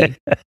PC,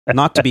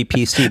 not to be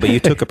PC, but you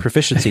took a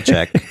proficiency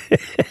check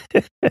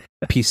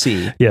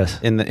PC. Yes,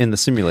 in the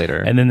simulator,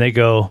 and then they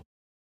go,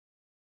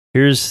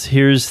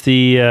 here's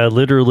the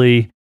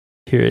literally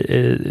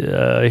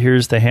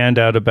here's the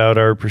handout about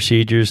our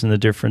procedures and the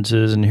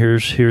differences, and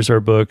here's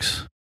our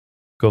books.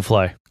 Go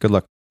fly. Good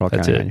luck.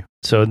 That's it.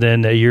 So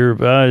then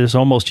it's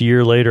almost a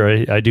year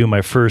later, I do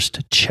my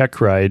first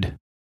check ride,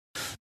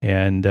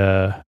 and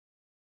that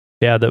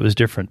was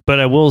different.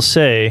 But I will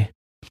say,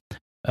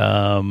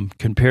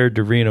 compared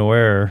to Reno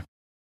Air,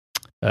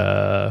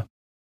 at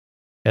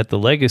the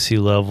Legacy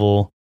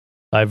level,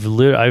 I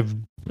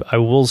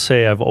will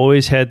say I've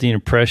always had the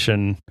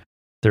impression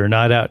they're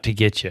not out to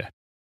get you.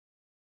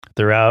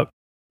 They're out.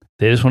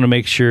 They just want to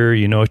make sure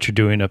you know what you're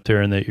doing up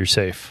there and that you're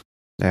safe.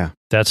 Yeah,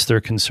 that's their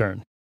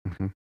concern.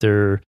 Mm-hmm.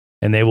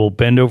 And they will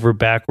bend over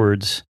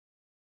backwards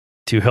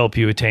to help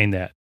you attain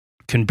that,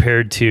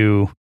 compared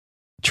to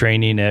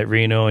training at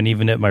Reno and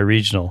even at my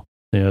regional.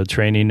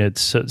 Training at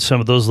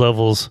some of those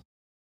levels,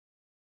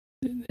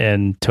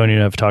 and Tony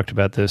and I have talked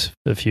about this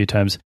a few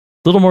times, a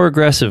little more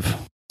aggressive.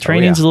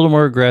 Training's a little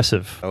more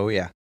aggressive. Oh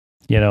yeah.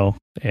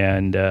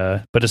 And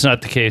but it's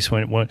not the case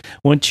when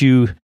once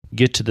you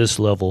get to this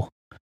level.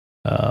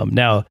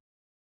 Now,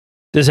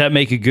 does that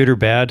make it good or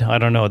bad? I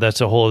don't know.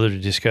 That's a whole other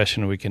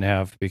discussion we can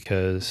have,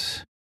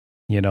 because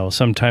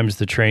sometimes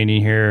the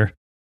training here,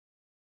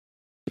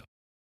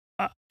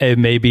 it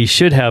maybe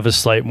should have a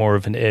slight more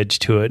of an edge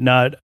to it,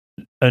 not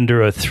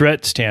under a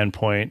threat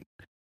standpoint,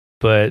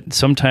 but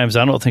sometimes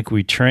I don't think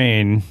we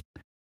train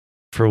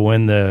for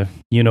when the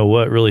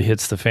what really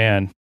hits the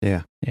fan.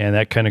 Yeah. And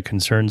that kind of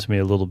concerns me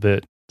a little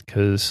bit,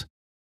 because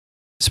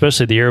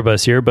especially the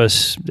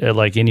Airbus,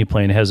 like any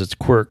plane, has its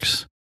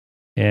quirks.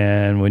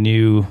 And when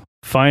you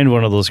find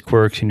one of those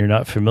quirks and you're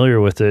not familiar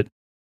with it,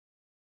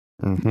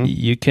 mm-hmm.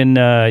 you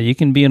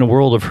can be in a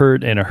world of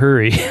hurt in a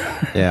hurry.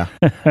 Yeah,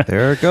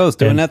 there it goes,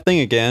 doing that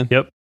thing again.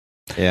 Yep.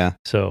 Yeah.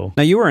 So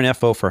now, you were an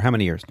FO for how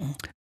many years?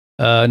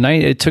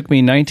 It took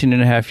me 19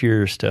 and a half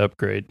years to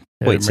upgrade.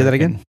 Wait, say that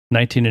again?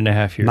 19 and a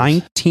half years.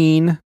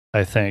 19,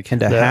 I think.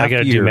 and a half I got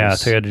to do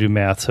math. I got to do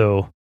math.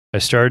 So I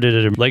started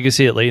at a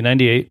Legacy at late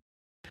 98,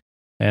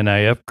 and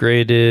I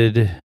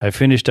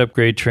finished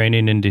upgrade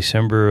training in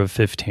December of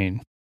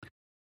 15.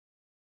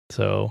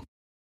 So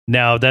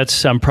now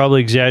I'm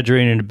probably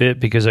exaggerating a bit,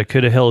 because I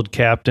could have held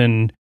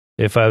captain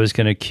if I was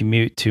going to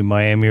commute to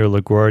Miami or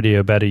LaGuardia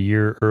about a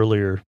year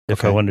earlier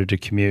if I wanted to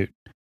commute.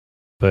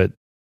 But,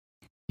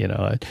 you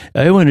know,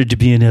 I wanted to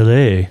be in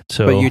LA.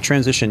 So, but you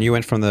transitioned. You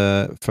went from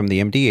the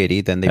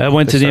MD-80, then I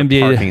went to the MD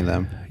parking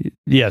them.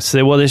 Yes,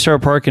 they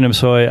started parking them.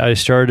 So I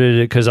started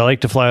it because I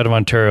like to fly out of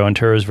Ontario.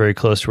 Ontario is very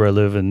close to where I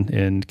live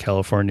in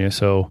California.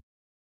 So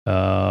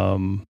I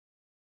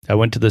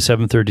went to the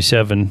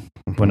 737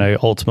 when I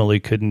ultimately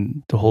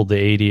couldn't hold the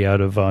 80 out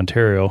of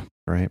Ontario.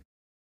 Right.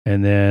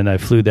 And then I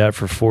flew that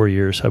for 4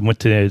 years. I went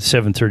to the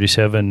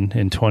 737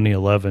 in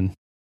 2011.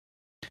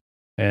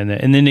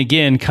 And then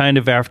again, kind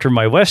of after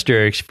my West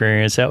Air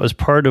experience, that was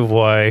part of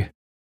why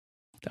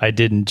I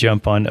didn't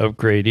jump on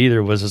upgrade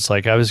either, was it's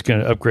like I was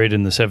going to upgrade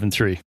in the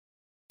 7.3.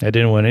 I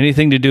didn't want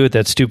anything to do with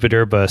that stupid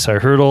Airbus. I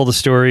heard all the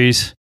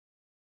stories.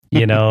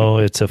 You know,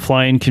 it's a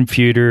flying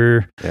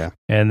computer. Yeah.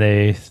 And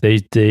they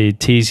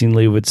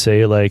teasingly would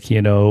say, like,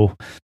 you know,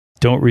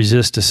 don't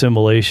resist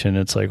assimilation.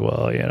 It's like,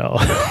 well, you know.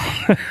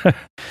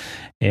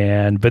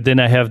 But then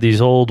I have these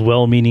old,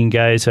 well-meaning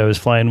guys I was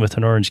flying with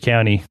in Orange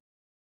County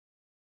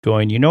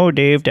going, you know,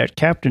 Dave, that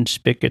captain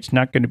spigot's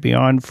not going to be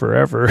on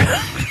forever.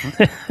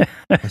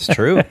 That's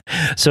true.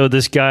 So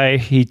this guy,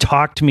 he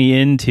talked me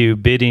into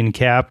bidding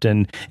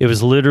captain. It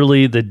was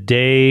literally the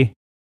day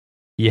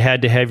you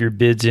had to have your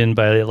bids in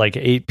by like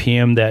 8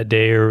 p.m. that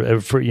day,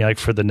 or for, you know, like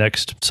for the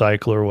next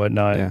cycle or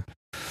whatnot. Yeah.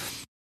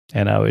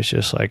 And I was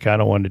just like, I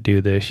don't want to do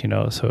this, you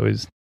know. So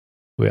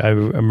I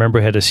remember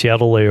I had a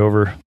Seattle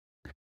layover.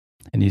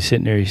 And he's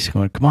sitting there, he's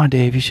going, come on,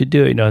 Dave, you should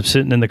do it. You know, I'm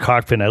sitting in the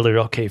cockpit, and I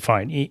literally, okay,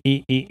 fine.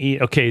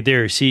 Okay,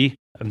 there, see,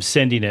 I'm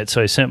sending it.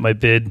 So I sent my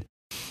bid,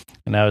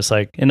 and I was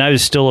like, and I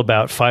was still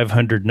about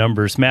 500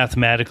 numbers,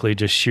 mathematically,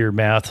 just sheer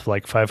math,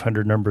 like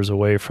 500 numbers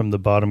away from the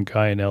bottom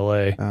guy in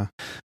LA. And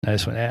I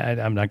just went,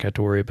 I'm not going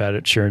to worry about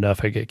it. Sure enough,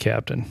 I get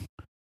captain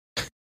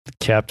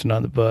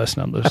on the bus,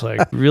 and I'm just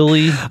like,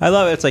 really? I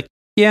love it. It's like,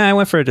 yeah, I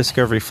went for a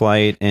discovery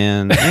flight,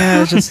 and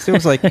yeah, it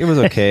was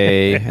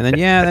okay. And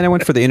then I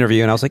went for the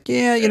interview, and I was like,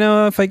 yeah, you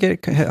know, if I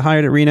get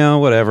hired at Reno,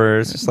 whatever,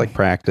 it's just like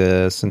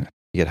practice, and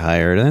you get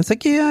hired. And it's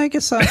like, yeah, I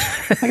guess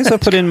I'll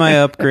put in my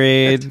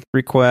upgrade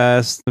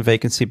request, the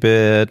vacancy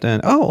bid,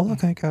 and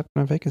look, I got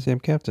my vacancy. I'm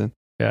captain.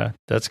 Yeah,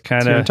 that's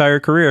kind of your entire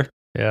career.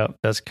 Yeah,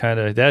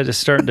 that is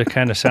starting to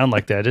kind of sound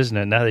like that, isn't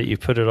it? Now that you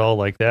put it all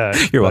like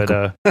that. You're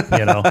welcome.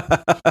 You know,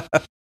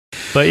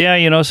 but yeah,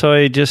 you know, so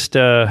I just.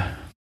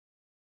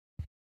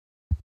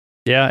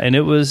 Yeah, and the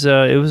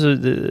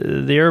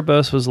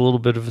Airbus was a little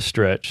bit of a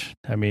stretch.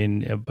 I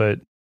mean, but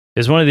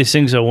it's one of these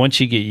things that once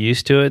you get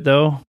used to it,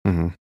 though,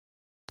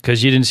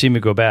 because you didn't see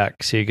me go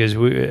back. See, because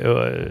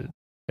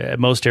at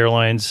most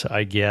airlines,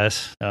 I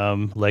guess,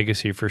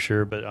 Legacy for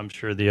sure, but I'm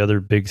sure the other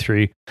big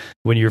three,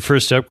 when you're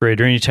first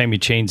upgrade or anytime you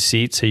change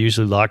seats, they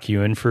usually lock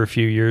you in for a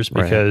few years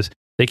because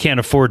they can't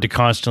afford to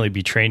constantly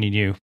be training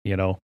you, you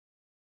know.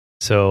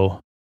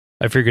 So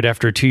I figured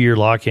after a 2-year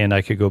lock-in,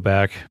 I could go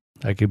back.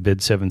 I could bid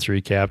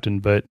 7.3 captain,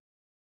 but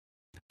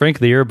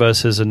frankly, the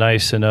Airbus is a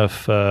nice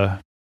enough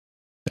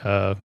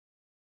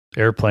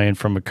airplane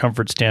from a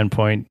comfort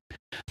standpoint,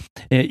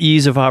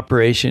 ease of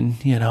operation,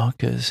 you know,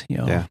 because, you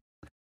know,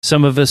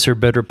 some of us are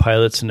better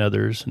pilots than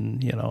others,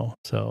 and, you know,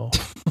 so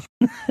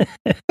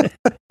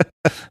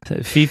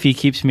Fifi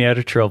keeps me out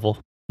of trouble,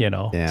 you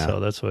know, so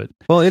that's what.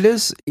 Well, it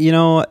is, you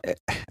know,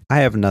 I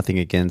have nothing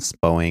against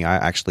Boeing. I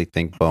actually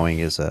think Boeing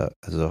is a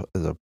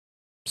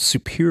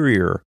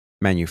superior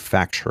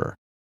manufacturer,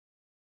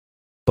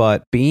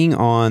 but being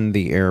on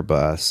the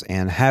Airbus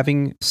and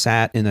having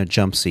sat in a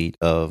jump seat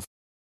of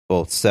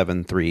both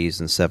 7.3s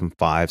and 7.5s,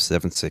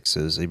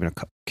 7.6s, even an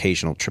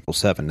occasional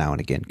 777 now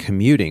and again,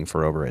 commuting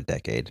for over a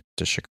decade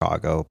to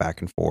Chicago,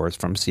 back and forth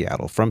from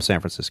Seattle, from San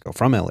Francisco,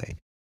 from LA,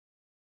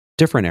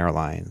 different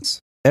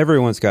airlines.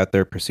 Everyone's got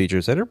their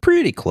procedures that are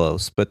pretty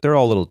close, but they're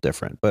all a little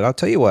different. But I'll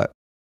tell you what,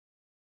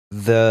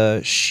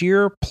 the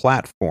sheer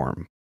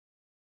platform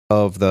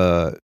of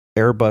the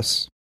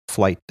Airbus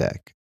flight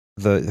deck,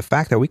 the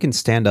fact that we can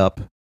stand up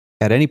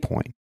at any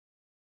point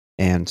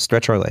and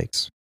stretch our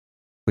legs.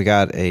 We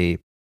got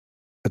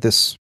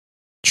this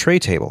tray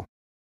table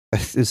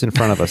is in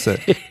front of us.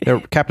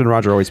 Captain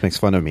Roger always makes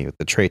fun of me with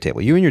the tray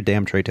table. You and your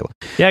damn tray table.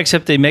 Yeah,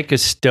 except they make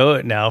us stow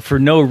it now for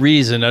no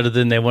reason other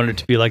than they want it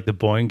to be like the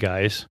Boeing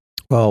guys.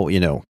 Well, you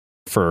know,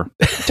 for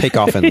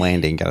takeoff and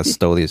landing, got to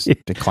stow these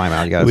to climb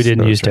out. We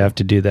didn't used to have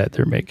to do that.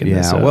 They're making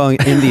this up. Well,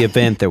 in the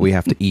event that we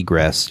have to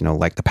egress, you know,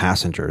 like the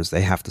passengers,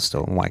 they have to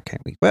stow. Why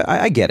can't we? But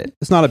I get it.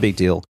 It's not a big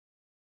deal.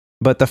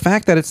 But the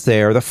fact that it's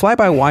there, the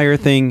fly-by-wire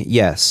thing,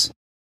 yes.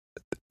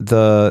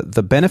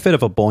 The benefit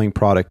of a Boeing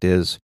product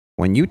is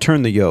when you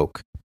turn the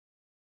yoke,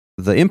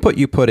 the input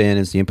you put in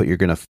is the input you're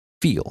going to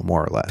feel,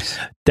 more or less.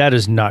 That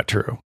is not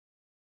true.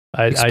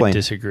 I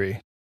disagree.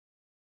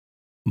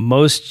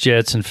 Most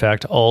jets, in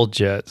fact, all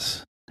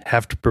jets,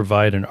 have to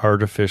provide an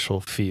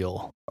artificial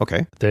feel.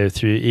 Okay.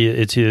 It's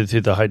either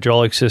through the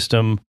hydraulic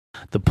system,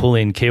 the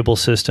pulley and cable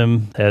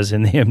system, as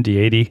in the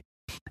MD-80,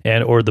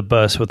 or the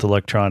bus with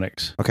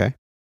electronics. Okay.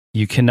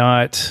 You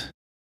cannot,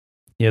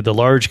 the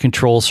large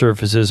control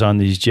surfaces on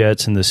these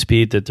jets and the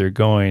speed that they're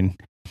going,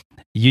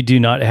 you do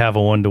not have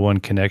a one-to-one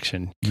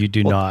connection. You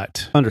do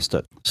not.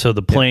 Understood. So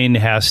the plane they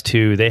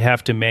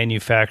have to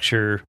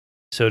manufacture,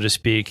 so to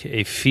speak,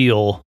 a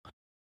feel,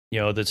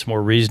 that's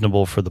more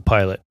reasonable for the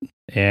pilot.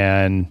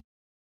 And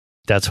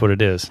that's what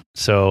it is.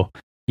 So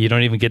you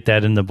don't even get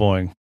that in the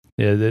Boeing.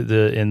 In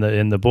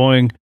the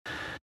Boeing,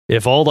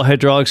 if all the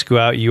hydraulics go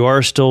out, you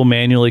are still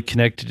manually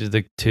connected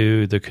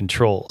to the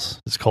controls.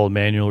 It's called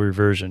manual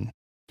reversion.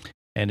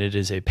 And it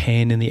is a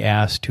pain in the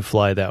ass to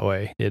fly that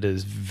way. It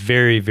is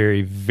very,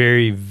 very,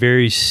 very,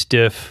 very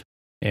stiff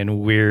and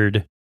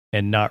weird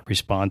and not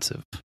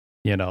responsive.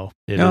 Even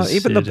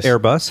the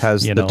Airbus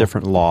has the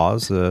different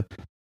laws, the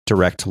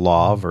direct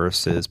law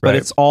versus, but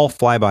it's all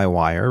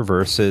fly-by-wire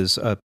versus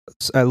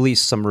at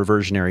least some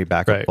reversionary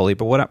backup pulley.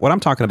 But what I'm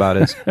talking about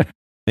is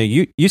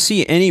you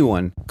see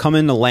anyone come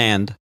in to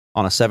land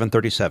on a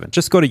 737.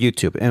 Just go to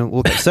YouTube and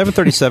look at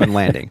 737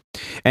 landing,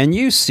 and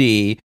you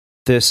see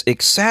this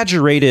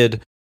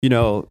exaggerated,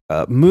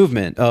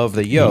 movement of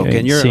the yoke,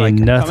 and you're like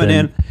nothing. Coming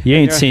in. You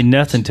ain't seen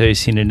nothing until you've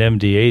seen an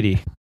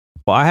MD-80.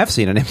 Well, I have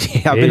seen an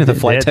MD. I've been in the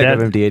flight tech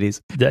of MD-80s.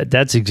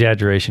 That's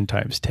exaggeration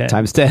times 10.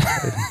 Times 10.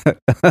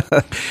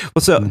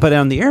 But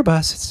on the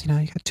Airbus, it's you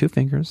got two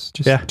fingers,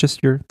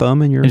 just your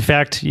thumb and your. In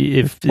fact,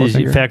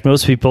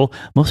 most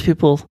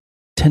people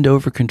tend to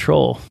over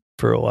control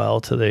for a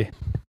while till they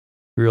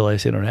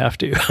realize they don't have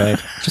to. Right.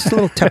 Just a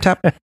little tap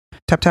tap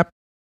tap tap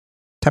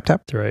tap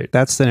tap. That's right.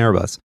 That's an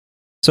Airbus.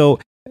 So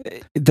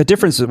the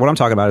difference, what I'm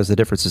talking about, is the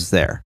difference is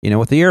there.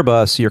 With the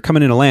Airbus, you're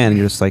coming in to land, and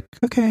you're just like,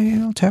 okay,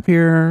 I'll tap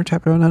here,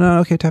 tap here, no,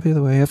 okay, tap the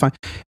other way, fine.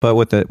 But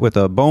with a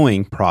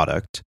Boeing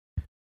product,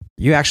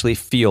 you actually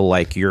feel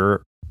like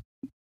you're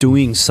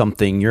doing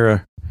something.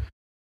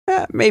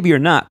 Maybe you're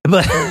not,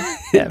 but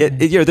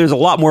there's a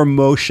lot more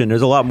motion.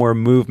 There's a lot more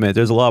movement.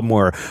 There's a lot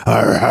more.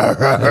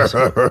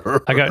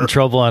 I got in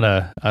trouble on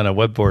a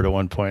web board at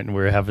one point, and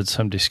we were having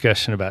some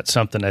discussion about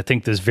something. I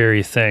think this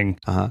very thing,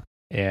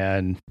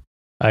 and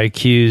I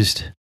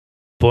accused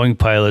Boeing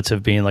pilots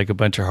of being like a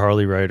bunch of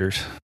Harley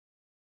riders.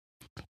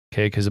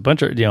 Okay, because a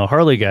bunch of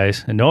Harley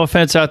guys, and no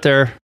offense out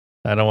there,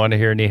 I don't want to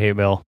hear any hate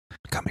mail.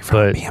 Coming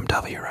from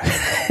BMW,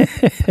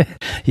 right?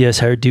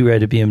 Yes, I do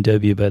ride a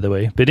BMW, by the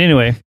way. But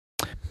anyway,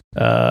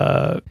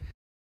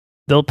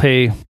 they'll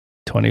pay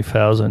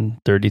 $20,000,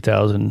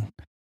 $30,000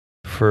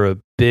 for a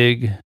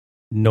big,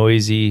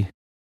 noisy,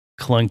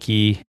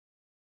 clunky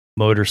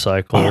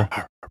motorcycle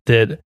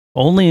that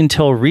only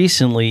until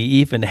recently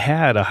even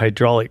had a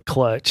hydraulic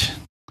clutch,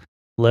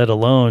 let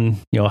alone,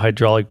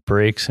 hydraulic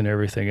brakes and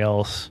everything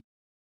else.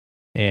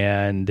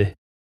 And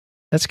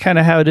that's kind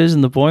of how it is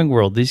in the Boeing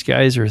world. These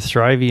guys are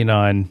thriving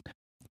on,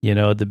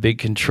 the big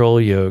control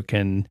yoke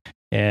and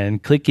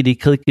clickety,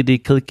 clickety,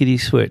 clickety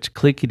switch,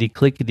 clickety,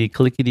 clickety,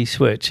 clickety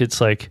switch. It's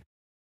like,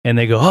 and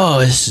they go, oh,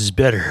 this is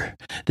better.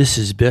 This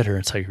is better.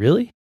 It's like,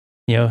 really?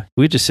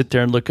 We just sit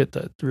there and look at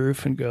the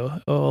roof and go,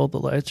 oh, the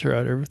lights are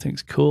out.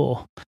 Everything's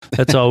cool.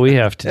 That's all we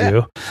have to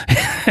do.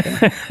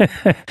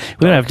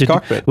 We don't have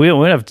to. We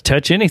don't have to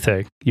touch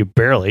anything. You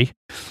barely,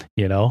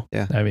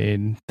 Yeah. I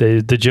mean,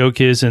 the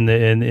joke is in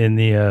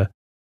the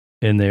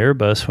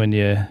Airbus when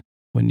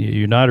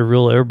you're not a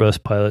real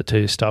Airbus pilot till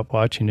you stop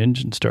watching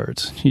engine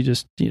starts. You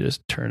just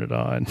turn it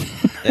on.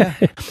 Yeah,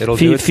 it'll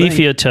do its Fifi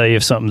thing. will tell you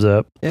if something's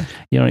up. Yeah,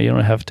 you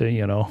don't have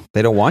to.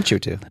 They don't want you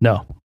to.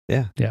 No.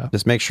 Yeah.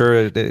 Just make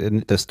sure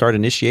to start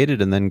initiated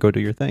and then go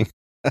do your thing.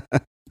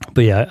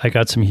 But yeah, I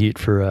got some heat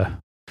for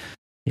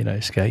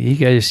Scott.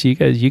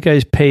 You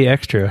guys pay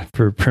extra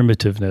for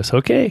primitiveness.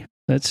 Okay,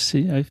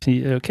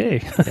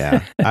 okay.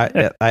 Yeah,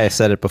 I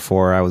said it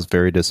before. I was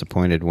very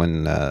disappointed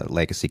when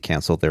Legacy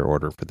canceled their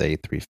order for the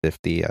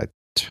A350.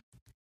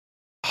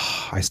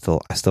 I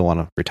still want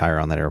to retire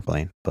on that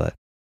airplane, but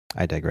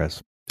I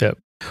digress. Yep.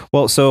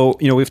 Well, so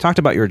we've talked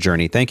about your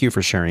journey. Thank you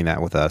for sharing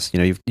that with us.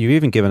 You've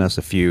even given us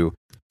a few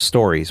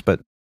stories,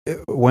 but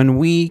when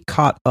we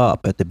caught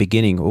up at the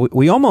beginning,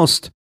 we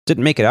almost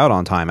didn't make it out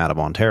on time out of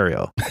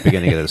Ontario at the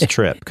beginning of this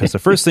trip, because the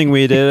first thing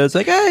we did is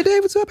like, hey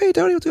Dave, what's up? Hey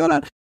Tony, what's going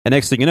on? And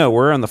next thing you know,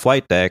 we're on the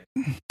flight deck,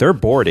 they're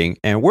boarding,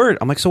 and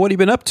I'm like, so what have you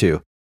been up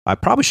to? I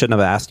probably shouldn't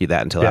have asked you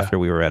that until after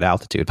we were at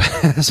altitude.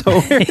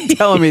 So we're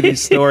telling me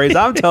these stories.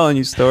 I'm telling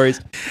you stories.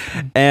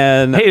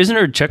 And hey, isn't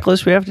there a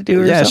checklist we have to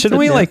do? Shouldn't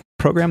we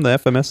program the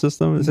FMS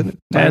system? Isn't it?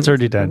 That's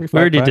already done. We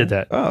already did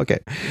that. Oh, okay.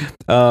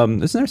 Isn't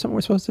there something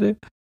we're supposed to do?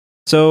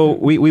 So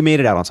we made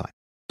it out on time.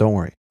 Don't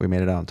worry, we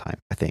made it out on time,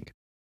 I think.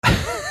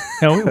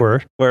 No, we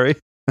were. Were we?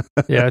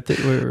 Yeah, I think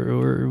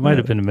we might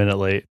have been a minute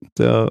late.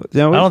 So I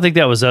don't think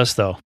that was us,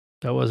 though.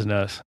 That wasn't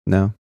us.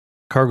 No.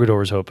 Cargo door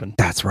was open.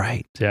 That's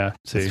right. Yeah.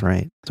 See. That's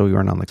right. So we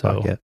weren't on the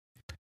clock yet.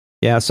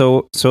 Yeah.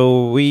 So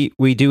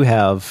we do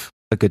have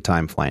a good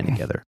time flying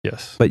together.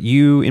 Yes. But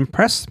you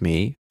impressed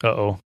me.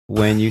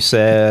 When you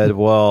said,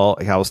 well,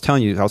 I was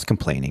telling you, I was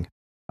complaining.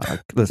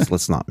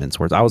 Let's not mince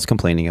words. I was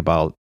complaining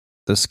about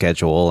the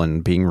schedule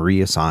and being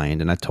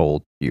reassigned. And I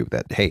told you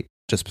that, hey,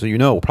 just so you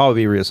know, we'll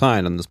probably be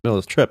reassigned on this middle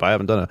of this trip. I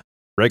haven't done a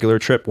regular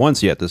trip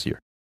once yet this year.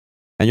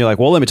 And you're like,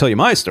 well, let me tell you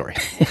my story.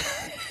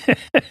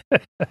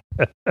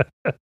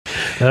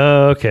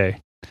 Okay.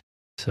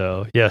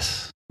 So,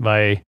 yes,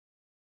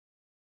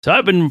 So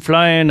I've been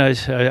flying. I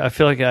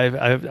feel like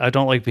I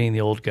don't like being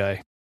the old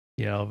guy.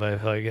 You know,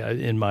 like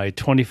in my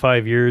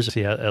 25 years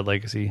at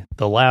Legacy,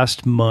 the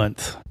last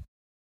month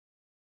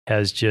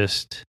has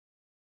just,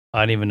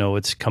 I don't even know,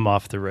 it's come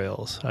off the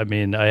rails. I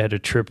mean, I had a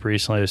trip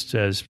recently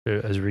as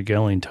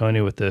regaling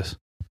Tony with this.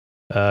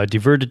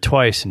 Diverted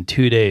twice in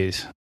 2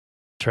 days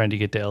trying to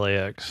get to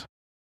LAX.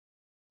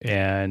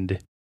 And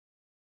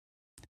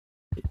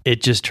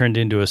it just turned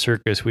into a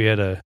circus. We had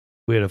a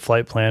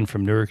flight plan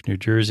from Newark, New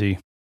Jersey,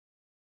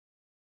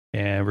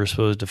 and we're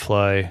supposed to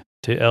fly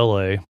to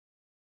LA,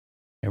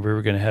 and we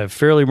were going to have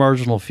fairly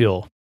marginal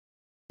fuel,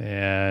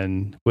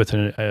 and with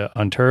an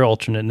Ontario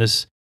alternate. And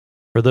this,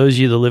 for those of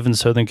you that live in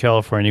Southern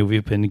California,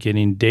 we've been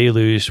getting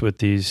deluged with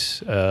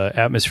these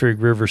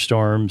atmospheric river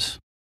storms.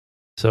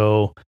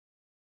 So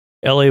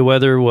LA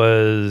weather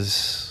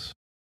was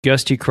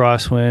gusty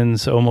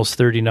crosswinds, almost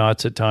 30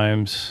 knots at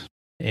times,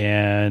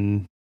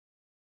 and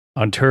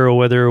Ontario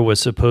weather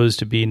was supposed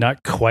to be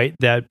not quite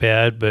that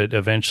bad, but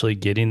eventually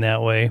getting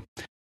that way.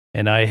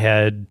 And I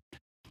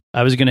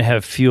was going to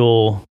have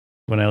fuel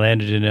when I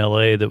landed in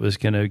LA that was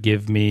going to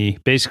give me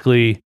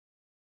basically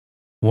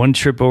one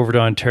trip over to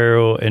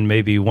Ontario and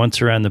maybe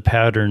once around the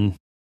pattern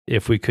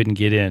if we couldn't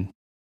get in.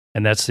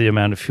 And that's the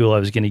amount of fuel I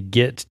was going to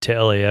get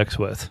to LAX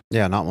with.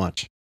 Yeah, not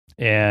much.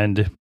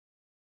 And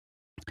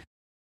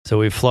so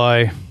we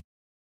fly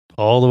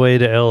all the way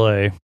to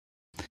LA.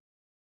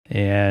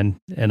 And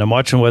I'm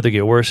watching weather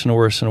get worse and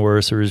worse and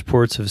worse. There were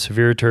reports of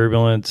severe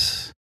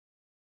turbulence,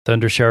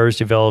 thunder showers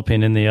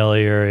developing in the LA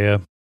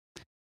area.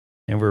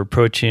 And we're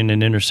approaching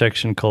an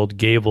intersection called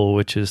Gable,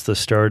 which is the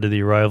start of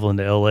the arrival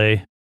into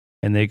LA.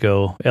 And they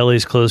go,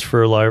 LA's closed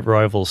for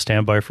arrival,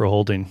 stand by for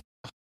holding.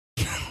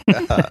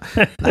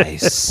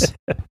 Nice.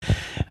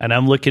 And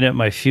I'm looking at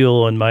my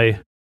fuel and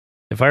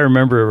if I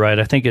remember it right,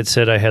 I think it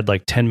said I had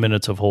like 10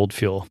 minutes of hold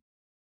fuel.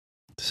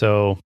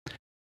 So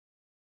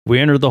we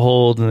entered the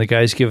hold, and the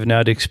guy's giving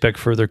out to expect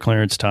further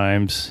clearance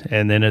times.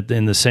 And then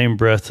in the same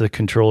breath, the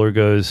controller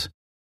goes,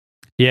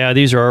 yeah,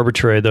 these are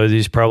arbitrary, though.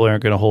 These probably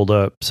aren't going to hold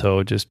up.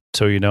 So just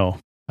so you know.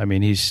 I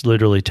mean, he's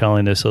literally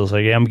telling us, I was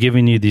like, I'm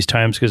giving you these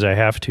times because I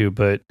have to,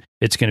 but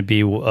it's going to be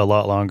a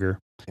lot longer.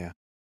 Yeah.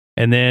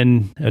 And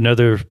then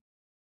another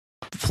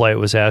flight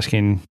was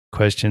asking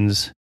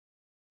questions,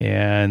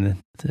 and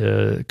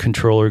the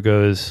controller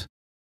goes,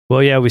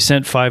 well, yeah, we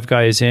sent 5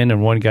 guys in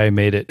and 1 guy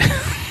made it.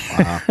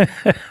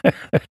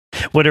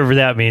 Whatever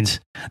that means.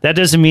 That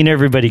doesn't mean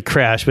everybody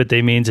crashed, but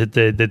they means that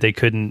they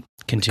couldn't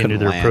continue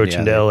their approach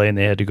into LA and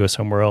they had to go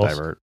somewhere else.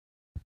 Divert.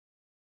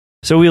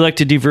 So we like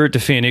to divert to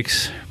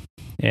Phoenix,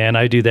 and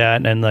I do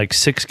that, and like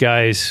 6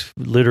 guys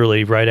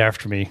literally right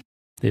after me.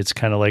 It's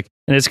kind of like,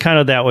 and it's kind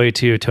of that way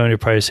too. Tony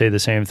would probably say the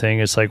same thing.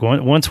 It's like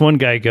once one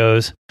guy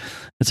goes,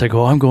 it's like,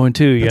 oh, I'm going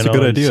too. That's a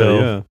good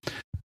idea. Yeah.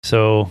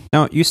 So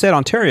now you said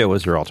Ontario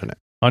was your alternate.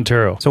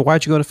 Ontario. So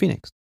why'd you go to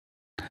Phoenix?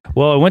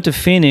 Well, I went to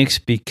Phoenix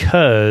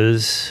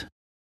because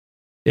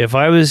if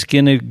I was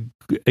going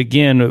to,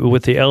 again,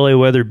 with the LA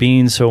weather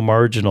being so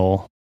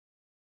marginal,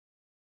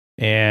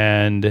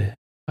 and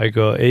I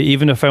go,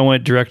 even if I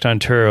went direct to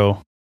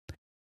Ontario,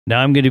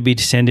 now I'm going to be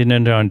descending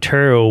into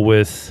Ontario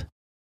with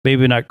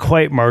maybe not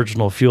quite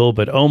marginal fuel,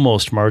 but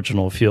almost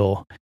marginal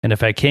fuel. And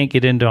if I can't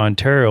get into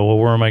Ontario, well,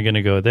 where am I going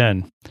to go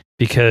then?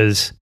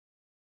 Because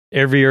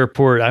every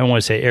airport, I don't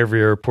want to say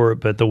every airport,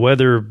 but the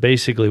weather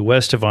basically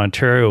west of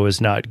Ontario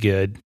is not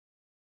good.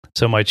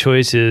 So my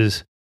choice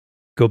is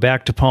go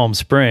back to Palm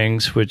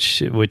Springs,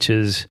 which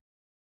is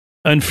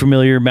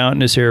unfamiliar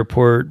mountainous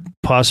airport,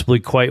 possibly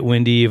quite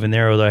windy even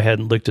there, although I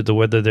hadn't looked at the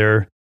weather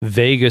there.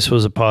 Vegas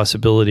was a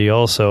possibility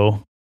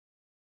also,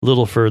 a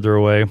little further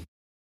away.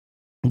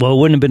 Well, it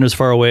wouldn't have been as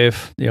far away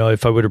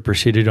if I would have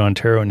proceeded to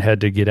Ontario and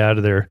had to get out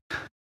of there.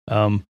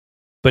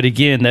 But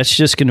again, that's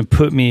just going to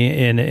put me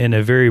in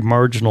a very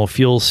marginal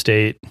fuel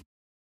state,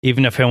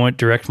 even if I went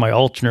direct my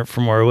alternate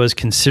from where I was,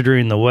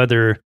 considering the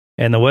weather.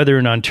 And the weather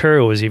in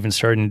Ontario was even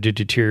starting to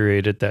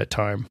deteriorate at that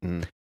time.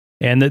 Mm.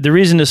 And the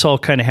reason this all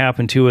kind of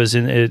happened too is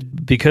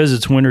because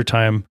it's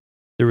wintertime,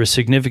 there was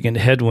significant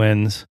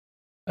headwinds.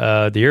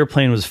 The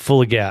airplane was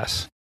full of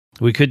gas.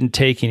 We couldn't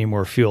take any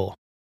more fuel.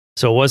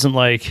 So it wasn't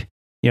like,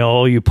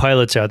 all you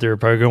pilots out there are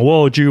probably going,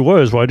 whoa, gee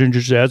whiz, why didn't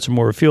you just add some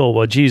more fuel?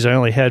 Well, geez, I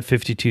only had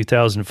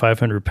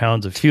 52,500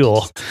 pounds of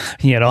fuel,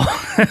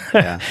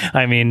 Yeah.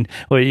 I mean,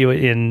 by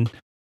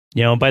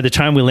the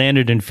time we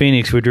landed in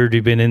Phoenix, we'd already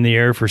been in the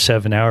air for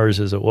 7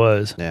 hours as it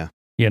was. Yeah.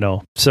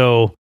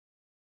 So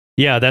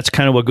yeah, that's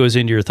kind of what goes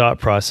into your thought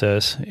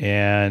process.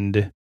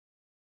 And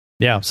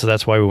yeah, so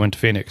that's why we went to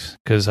Phoenix,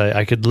 because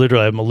I could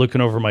literally, I'm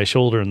looking over my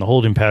shoulder in the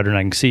holding pattern,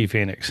 I can see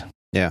Phoenix.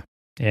 Yeah.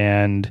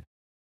 And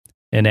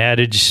an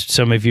adage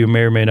some of you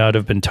may or may not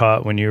have been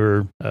taught when you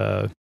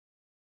were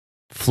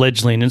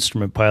fledgling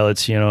instrument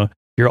pilots, your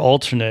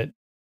alternate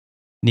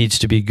needs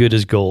to be good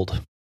as gold.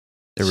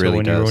 It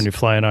really does. When you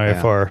fly an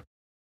IFR,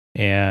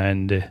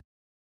 and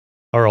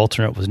our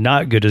alternate was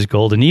not good as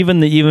gold. And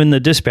even the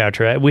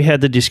dispatcher, we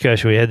had the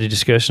discussion. We had the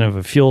discussion of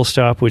a fuel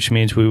stop, which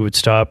means we would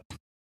stop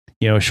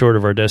short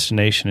of our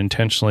destination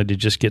intentionally to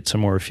just get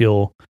some more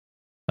fuel.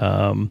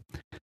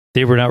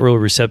 They were not really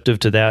receptive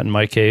to that in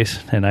my case.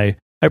 And I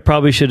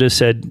probably should have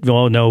said,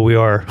 well, no, we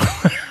are.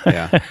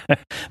 Yeah.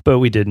 But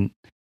we didn't.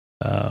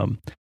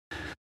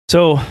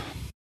 So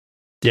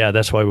yeah,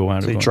 that's why we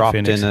wanted to go dropped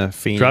to Phoenix. into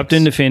Phoenix. Dropped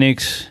into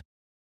Phoenix.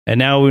 And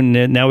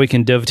now we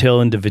can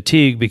dovetail into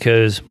fatigue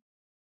because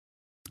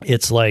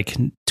it's like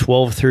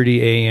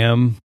 12:30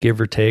 a.m.,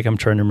 give or take. I'm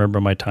trying to remember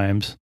my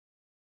times.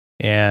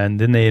 And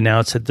then they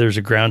announced that there's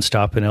a ground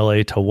stop in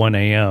LA till 1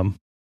 a.m.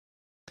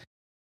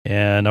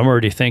 And I'm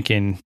already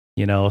thinking,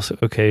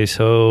 okay,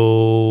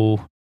 so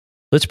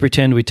let's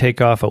pretend we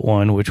take off at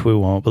 1, which we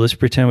won't, but let's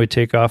pretend we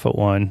take off at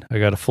 1. I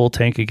got a full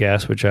tank of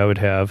gas, which I would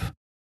have.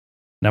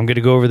 And I'm going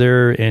to go over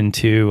there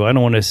into, I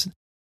don't want to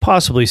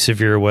possibly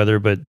severe weather,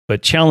 but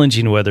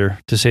challenging weather,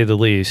 to say the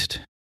least.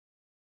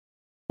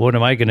 What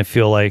am I going to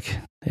feel like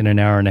in an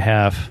hour and a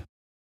half?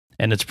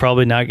 And it's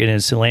probably not going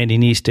to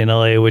landing east in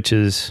LA, which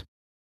is,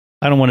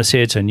 I don't want to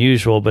say it's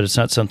unusual, but it's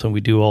not something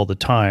we do all the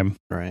time.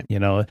 Right.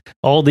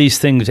 All these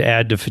things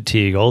add to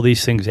fatigue. All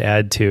these things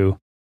add to,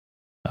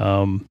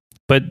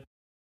 but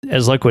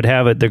as luck would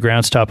have it, the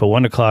ground stop at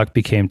 1 o'clock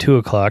became 2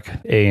 o'clock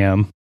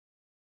a.m.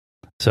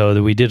 So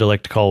that we did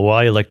elect to call. Well,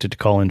 I elected to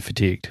call in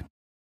fatigued.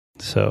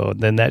 So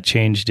then that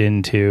changed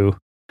into,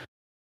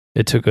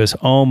 it took us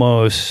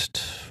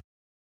almost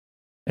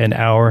an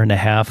hour and a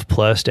half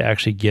plus to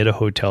actually get a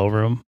hotel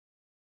room.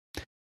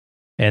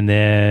 And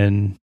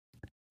then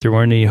there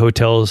weren't any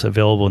hotels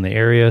available in the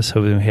area.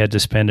 So we had to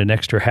spend an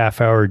extra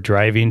half hour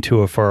driving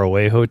to a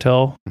faraway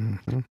hotel.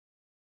 Mm-hmm.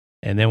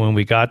 And then when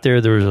we got there,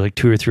 there was like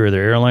 2 or 3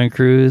 other airline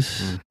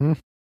crews. Mm-hmm.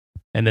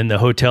 And then the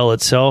hotel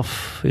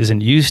itself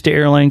isn't used to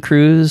airline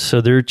crews. So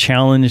they're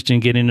challenged in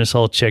getting us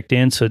all checked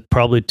in. So it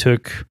probably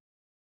took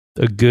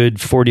a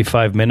good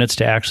 45 minutes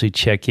to actually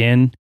check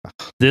in.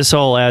 This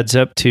all adds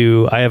up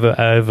to, I have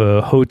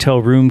a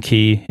hotel room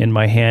key in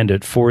my hand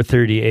at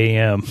 4:30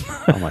 a.m.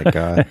 Oh my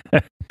God.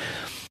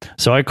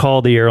 So I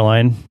call the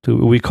airline.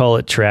 We call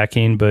it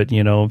tracking, but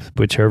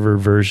whichever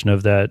version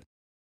of that,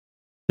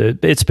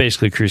 it's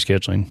basically crew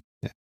scheduling.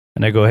 Yeah.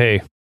 And I go,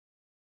 hey,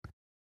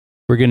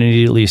 we're going to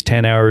need at least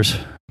 10 hours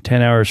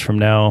from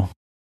now,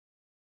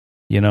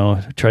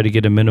 try to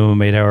get a minimum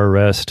 8-hour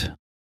rest.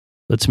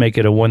 Let's make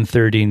it a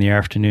 1:30 in the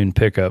afternoon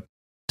pickup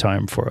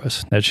time for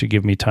us. That should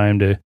give me time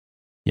to,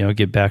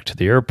 get back to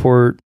the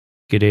airport,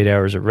 get 8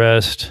 hours of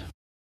rest,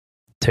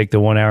 take the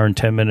 1 hour and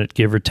 10 minute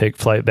give or take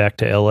flight back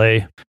to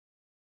LA.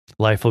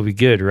 Life will be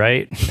good,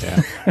 right?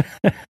 Yeah.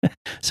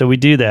 So we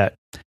do that.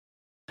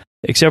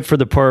 Except for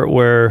the part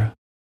where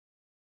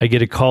I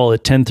get a call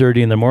at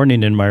 10:30 in the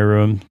morning in my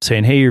room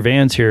saying, hey, your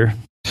van's here.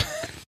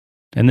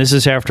 And this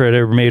is after I'd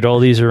ever made all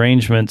these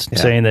arrangements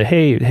saying that,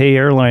 hey,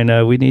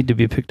 airline, we need to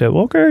be picked up.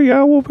 Okay,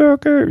 yeah, we'll be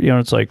okay.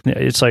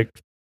 It's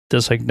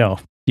like, no,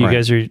 you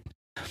guys are.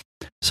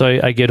 So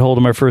I get hold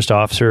of my first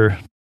officer.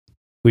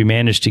 We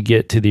managed to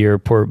get to the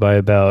airport by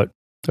about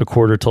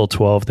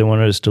 11:45. They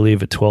wanted us to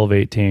leave at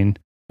 12:18.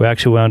 We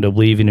actually wound up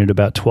leaving at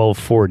about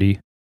 12:40.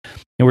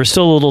 And we're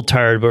still a little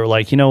tired, but we're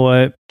like, you know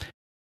what?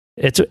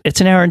 It's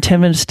an hour and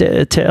 10 minutes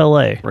to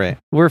LA. Right.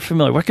 We're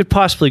familiar. What could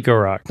possibly go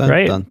wrong? Dun,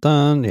 right? Dun,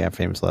 dun. Yeah,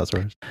 famous last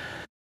words.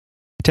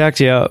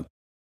 Taxi out.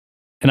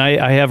 And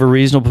I have a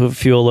reasonable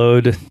fuel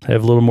load. I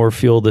have a little more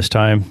fuel this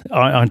time.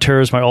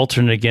 Ontario is my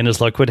alternate again, as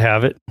luck would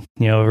have it.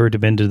 I've already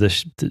been to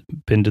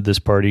this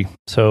party.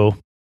 So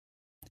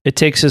it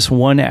takes us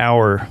 1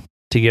 hour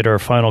to get our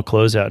final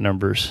closeout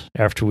numbers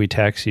after we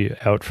taxi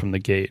out from the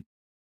gate.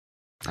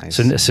 Nice.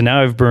 So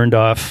now I've burned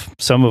off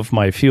some of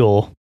my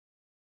fuel.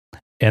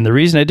 And the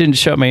reason I didn't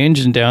shut my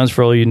engine down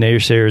for all you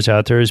naysayers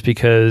out there is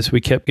because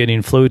we kept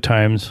getting flow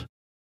times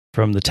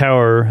from the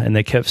tower, and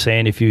they kept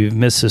saying, if you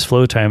miss this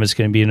flow time, it's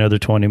going to be another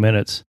 20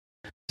 minutes.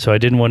 So I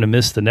didn't want to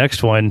miss the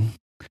next one.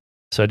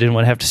 So I didn't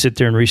want to have to sit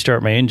there and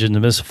restart my engine to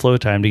miss a flow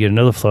time to get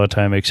another flow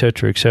time, et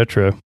cetera, et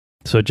cetera.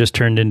 So it just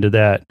turned into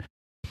that.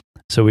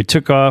 So we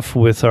took off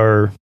with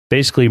our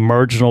basically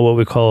marginal, what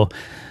we call,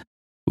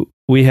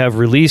 we have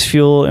release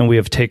fuel and we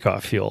have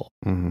takeoff fuel.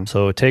 Mm-hmm.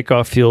 So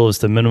takeoff fuel is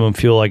the minimum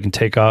fuel I can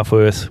take off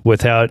with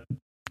without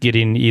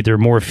getting either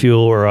more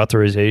fuel or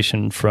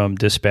authorization from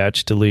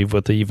dispatch to leave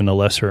with even a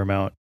lesser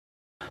amount.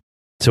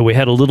 So we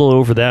had a little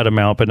over that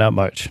amount, but not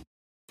much.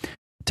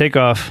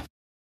 Takeoff,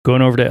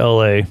 going over to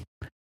LA.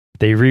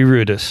 They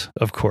reroute us,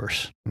 of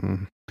course.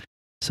 Mm-hmm.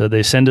 So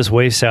they send us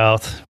way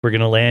south. We're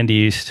going to land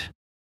east.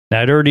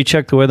 Now, I'd already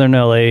checked the weather in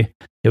LA.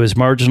 It was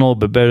marginal,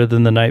 but better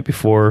than the night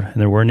before,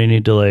 and there weren't any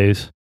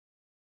delays.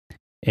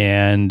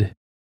 But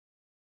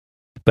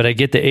I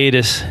get the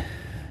ATIS,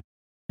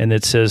 and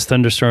it says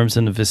thunderstorms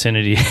in the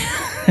vicinity.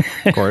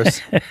 Of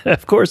course.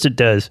 Of course it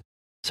does.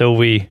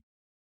 So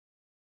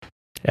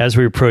as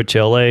we approach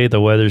LA,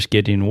 the weather's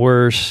getting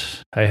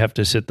worse. I have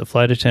to sit the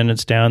flight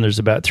attendants down. There's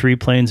about 3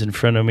 planes in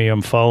front of me.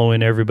 I'm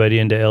following everybody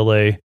into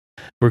LA.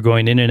 We're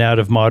going in and out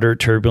of moderate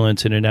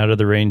turbulence, in and out of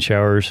the rain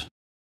showers.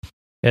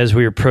 As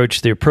we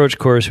approach the approach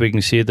course, we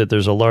can see that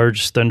there's a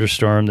large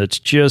thunderstorm that's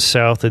just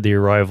south of the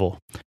arrival.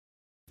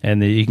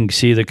 And you can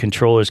see the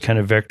controllers kind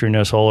of vectoring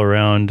us all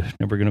around.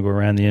 And we're going to go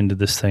around the end of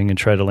this thing and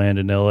try to land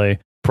in LA.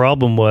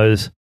 Problem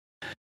was,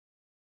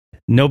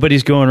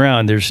 nobody's going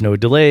around. There's no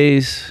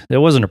delays.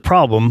 There wasn't a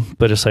problem,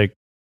 but it's like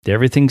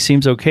everything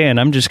seems okay. And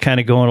I'm just kind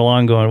of going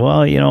along going,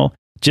 well, you know,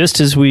 just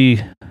as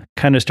we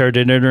kind of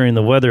started entering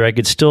the weather, I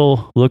could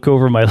still look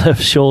over my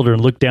left shoulder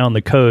and look down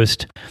the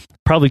coast.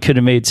 Probably could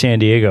have made San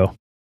Diego.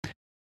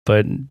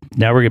 But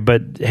now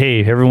but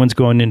hey, everyone's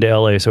going into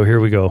LA, so here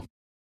we go.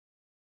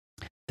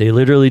 They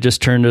literally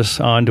just turned us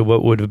on to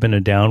what would have been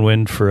a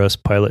downwind for us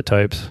pilot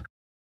types.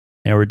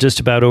 And we're just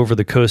about over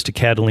the coast of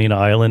Catalina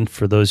Island,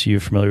 for those of you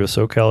familiar with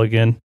SoCal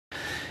again.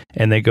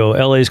 And they go,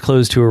 LA's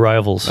closed to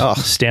arrivals. Oh.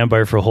 Stand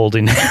by for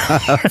holding.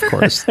 Of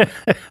course.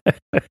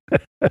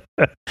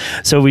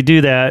 So we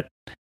do that,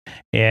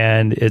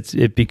 and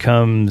it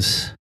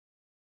becomes,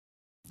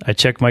 I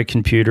check my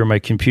computer. My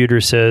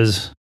computer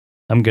says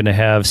I'm going to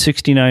have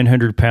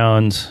 6,900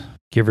 pounds,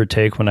 give or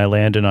take, when I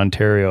land in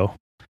Ontario,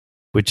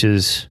 which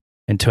is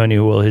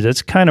Antonio Will.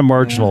 That's kind of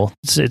marginal.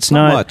 It's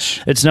not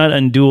much. It's not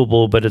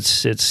undoable, but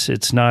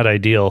it's not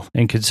ideal.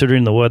 And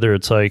considering the weather,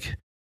 it's like,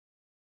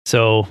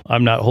 so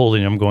I'm not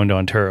holding. I'm going to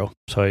Ontario.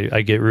 So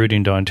I get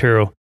routing to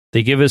Ontario.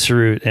 They give us a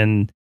route,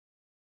 and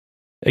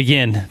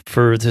again,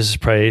 this is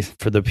probably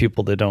for the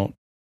people that don't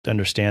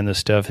understand this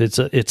stuff.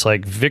 It's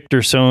like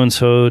Victor so and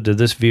so to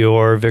this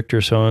VOR,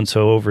 Victor so and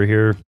so over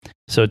here.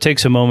 So it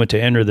takes a moment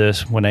to enter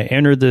this. When I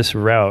enter this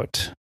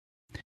route,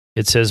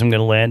 it says I'm going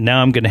to land.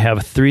 Now I'm going to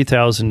have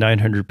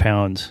 3,900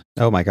 pounds.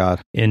 Oh my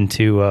God!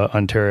 Into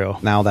Ontario.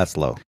 Now that's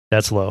low.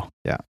 That's low.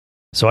 Yeah.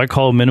 So I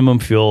call minimum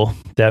fuel.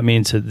 That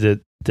means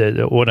that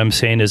what I'm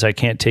saying is I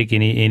can't take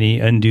any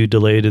undue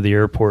delay to the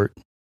airport.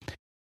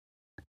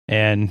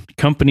 And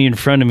company in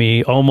front of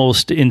me,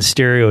 almost in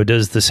stereo,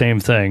 does the same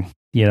thing.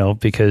 You know,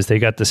 because they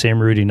got the same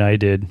routing I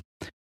did.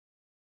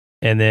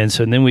 And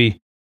then we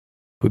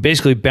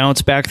basically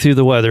bounce back through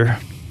the weather,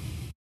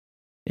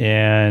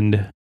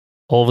 and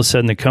all of a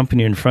sudden, the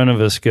company in front of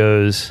us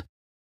goes,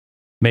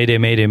 Mayday,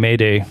 Mayday,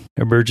 Mayday,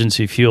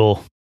 emergency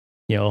fuel,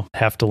 you know,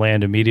 have to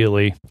land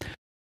immediately.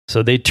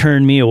 So they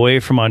turned me away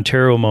from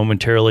Ontario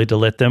momentarily to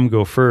let them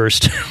go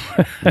first.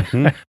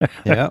 Mm-hmm.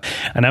 Yeah.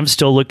 And I'm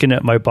still looking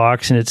at my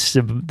box, and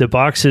the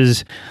box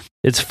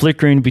it's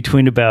flickering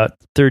between about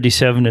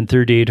 37 and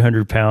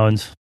 3,800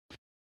 pounds.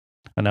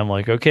 And I'm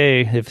like,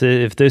 okay,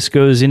 if this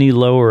goes any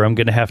lower, I'm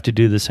going to have to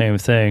do the same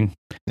thing.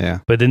 Yeah.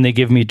 But then they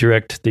give me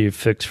the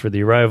fix for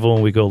the arrival,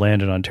 and we go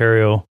land in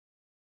Ontario.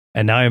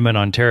 And now I'm in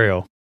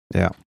Ontario.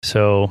 Yeah.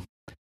 So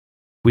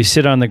we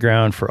sit on the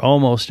ground for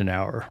almost an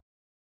hour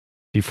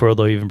before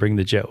they'll even bring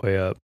the jetway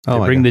up. They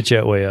bring the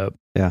jetway up.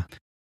 Yeah.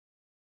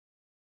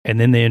 And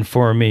then they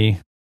inform me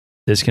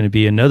there's going to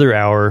be another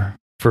hour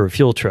for a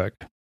fuel truck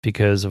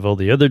because of all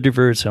the other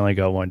diverts. I only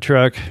got one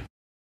truck.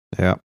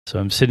 Yeah. So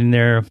I'm sitting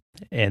there,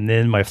 and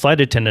then my flight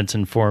attendants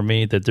inform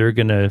me that they're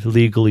going to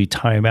legally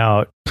time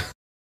out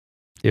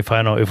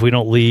if we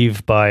don't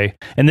leave by,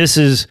 and this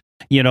is,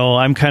 you know,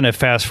 I'm kind of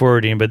fast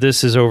forwarding, but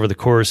this is over the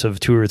course of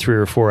 2 or 3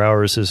 or 4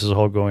 hours. This is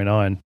all going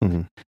on.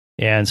 Mm-hmm.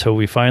 And so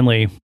we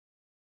finally,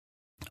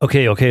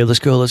 okay, let's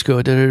go.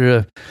 Da, da,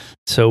 da.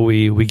 So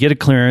we get a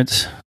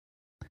clearance,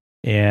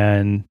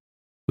 and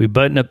we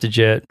button up the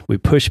jet, we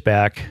push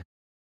back.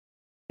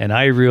 And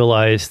I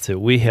realized that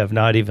we have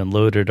not even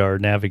loaded our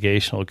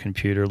navigational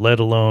computer, let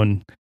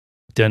alone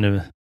done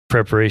a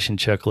preparation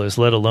checklist,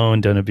 let alone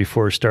done a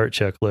before start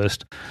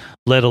checklist,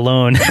 let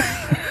alone.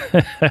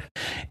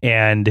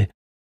 And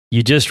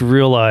you just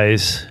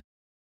realize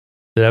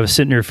that I was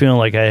sitting there feeling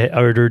like I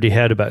already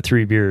had about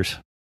 3 beers.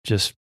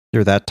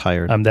 You're that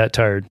tired. I'm that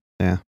tired.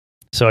 Yeah.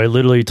 So I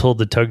literally told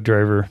the tug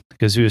driver,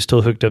 because he was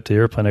still hooked up to the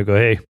airplane, I go,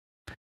 hey,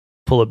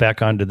 pull it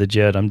back onto the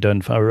jet. I'm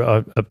done.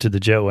 Up to the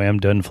jetway. I'm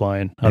done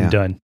flying. I'm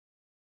done.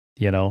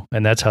 You know,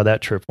 and that's how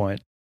that trip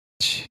went.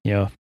 You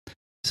know,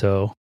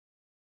 so.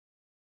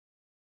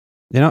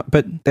 You know,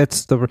 but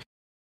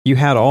you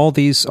had all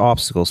these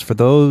obstacles. For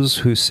those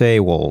who say,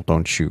 well,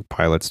 don't you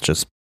pilots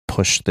just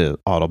push the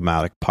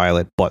automatic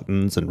pilot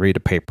buttons and read a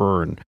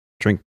paper and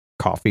drink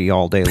coffee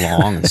all day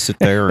long and sit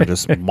there and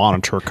just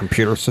monitor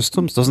computer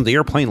systems? Doesn't the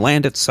airplane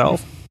land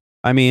itself?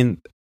 I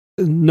mean,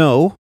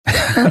 no.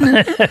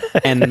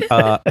 And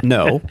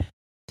no.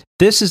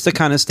 This is the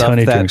kind of stuff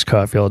Tony that drinks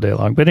coffee all day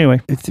long. But anyway,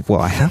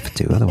 well, I have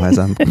to, otherwise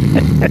I'm.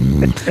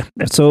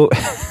 So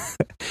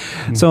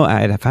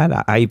I'd have had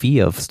an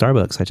IV of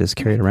Starbucks. I just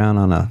carried around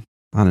on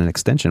an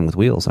extension with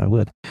wheels. I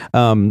would.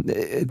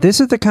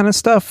 This is the kind of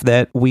stuff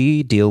that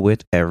we deal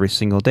with every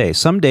single day.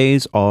 Some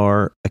days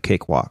are a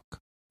cakewalk.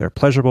 They're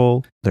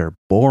pleasurable. They're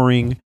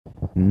boring.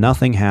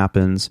 Nothing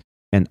happens.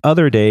 And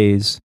other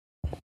days,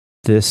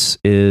 this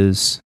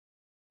is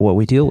what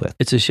we deal with.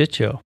 It's a shit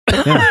show.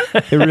 Yeah,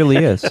 it really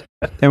is.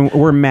 And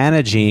we're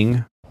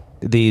managing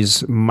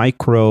these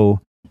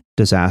micro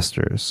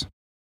disasters,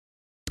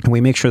 and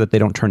we make sure that they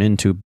don't turn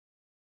into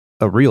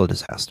a real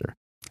disaster.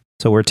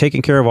 So we're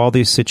taking care of all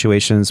these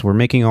situations. We're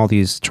making all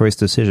these choice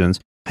decisions,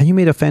 and you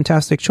made a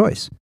fantastic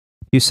choice.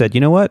 You said,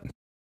 you know what?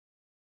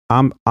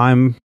 I'm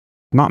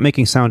not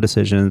making sound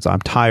decisions.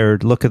 I'm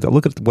tired. Look at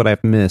what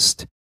I've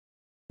missed.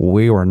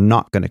 We are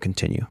not going to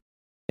continue.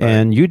 Right.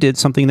 And you did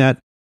something that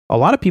a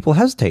lot of people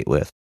hesitate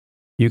with.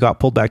 You got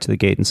pulled back to the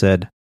gate and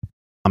said,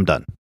 I'm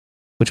done,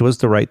 which was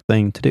the right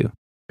thing to do.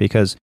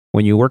 Because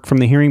when you work from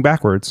the hearing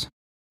backwards,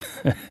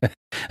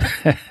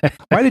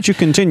 why did you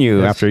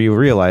continue after you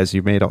realized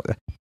you made all,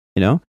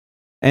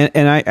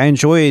 And I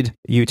enjoyed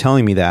you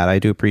telling me that. I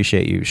do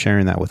appreciate you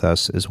sharing that with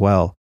us as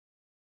well.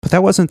 But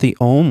that wasn't the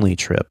only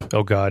trip.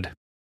 Oh, God.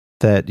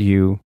 That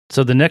you...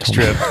 So the next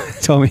trip...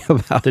 tell me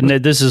about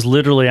this is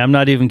literally... I'm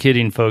not even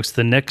kidding, folks.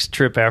 The next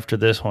trip after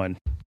this one.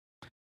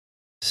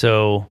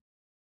 So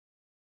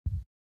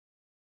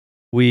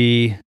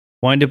we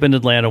wind up in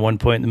Atlanta one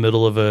point in the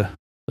middle of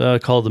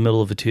call it the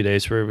middle of a 2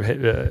 days.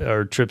 Where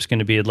our trip's going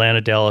to be Atlanta,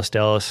 Dallas,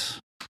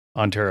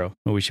 Ontario.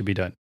 And we should be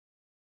done.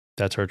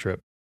 That's our trip.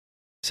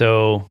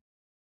 So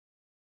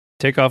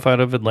take off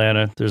out of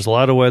Atlanta. There's a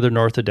lot of weather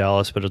north of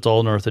Dallas, but it's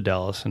all north of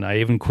Dallas. And I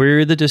even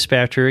queried the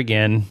dispatcher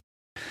again.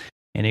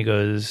 And he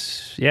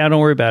goes, yeah, don't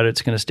worry about it.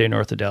 It's going to stay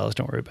north of Dallas.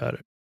 Don't worry about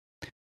it.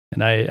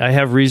 And I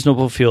have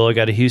reasonable fuel. I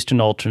got a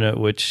Houston alternate,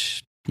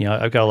 which,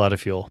 I've got a lot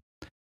of fuel.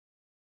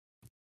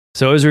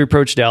 So as we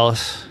approach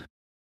Dallas,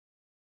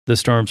 the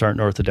storms aren't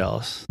north of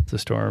Dallas. The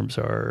storms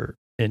are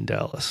in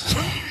Dallas.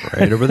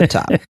 Right over the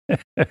top.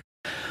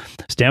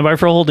 Stand by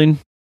for holding.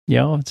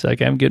 It's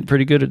like I'm getting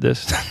pretty good at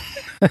this.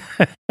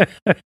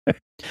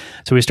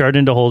 So we start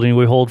into holding.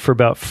 We hold for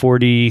about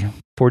 40,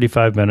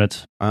 45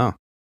 minutes. Wow.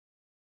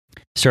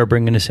 Start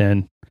bringing us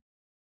in.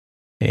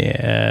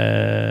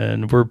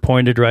 And we're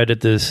pointed right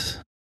at this.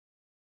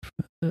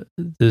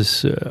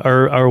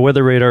 Our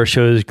weather radar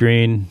shows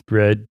green,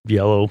 red,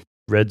 yellow.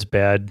 Red's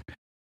bad.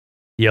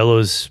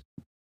 Yellow's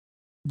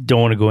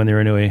don't want to go in there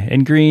anyway.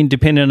 And green,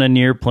 depending on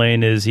the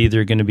airplane, is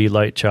either going to be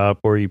light chop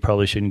or you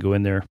probably shouldn't go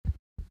in there.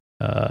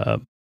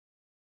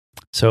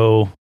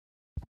 So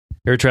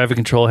air traffic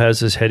control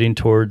has us heading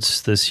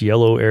towards this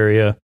yellow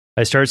area.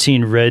 I start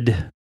seeing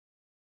red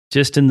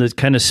just in the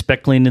kind of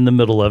speckling in the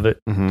middle of it,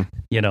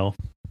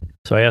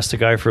 So I asked the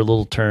guy for a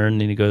little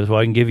turn and he goes, well,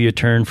 I can give you a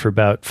turn for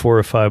about 4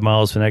 or 5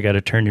 miles and I got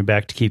to turn you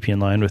back to keep you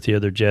in line with the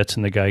other jets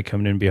and the guy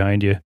coming in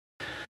behind you.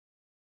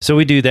 So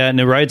we do that and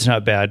the ride's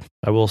not bad.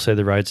 I will say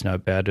the ride's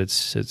not bad.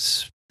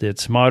 It's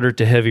moderate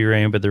to heavy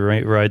rain, but the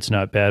ride's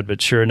not bad.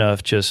 But sure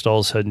enough, just all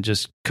of a sudden,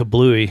 just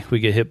kablooey, we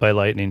get hit by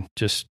lightning.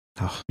 Just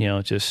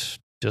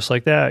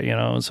like that,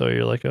 And so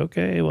you're like,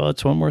 okay, well,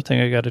 it's one more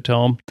thing I got to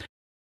tell them.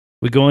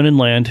 We go in and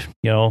land,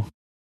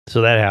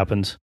 so that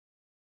happens.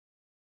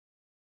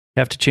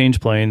 Have to change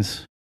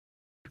planes.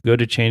 Go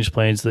to change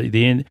planes.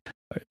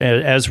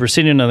 As we're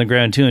sitting on the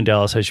ground too in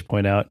Dallas, I should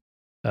point out,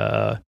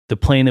 the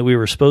plane that we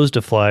were supposed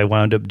to fly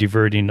wound up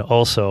diverting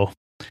also.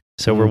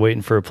 So we're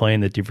waiting for a plane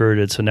that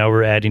diverted. So now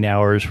we're adding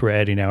hours. We're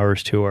adding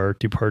hours to our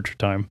departure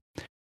time.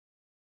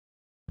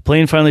 The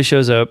plane finally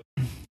shows up.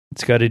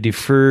 It's got a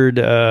deferred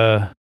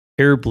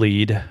air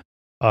bleed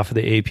off of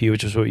the AP,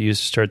 which is what we use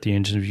to start the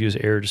engines. We use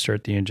air to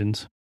start the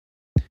engines.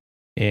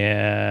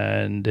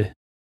 And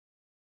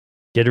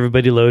get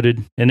everybody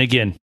loaded. And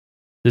again,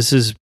 this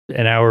is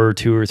an hour or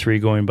 2 or 3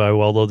 going by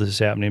while all this is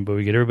happening, but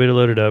we get everybody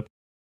loaded up.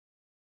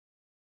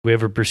 We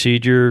have a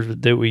procedure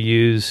that we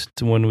use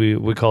when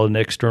we call it an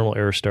external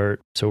air start.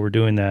 So we're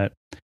doing that.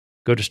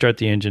 Go to start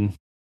the engine.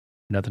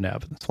 Nothing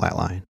happens.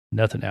 Flatline.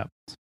 Nothing happens.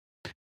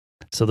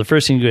 So the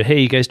first thing you go, hey,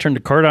 you guys turned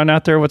the cart on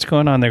out there? What's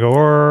going on? They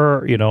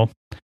go,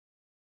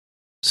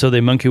 So they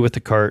monkey with the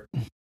cart.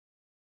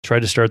 Try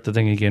to start the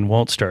thing again.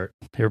 Won't start.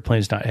 The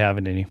airplane's not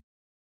having any.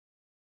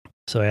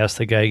 So I asked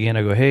the guy again.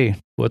 I go, hey,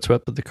 what's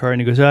up with the car?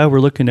 And he goes,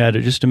 we're looking at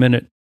it. Just a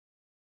minute.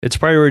 It's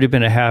probably already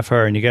been a half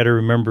hour. And you got to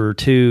remember,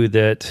 too,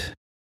 that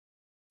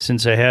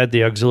since I had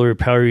the auxiliary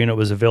power unit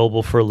was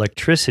available for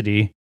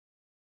electricity,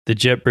 the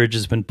jet bridge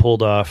has been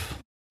pulled off.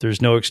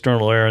 There's no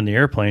external air in the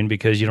airplane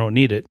because you don't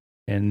need it.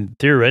 And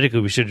theoretically,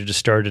 we should have just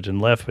started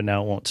and left, but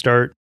now it won't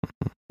start.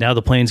 Now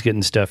the plane's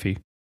getting stuffy.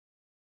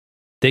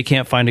 They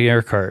can't find an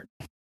air cart.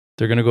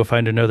 They're going to go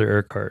find another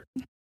air cart.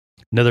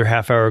 Another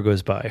half hour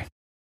goes by.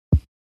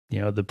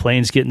 The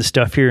plane's getting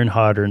stuffier and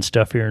hotter and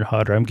stuffier and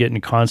hotter. I'm getting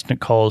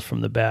constant calls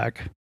from the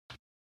back.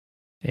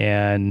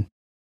 And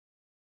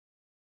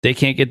they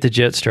can't get the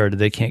jet started.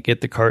 They can't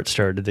get the cart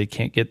started. They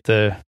can't get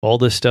all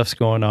this stuff's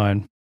going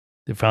on.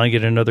 They finally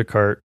get another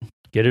cart,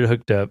 get it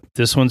hooked up.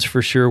 This one's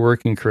for sure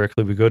working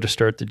correctly. We go to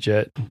start the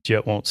jet.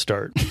 Jet won't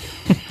start.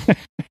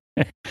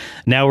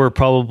 Now we're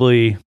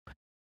probably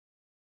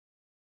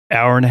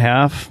hour and a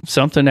half,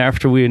 something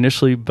after we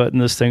initially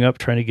buttoned this thing up,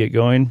 trying to get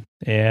going.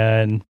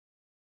 And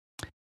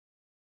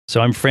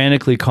so I'm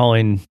frantically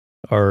calling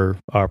our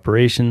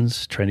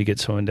operations, trying to get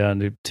someone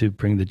down to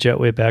bring the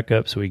jetway back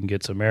up so we can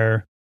get some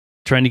air.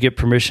 Trying to get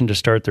permission to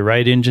start the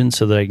right engine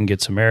so that I can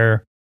get some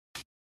air.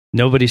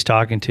 Nobody's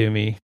talking to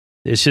me.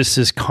 It's just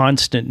this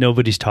constant,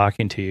 nobody's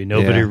talking to you.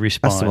 Nobody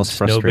responds. That's the most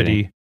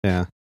frustrating.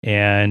 Yeah.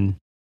 And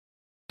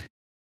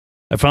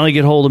I finally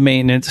get hold of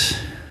maintenance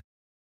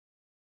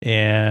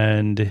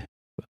and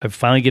I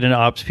finally get an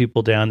ops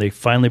people down. They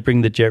finally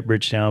bring the jet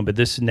bridge down, but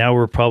now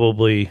we're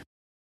probably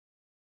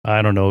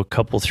I don't know, a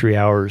couple, 3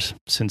 hours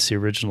since the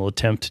original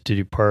attempt to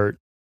depart.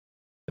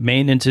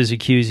 Maintenance is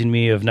accusing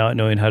me of not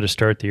knowing how to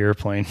start the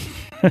airplane.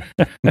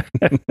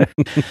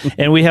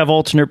 And we have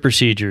alternate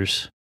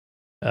procedures.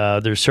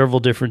 There's several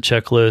different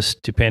checklists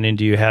depending,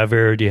 do you have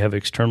air, do you have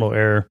external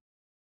air?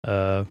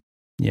 There's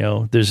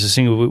this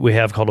thing we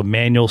have called a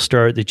manual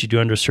start that you do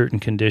under certain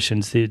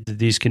conditions.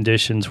 These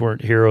conditions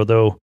weren't here,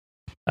 although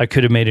I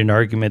could have made an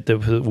argument that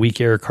with a weak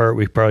air cart,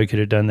 we probably could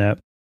have done that.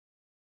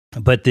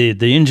 But the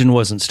engine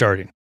wasn't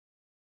starting.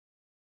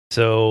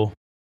 So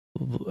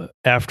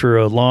after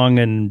a long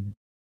and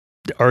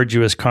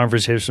arduous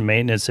conversation with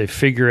maintenance, they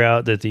figure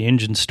out that the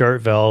engine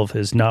start valve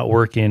is not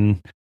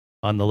working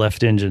on the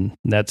left engine.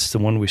 And that's the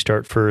one we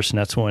start first, and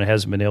that's the one that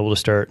hasn't been able to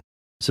start.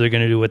 So they're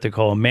going to do what they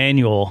call a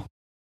manual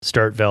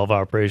start valve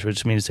operation,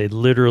 which means they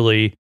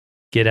literally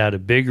get out a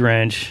big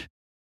wrench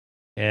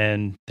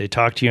and they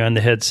talk to you on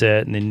the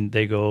headset, and then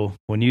they go,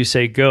 when you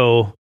say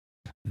go,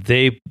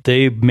 they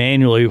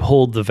manually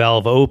hold the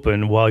valve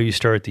open while you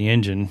start the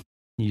engine.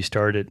 You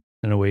start it,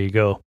 and away you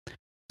go.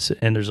 So,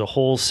 and there's a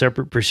whole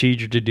separate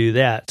procedure to do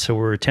that. So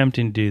we're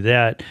attempting to do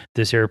that.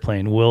 This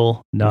airplane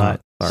will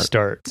not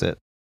start. That's it.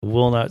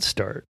 Will not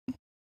start.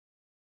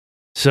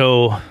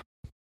 So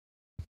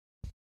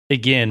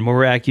again,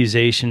 more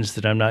accusations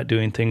that I'm not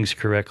doing things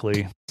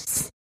correctly.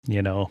 Do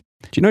you know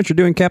what you're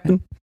doing,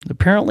 Captain?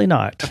 Apparently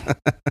not.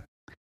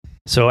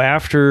 So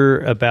after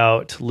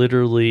about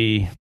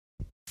literally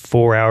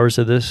 4 hours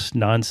of this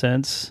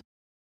nonsense,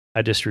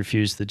 I just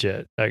refused the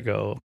jet. I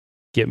go,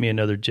 get me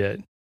another jet,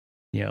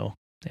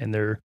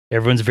 and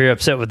everyone's very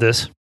upset with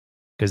this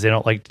because they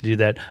don't like to do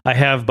that. I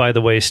have, by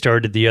the way,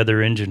 started the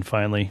other engine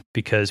finally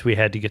because we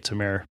had to get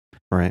some air.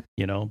 Right.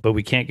 But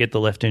we can't get the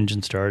left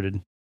engine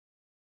started.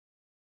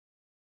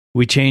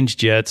 We change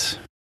jets.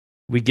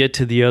 We get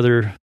to the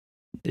other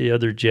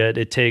jet.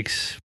 It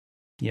takes,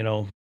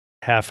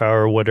 half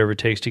hour or whatever it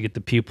takes to get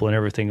the people and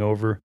everything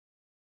over.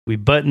 We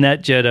button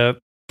that jet up,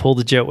 pull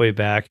the jetway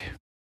back.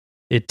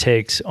 It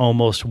takes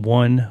almost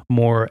 1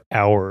 more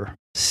hour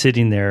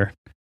sitting there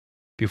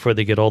before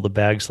they get all the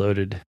bags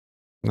loaded.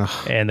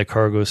 Ugh. And the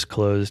cargo's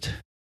closed.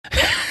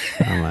 Oh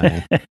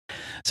my.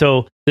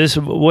 So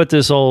what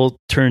this all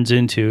turns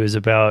into is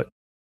about,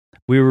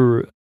 we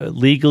were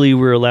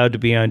allowed to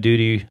be on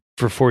duty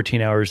for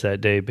 14 hours that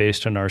day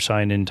based on our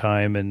sign-in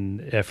time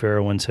and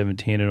FAR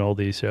 117 and all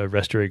these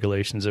rest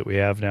regulations that we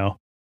have now.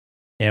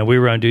 And we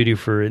were on duty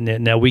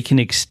now we can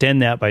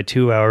extend that by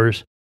 2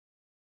 hours.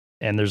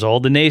 And there's all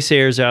the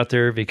naysayers out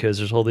there because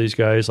there's all these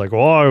guys like,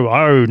 oh,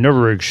 I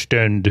never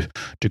extend.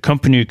 The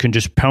company can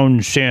just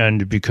pound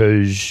sand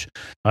because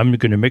I'm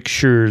going to make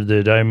sure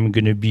that I'm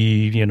going to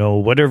be,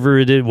 whatever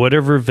it is,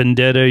 whatever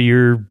vendetta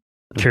you're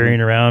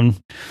carrying around,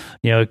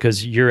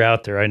 because you're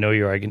out there. I know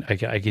you are.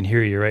 I can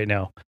hear you right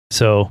now.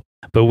 So,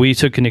 but we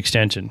took an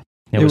extension.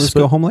 It was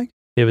go home leg?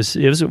 It was,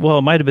 well,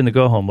 it might have been the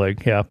go home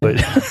leg. Yeah, but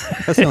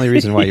that's the only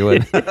reason why you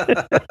would.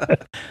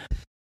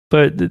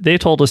 But they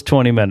told us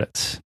 20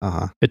 minutes.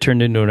 Uh-huh. It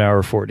turned into an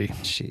hour 40.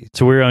 Jeez.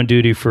 So we were on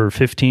duty for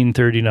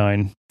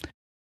 15:39.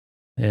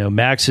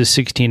 Max is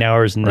 16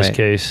 hours in this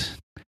case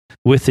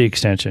with the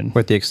extension.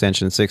 With the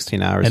extension,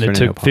 16 hours. And it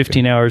took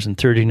 15 hours and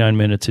 39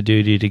 minutes of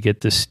duty to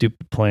get this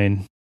stupid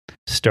plane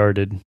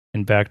started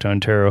and back to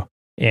Ontario.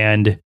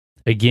 And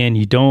again,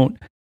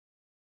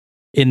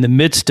 in the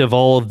midst of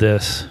all of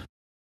this,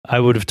 I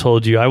would have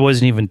told you I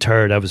wasn't even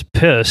tired. I was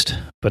pissed,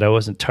 but I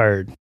wasn't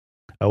tired.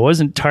 I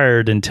wasn't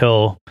tired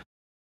until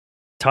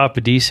top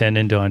of descent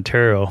into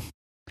Ontario.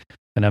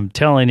 And I'm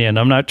telling you, and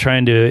I'm not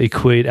trying to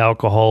equate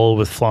alcohol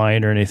with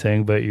flying or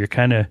anything, but you're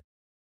kind of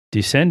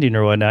descending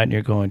or whatnot, and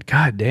you're going,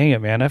 God dang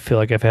it, man! I feel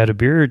like I've had a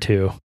beer or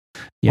two.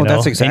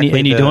 That's exactly.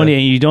 And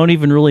you don't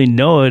even really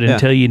know it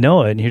until you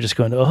know it, and you're just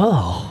going,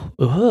 oh.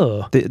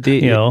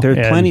 There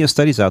are plenty of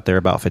studies out there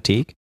about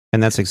fatigue,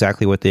 and that's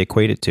exactly what they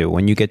equate it to.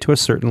 When you get to a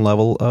certain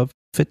level of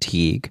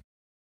fatigue,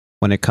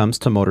 when it comes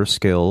to motor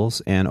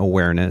skills and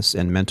awareness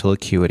and mental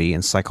acuity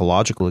and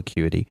psychological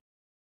acuity,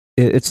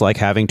 it's like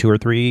having 2 or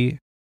 3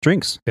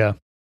 drinks. Yeah.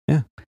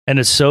 Yeah. And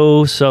it's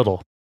so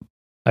subtle.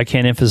 I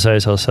can't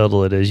emphasize how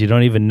subtle it is. You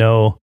don't even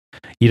know,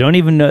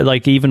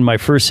 like even my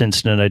first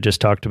incident I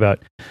just talked about,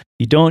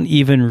 you don't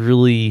even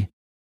really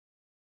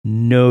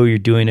know you're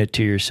doing it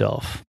to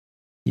yourself.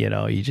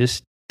 You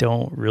just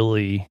don't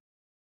really,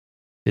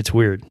 it's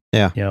weird.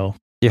 Yeah.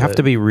 You have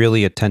to be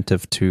really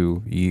attentive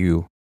to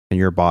you and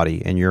your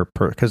body and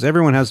because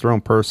everyone has their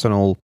own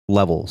personal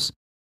levels.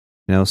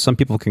 Some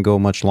people can go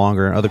much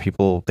longer, and other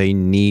people, they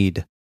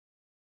need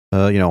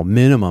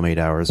minimum 8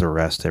 hours of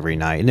rest every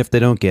night. And if they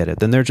don't get it,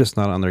 then they're just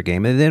not on their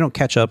game, and they don't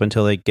catch up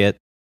until they get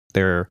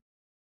their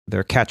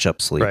catch up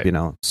sleep. Right.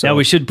 So now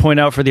we should point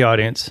out for the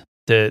audience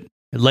that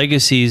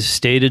Legacy's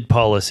stated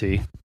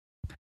policy,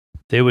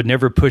 they would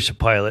never push a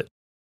pilot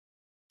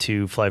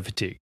to fly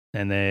fatigue,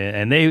 and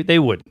they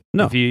wouldn't.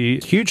 No, if you,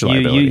 huge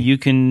liability. You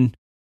can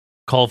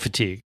call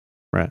fatigue.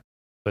 Right.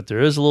 But there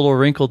is a little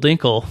wrinkle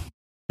dinkle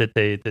that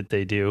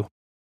they do.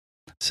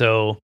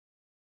 So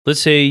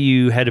let's say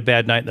you had a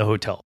bad night in the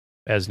hotel,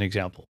 as an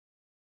example.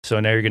 So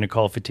now you're going to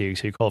call fatigue.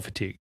 So you call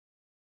fatigue.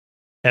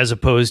 as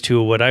opposed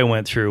to what I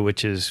went through,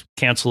 which is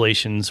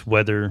cancellations,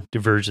 weather,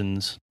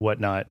 diversions,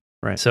 whatnot.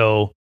 Right.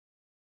 So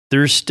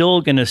they're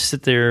still going to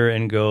sit there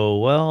and go,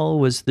 well,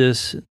 was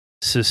this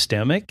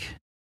systemic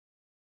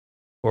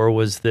or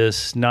was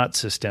this not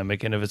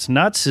systemic? And if it's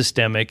not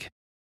systemic,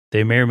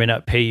 they may or may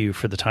not pay you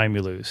for the time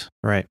you lose.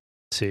 Right.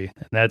 See,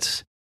 and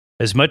that's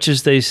as much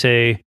as they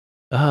say,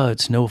 oh,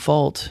 it's no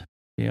fault.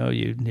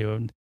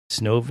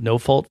 It's no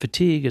fault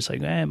fatigue. It's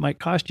like, it might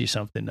cost you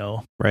something,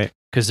 though. Right.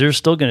 Because they're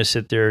still going to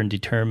sit there and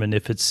determine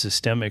if it's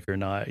systemic or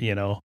not,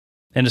 And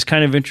it's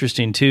kind of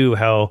interesting, too,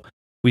 how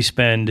we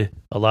spend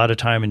a lot of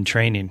time in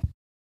training.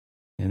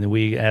 And then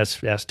we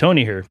ask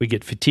Tony here, we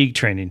get fatigue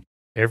training.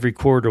 Every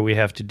quarter, we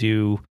have to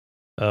do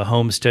a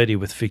home study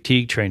with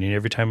fatigue training.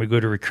 Every time we go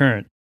to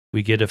recurrent,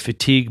 we get a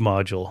fatigue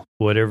module,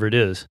 whatever it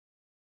is.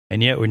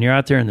 And yet, when you're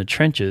out there in the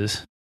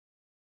trenches,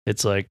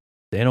 it's like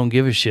they don't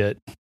give a shit.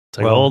 It's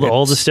like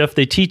all the stuff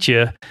they teach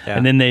you,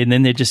 and then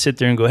they just sit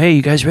there and go, "Hey,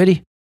 you guys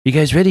ready? You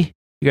guys ready?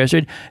 You guys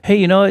ready? Hey,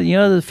 you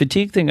know the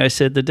fatigue thing I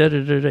said, the da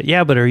da da da.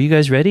 Yeah, but are you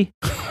guys ready?"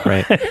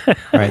 Right,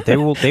 right. They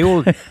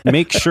will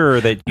make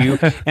sure that you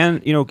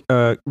and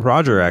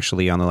Roger,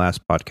 actually, on the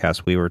last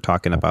podcast we were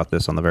talking about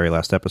this on the very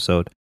last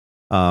episode,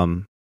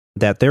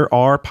 that there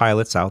are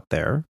pilots out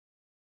there.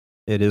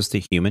 It is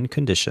the human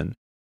condition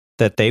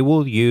that they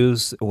will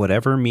use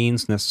whatever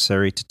means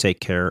necessary to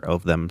take care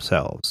of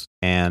themselves,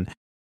 and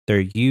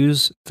they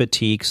use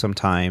fatigue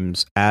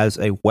sometimes as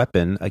a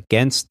weapon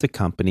against the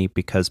company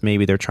because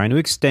maybe they're trying to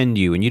extend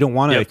you and you don't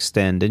want to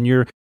extend, and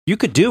you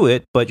could do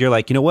it, but you're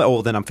like, you know what?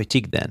 Oh, then I'm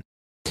fatigued then.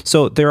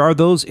 So there are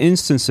those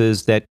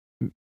instances that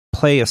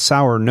play a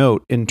sour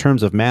note in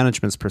terms of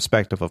management's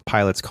perspective of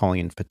pilots calling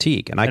in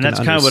fatigue. And that's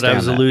kind of what I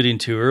was alluding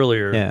to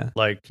earlier. Yeah.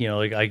 Like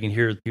I can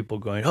hear people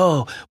going,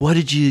 "Oh, what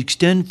did you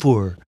extend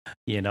for?"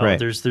 Right.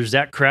 There's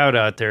that crowd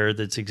out there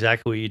that's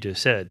exactly what you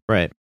just said.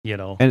 Right.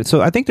 And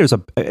so I think there's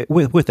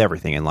with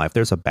everything in life,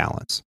 there's a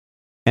balance.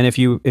 And if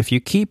you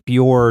keep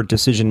your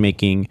decision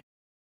making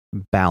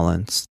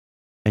balanced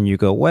and you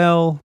go,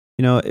 well,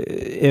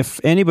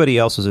 if anybody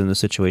else was in the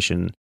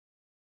situation,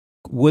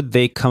 would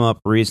they come up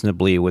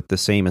reasonably with the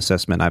same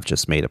assessment I've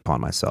just made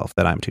upon myself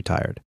that I'm too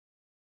tired?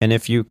 And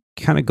if you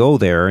kind of go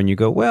there and you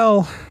go,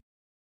 well,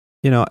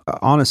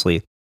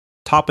 honestly,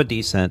 top of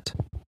descent,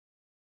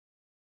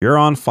 you're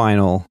on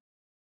final,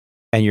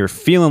 and you're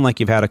feeling like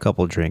you've had a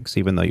couple of drinks,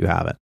 even though you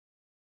haven't,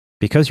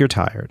 because you're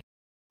tired.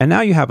 And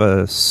now you have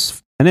an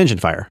engine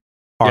fire.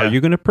 Are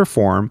you going to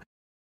perform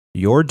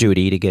your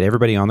duty to get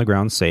everybody on the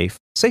ground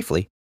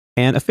safely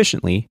and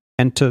efficiently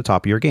and to the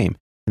top of your game?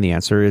 And the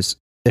answer is,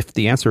 if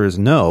the answer is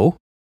no,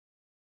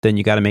 then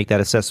you got to make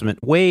that assessment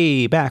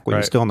way back when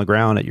you're still on the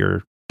ground at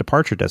your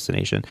departure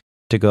destination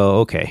to go,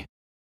 okay,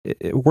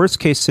 worst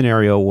case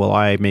scenario, will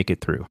I make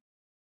it through?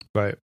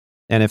 Right.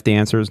 And if the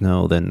answer is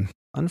no, then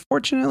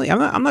unfortunately,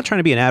 I'm not trying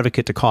to be an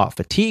advocate to call it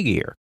fatigue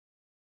here.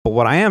 But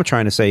what I am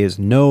trying to say is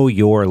know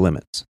your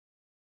limits,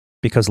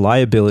 because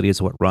liability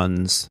is what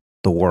runs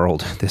the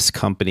world, this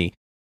company,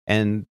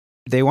 and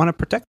they want to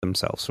protect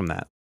themselves from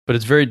that. But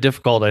it's very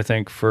difficult, I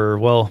think,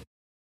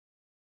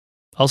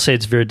 I'll say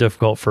it's very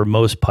difficult for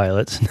most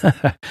pilots,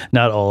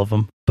 not all of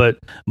them, but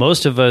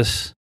most of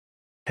us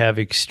have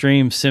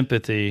extreme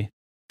sympathy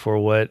for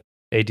what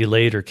a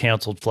delayed or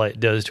canceled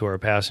flight does to our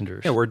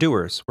passengers. Yeah, we're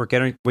doers.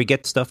 We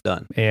get stuff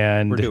done.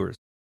 And we're doers.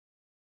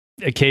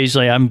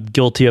 Occasionally, I'm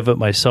guilty of it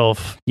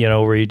myself,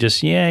 where you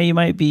just, you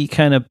might be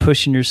kind of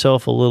pushing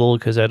yourself a little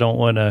because I don't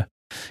want to,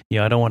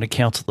 I don't want to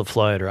cancel the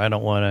flight, or I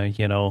don't want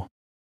to,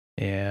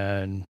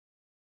 and,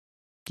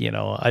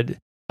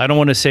 I don't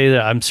want to say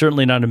that I'm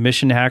certainly not a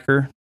mission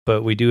hacker,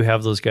 but we do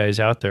have those guys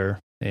out there.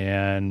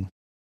 And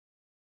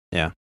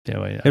yeah,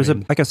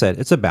 like I said,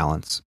 it's a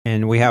balance,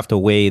 and we have to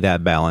weigh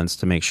that balance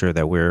to make sure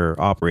that we're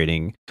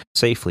operating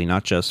safely,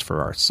 not just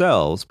for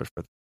ourselves, but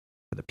for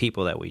the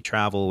people that we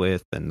travel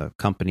with and the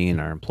company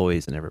and our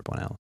employees and everyone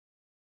else.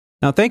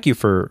 Now, thank you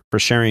for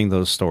sharing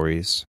those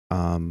stories.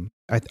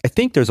 I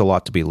think there's a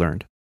lot to be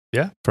learned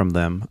from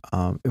them,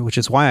 which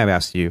is why I've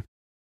asked you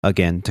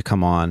again to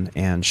come on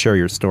and share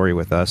your story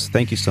with us.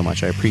 Thank you so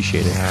much. I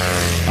appreciate it.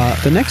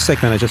 The next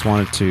segment I just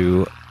wanted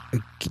to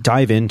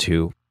dive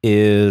into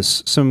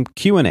is some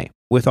Q&A.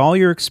 With all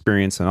your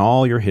experience and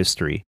all your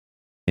history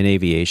in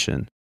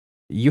aviation,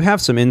 you have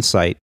some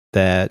insight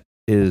that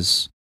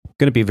is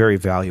going to be very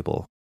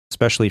valuable,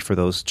 especially for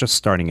those just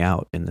starting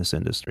out in this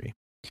industry.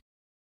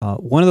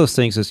 One of those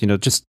things is,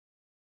 just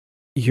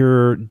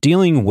you're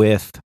dealing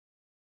with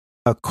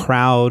a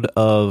crowd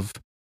of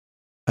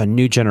a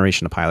new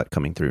generation of pilot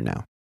coming through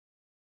now.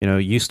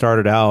 You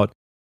started out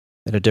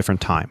at a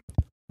different time.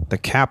 The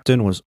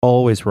captain was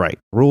always right.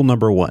 Rule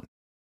number 1.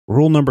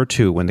 Rule number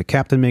 2, when the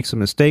captain makes a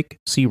mistake,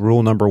 see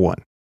rule number 1.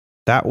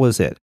 That was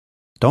it.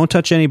 Don't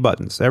touch any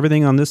buttons.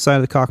 Everything on this side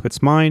of the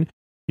cockpit's mine.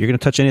 You're going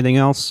to touch anything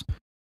else?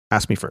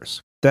 Ask me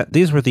first.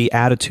 These were the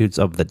attitudes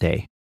of the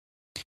day.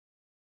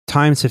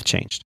 Times have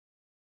changed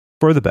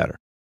for the better.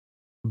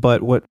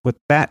 But with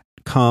that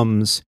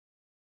comes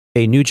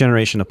a new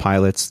generation of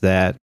pilots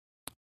that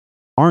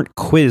aren't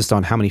quizzed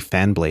on how many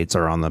fan blades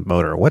are on the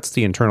motor. What's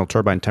the internal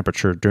turbine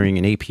temperature during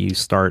an APU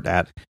start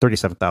at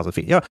 37,000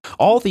 feet? Yeah,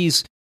 all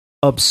these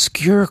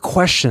obscure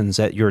questions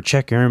that your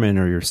check airman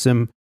or your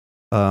sim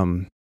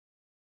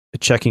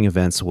checking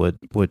events would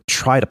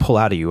try to pull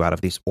out of you out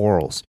of these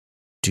orals.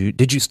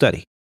 Did you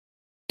study?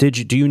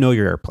 Do you know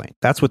your airplane?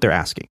 That's what they're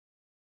asking.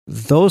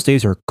 Those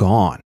days are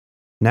gone.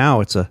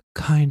 Now it's a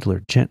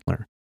kindler,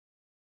 gentler.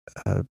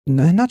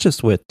 Not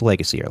just with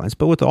legacy airlines,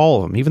 but with all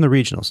of them, even the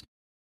regionals.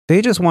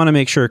 They just want to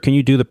make sure, can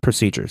you do the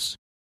procedures?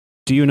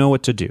 Do you know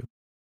what to do?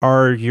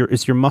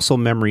 Is your muscle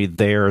memory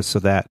there so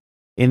that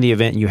in the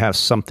event you have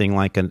something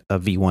like a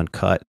V1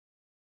 cut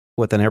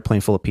with an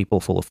airplane full of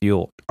people, full of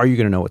fuel, are you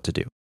going to know what to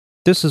do?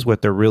 This is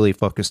what they're really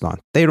focused on.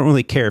 They don't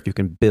really care if you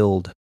can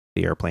build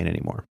the airplane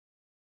anymore.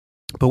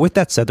 But with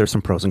that said, there's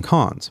some pros and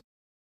cons.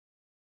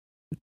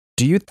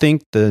 Do you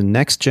think the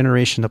next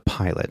generation of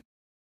pilot,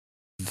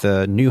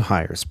 the new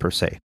hires per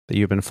se, that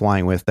you've been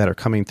flying with that are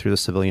coming through the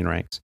civilian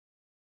ranks,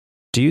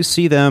 do you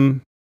see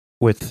them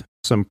with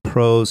some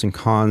pros and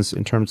cons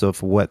in terms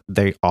of what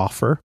they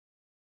offer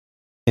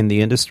in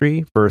the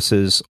industry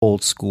versus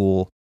old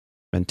school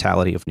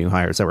mentality of new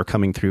hires that were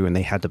coming through and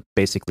they had to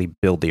basically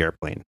build the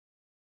airplane?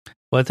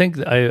 Well, I think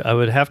I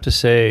would have to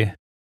say,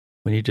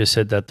 when you just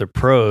said that, the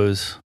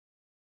pros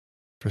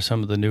for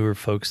some of the newer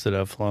folks that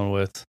I've flown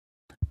with,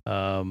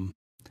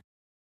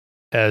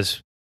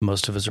 as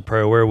most of us are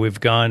probably aware, we've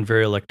gone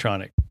very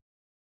electronic.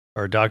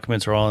 Our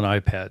documents are all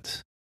on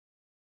iPads.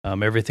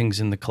 Everything's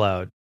in the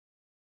cloud.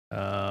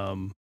 A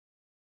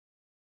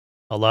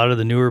lot of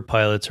the newer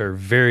pilots are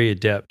very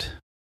adept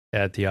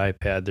at the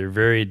iPad. They're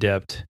very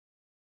adept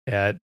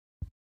at,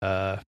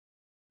 the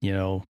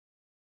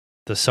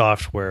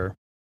software.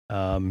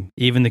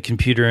 Even the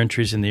computer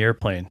entries in the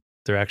airplane,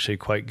 they're actually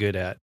quite good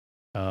at.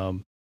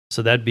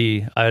 So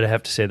I'd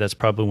have to say that's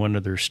probably one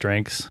of their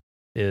strengths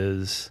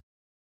is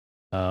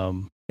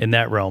in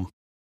that realm,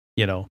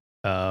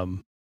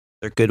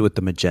 They're good with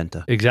the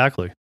magenta.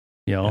 Exactly.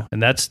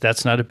 And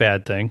that's not a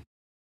bad thing.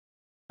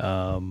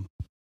 But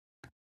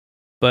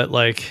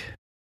like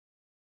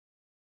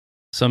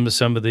some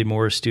of the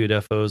more astute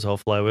FOs I'll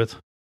fly with,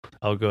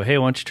 I'll go, hey,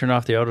 why don't you turn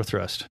off the auto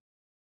thrust?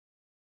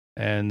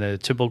 And the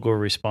typical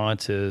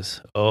response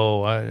is,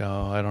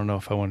 I don't know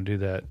if I want to do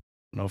that. I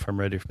don't know if I'm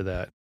ready for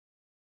that.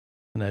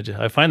 And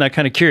I find that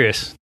kind of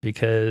curious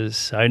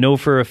because I know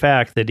for a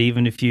fact that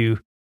even if you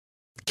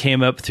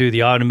came up through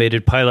the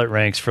automated pilot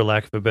ranks, for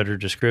lack of a better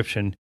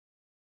description,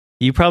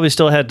 you probably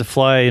still had to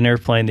fly an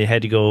airplane. They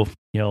had to go,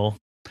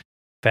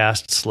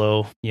 fast,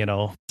 slow,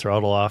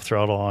 throttle off,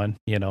 throttle on,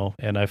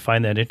 and I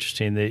find that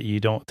interesting that you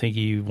don't think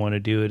you want to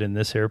do it in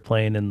this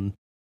airplane and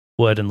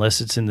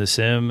unless it's in the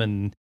sim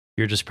and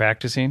you're just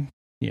practicing,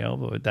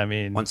 but I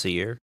mean, once a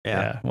year.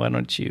 Yeah. Why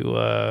don't you,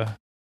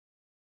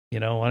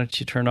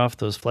 turn off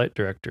those flight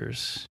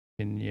directors?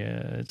 And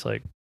it's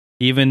like,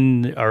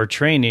 even our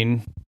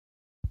training,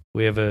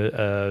 we have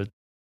a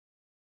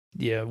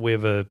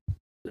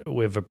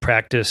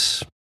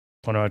practice.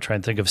 When I try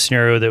and think of a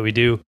scenario that we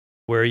do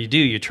where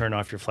you turn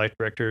off your flight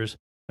directors,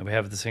 and we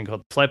have this thing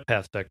called flight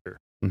path vector,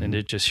 and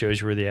it just shows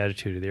you where the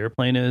attitude of the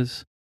airplane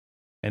is,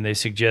 and they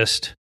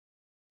suggest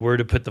where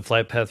to put the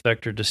flight path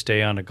vector to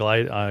stay on a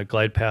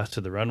glide path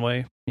to the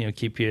runway.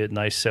 Keep you at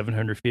nice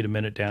 700 feet a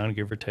minute down,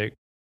 give or take,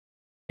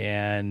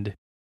 and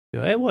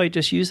hey, well, I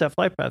just use that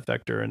flight path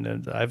vector, and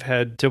then I've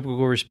had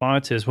typical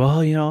responses.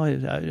 Well,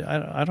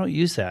 I don't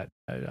use that.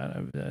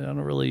 I don't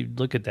really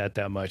look at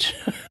that much.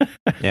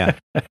 Yeah,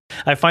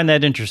 I find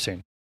that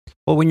interesting.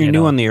 Well, when you're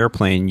new on the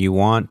airplane, you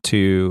want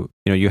to,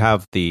 you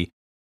have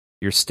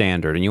your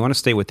standard, and you want to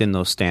stay within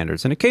those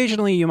standards. And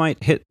occasionally, you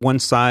might hit one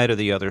side or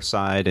the other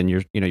side, and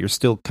you're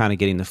still kind of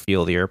getting the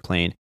feel of the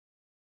airplane.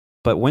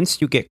 But once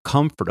you get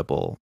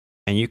comfortable,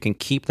 and you can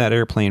keep that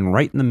airplane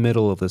right in the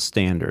middle of the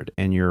standard,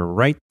 and you're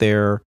right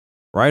there,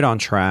 right on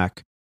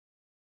track,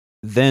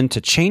 then to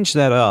change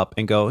that up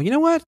and go, you know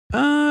what?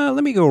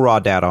 Let me go raw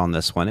data on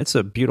this one. It's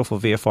a beautiful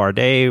VFR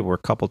day. We're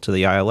coupled to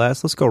the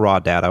ILS. Let's go raw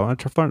data. I want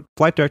to turn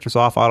flight directors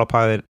off,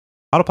 autopilot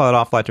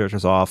off, flight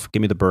directors off.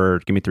 Give me the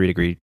bird. Give me 3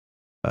 degree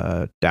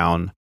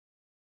down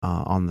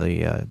on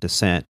the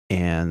descent.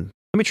 And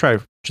let me try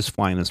just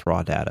flying this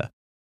raw data.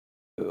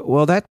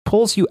 Well, that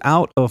pulls you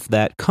out of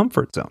that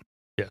comfort zone.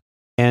 Yeah.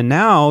 And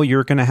now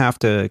you're going to have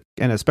to,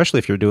 and especially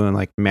if you're doing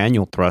like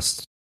manual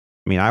thrust.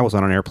 I mean, I was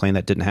on an airplane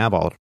that didn't have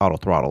auto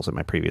throttles in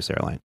my previous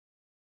airline.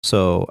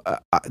 So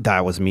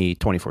that was me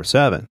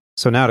 24/7.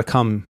 So now to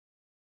come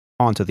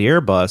onto the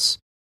Airbus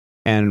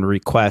and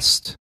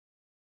request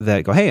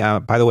that, go, hey,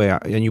 by the way,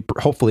 and you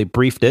hopefully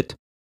briefed it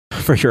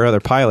for your other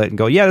pilot and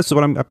go, yeah, this is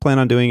what I plan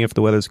on doing. If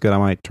the weather's good, I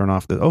might turn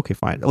off okay,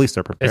 fine. At least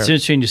they're prepared. It's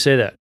interesting you say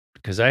that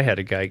because I had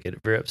a guy get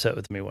very upset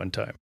with me one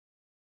time.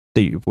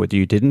 What,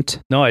 you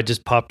didn't? No, I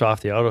just popped off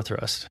the auto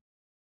thrust.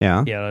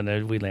 Yeah. Yeah, and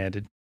then we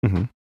landed.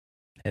 Mm-hmm.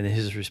 And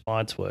his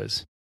response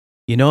was,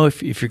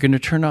 if you're going to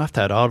turn off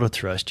that auto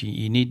thrust,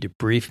 you need to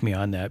brief me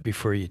on that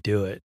before you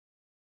do it.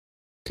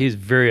 He's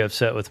very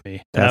upset with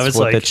me. And I That's was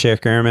what like, the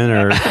chick airmen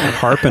are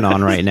harping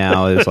on right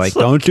now. Is like,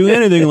 don't do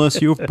anything unless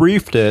you've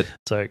briefed it.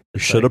 it's like, You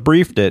should have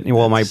briefed it.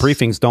 Well, my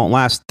briefings don't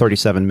last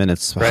 37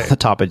 minutes Right. at the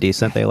top of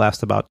decent. They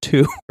last about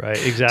 2.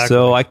 right, exactly.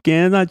 So I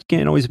can't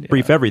always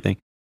brief everything.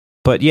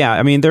 But yeah,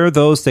 I mean, there are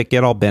those that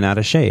get all bent out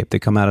of shape. They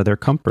come out of their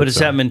comfort But it's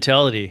zone. that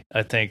mentality.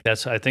 I think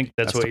that's what the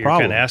you're kind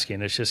problem. of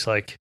asking. It's just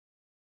like,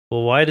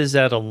 well, why does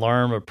that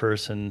alarm a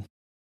person?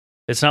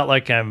 It's not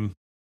like I'm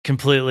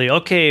completely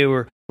okay.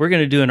 We're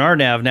going to do an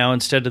RNAV now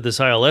instead of this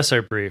ILS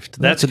I briefed.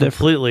 That's a different-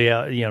 completely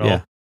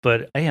Yeah.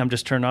 But hey, I'm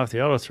just turning off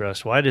the auto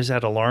thrust. Why does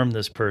that alarm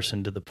this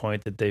person to the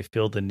point that they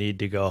feel the need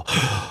to go?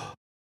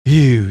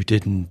 You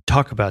didn't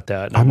talk about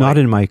that. And I'm not like,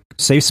 in my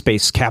safe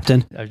space,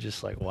 Captain. I'm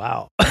just like,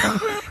 wow.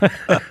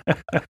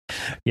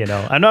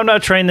 I'm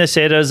not trying to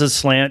say it as a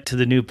slant to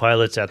the new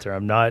pilots out there.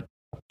 I'm not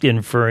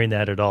inferring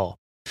that at all.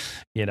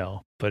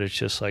 But it's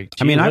just like,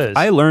 I mean, gee whiz.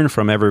 I learn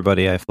from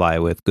everybody I fly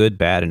with, good,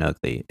 bad, and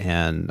ugly.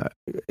 And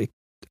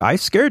I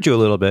scared you a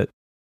little bit.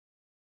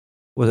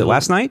 Was it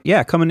last night?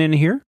 Yeah, coming in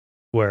here.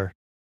 Where?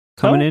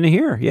 Coming Oh. in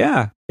here.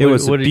 Yeah. It What-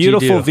 was what a did you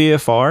beautiful do?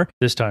 VFR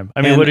This time.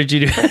 I mean, And what did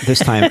you do? this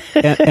time.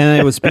 and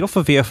it was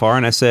beautiful VFR.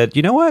 And I said,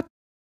 you know what?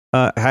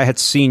 I had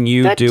seen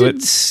you that do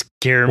didn't it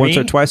scare once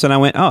me. or twice. And I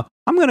went, oh,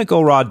 I'm going to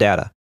go raw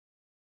data.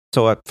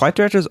 So flight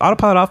directors,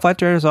 autopilot off, flight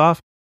directors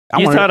off.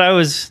 You thought I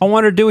was... I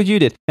wanted to do what you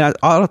did. And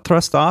I auto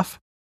thrust off.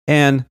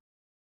 And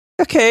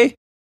okay.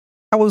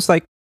 I was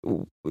like,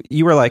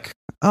 you were like,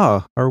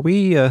 oh, are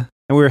we... and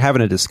we were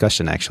having a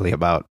discussion actually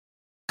about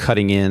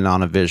cutting in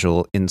on a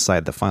visual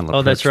inside the final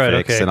Oh, that's approach right,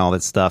 fix okay. and all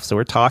that stuff. So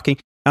we're talking.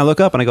 And I look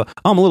up and I go,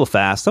 oh, I'm a little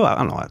fast. So I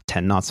don't know,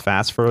 10 knots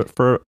fast for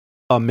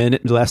a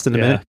minute, less than a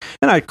Yeah. minute.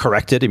 And I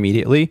corrected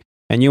immediately.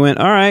 And you went,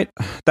 all right,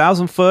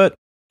 1,000 foot,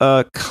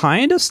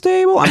 kind of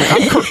stable.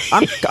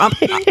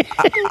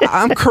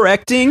 I'm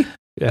correcting,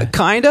 Yeah.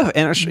 kind of.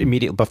 And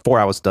immediately before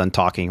I was done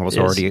talking, I was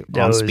already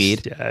on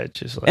speed. Yeah,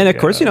 just like, And of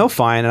course,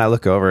 fine. And I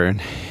look over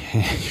and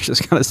you're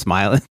just kind of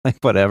smiling, like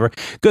whatever.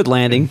 Good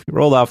landing.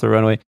 Rolled off the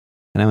runway.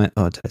 And I went,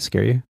 oh, did I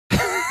scare you?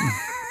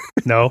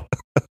 No.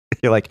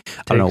 You're like,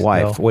 I don't know Takes-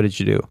 why. no. What did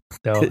you do?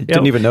 No.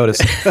 Didn't even notice.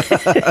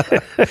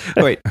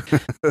 Wait.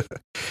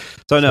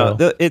 So no,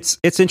 So-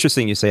 it's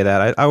interesting you say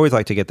that. I always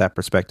like to get that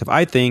perspective.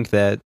 I think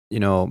that,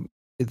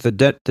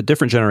 the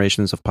different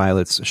generations of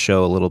pilots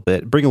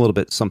bring a little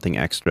bit something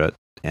extra,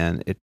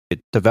 and it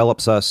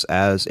develops us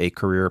as a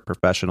career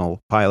professional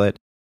pilot,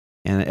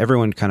 and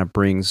everyone kind of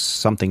brings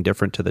something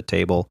different to the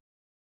table.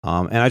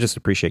 And I just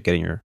appreciate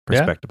getting your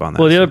perspective on that.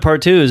 Well, the So- other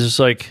part too is just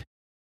like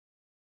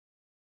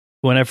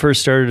when I first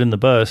started in the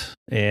bus,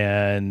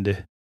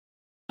 and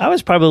I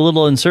was probably a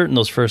little uncertain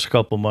those first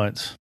couple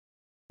months,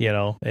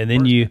 and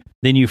then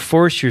you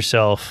force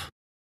yourself,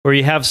 or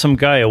you have some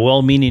guy, a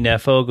well-meaning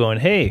FO, going,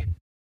 "Hey,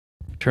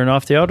 turn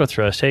off the auto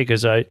thrust." Hey,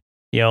 because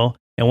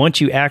and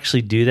once you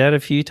actually do that a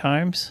few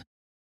times,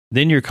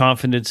 then your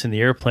confidence in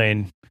the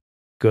airplane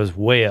goes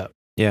way up.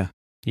 Yeah.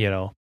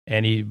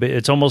 And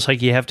it's almost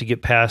like you have to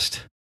get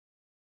past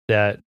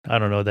that, I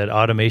don't know, that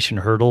automation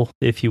hurdle,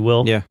 if you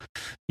will. Yeah.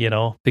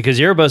 Because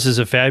Airbus is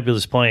a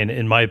fabulous plane,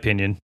 in my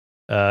opinion,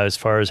 as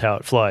far as how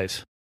it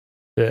flies.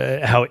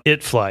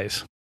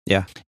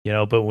 Yeah.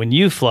 But when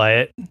you fly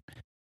it,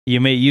 you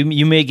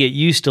may get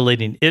used to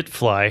letting it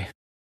fly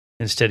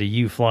instead of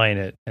you flying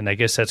it. And I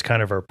guess that's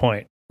kind of our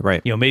point.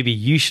 Right. Maybe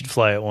you should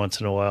fly it once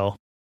in a while,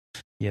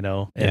 and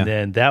Yeah.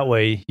 then that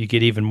way you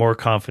get even more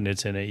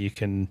confidence in it. You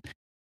can,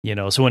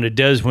 so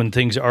when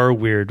things are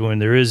weird, when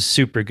there is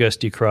super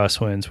gusty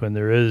crosswinds, when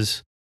there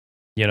is,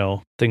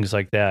 things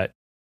like that,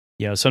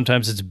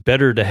 sometimes it's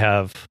better to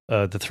have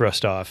the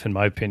thrust off, in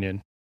my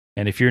opinion.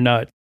 And if you're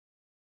not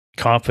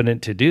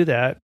confident to do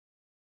that,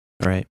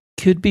 Right.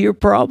 could be a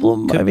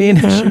problem. Could I mean,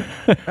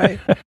 Right.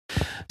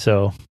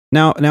 So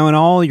Now, in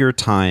all your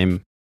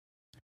time,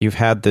 you've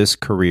had this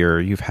career,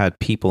 you've had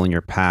people in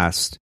your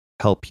past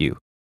help you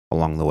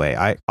along the way.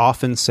 I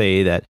often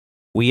say that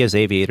we as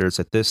aviators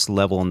at this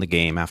level in the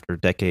game, after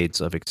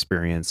decades of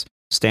experience,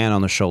 stand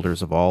on the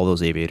shoulders of all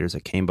those aviators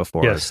that came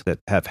before Yes. us, that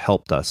have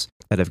helped us,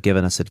 that have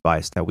given us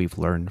advice that we've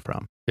learned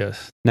from.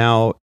 yes,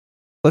 Now,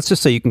 let's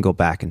just say you can go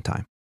back in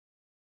time,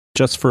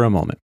 just for a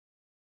moment,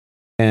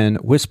 and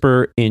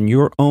whisper in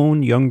your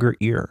own younger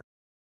ear,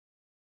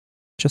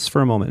 just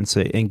for a moment,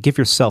 and give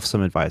yourself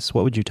some advice.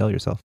 What would you tell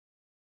yourself?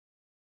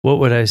 what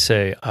would I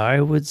say?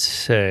 I would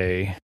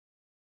say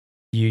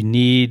you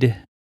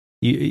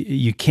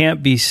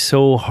can't be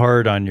so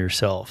hard on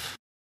yourself,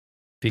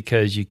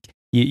 because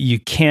you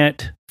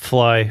can't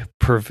fly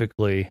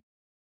perfectly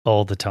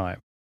all the time.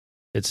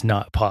 It's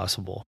not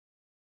possible.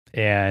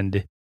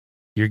 And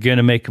you're going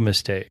to make a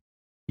mistake.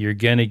 You're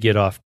going to get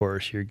off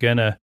course. You're going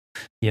to,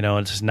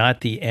 it's not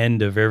the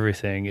end of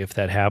everything if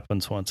that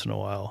happens once in a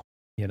while,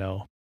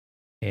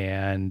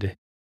 and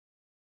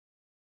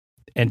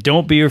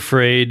don't be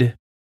afraid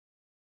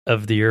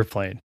of the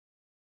airplane.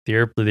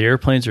 The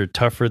airplanes are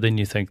tougher than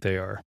you think they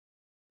are.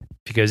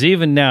 Because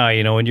even now,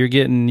 when you're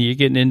getting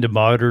into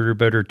moderate or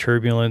better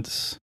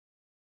turbulence,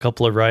 a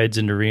couple of rides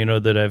into Reno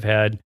that I've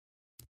had,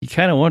 you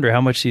kind of wonder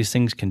how much these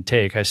things can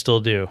take. I still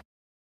do,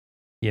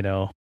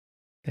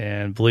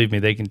 and believe me,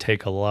 they can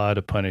take a lot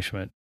of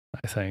punishment,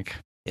 I think.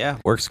 Yeah,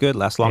 works good,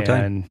 lasts a long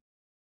time. And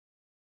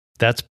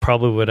that's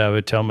probably what I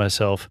would tell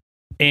myself.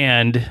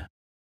 And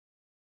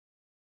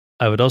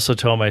I would also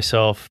tell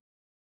myself,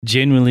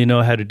 genuinely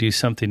know how to do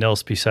something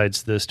else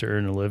besides this to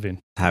earn a living.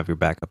 Have your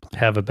backup plan.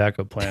 Have a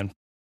backup plan.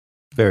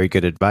 Very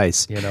good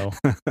advice.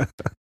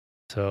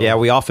 So yeah,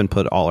 we often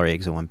put all our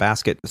eggs in one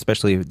basket,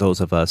 especially those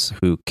of us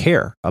who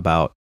care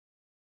about,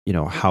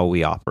 how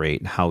we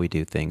operate and how we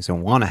do things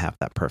and want to have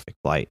that perfect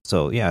flight.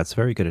 So yeah, it's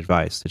very good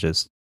advice to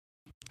just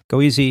go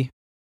easy,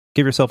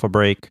 give yourself a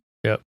break.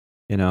 Yep.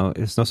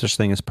 There's no such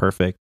thing as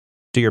perfect.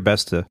 Do your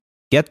best to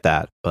get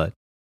that, but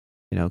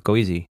go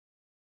easy.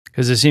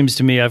 Because it seems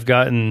to me I've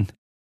gotten,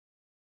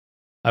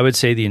 I would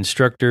say the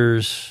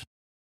instructors,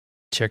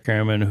 check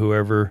airmen,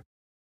 whoever,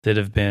 that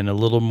have been a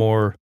little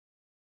more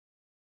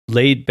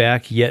laid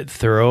back yet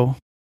thorough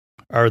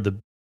are the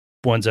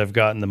ones I've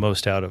gotten the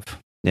most out of.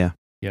 Yeah.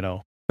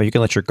 But you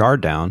can let your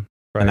guard down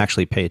and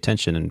actually pay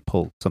attention and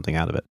pull something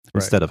out of it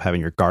instead of having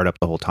your guard up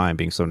the whole time,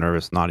 being so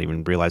nervous, not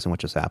even realizing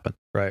what just happened.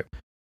 Right.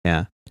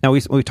 Yeah. Now,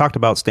 we talked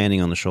about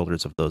standing on the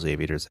shoulders of those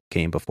aviators that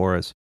came before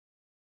us.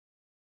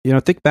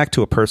 Think back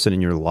to a person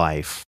in your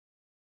life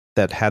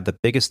that had the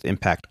biggest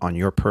impact on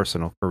your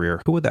personal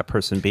career. Who would that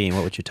person be, and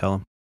what would you tell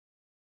them?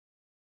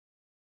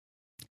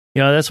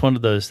 That's one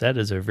of those,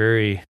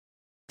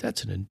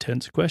 that's an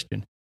intense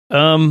question.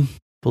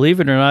 Believe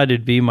it or not,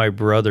 it'd be my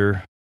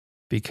brother,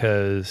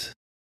 because,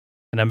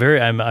 and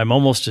I'm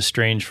almost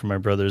estranged from my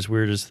brother, as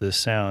weird as this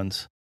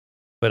sounds,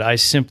 but I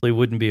simply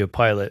wouldn't be a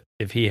pilot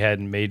if he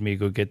hadn't made me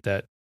go get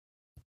that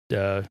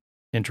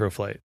intro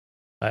flight.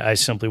 I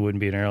simply wouldn't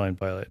be an airline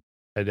pilot.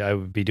 I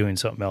would be doing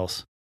something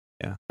else.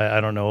 Yeah.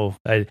 I don't know.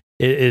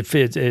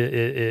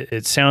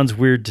 It sounds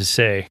weird to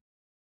say.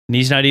 And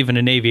he's not even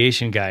an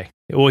aviation guy.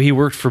 Well, he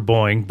worked for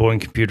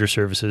Boeing Computer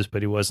Services,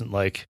 but he wasn't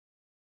like,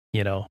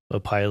 a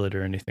pilot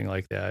or anything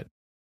like that.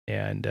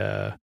 And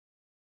I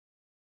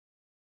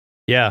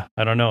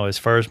don't know. As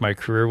far as my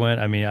career went,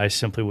 I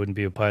simply wouldn't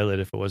be a pilot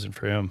if it wasn't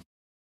for him.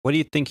 What do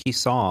you think he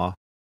saw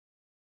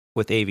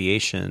with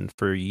aviation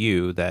for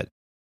you that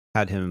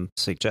had him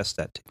suggest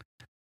that to you?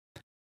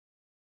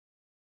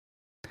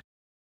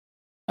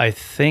 I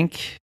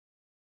think,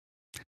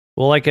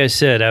 well, like I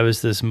said, I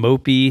was this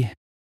mopey,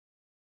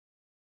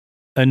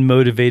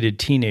 unmotivated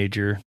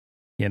teenager,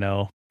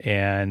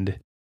 and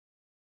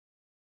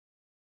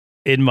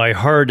in my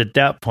heart at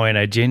that point,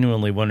 I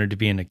genuinely wanted to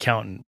be an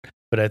accountant.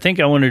 But I think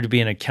I wanted to be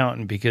an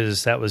accountant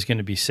because that was going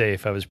to be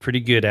safe. I was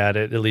pretty good at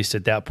it, at least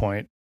at that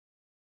point.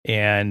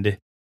 And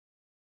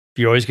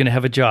you're always going to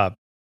have a job,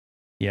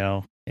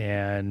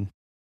 and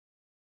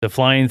the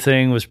flying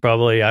thing was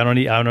probably, I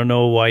don't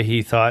know why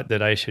he thought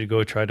that I should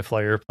go try to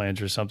fly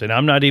airplanes or something.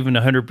 I'm not even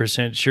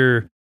 100%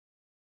 sure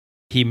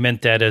he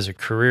meant that as a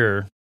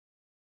career,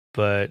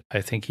 but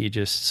I think he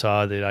just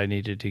saw that I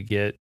needed to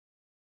get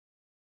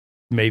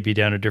maybe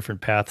down a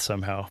different path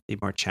somehow. Be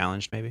more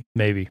challenged, maybe?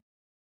 Maybe.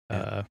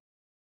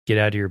 Get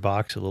out of your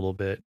box a little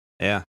bit.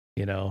 Yeah.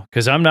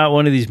 Because I'm not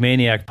one of these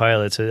maniac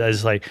pilots.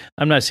 I'm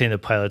not saying that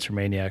pilots are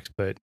maniacs,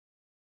 but,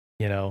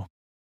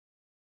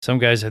 some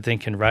guys I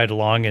think can ride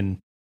along, and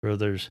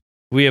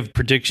we have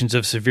predictions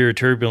of severe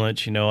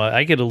turbulence.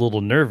 I get a little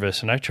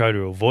nervous and I try to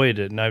avoid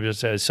it.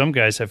 And some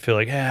guys I feel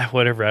like,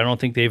 whatever. I don't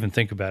think they even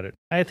think about it.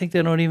 I think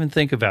they don't even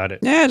think about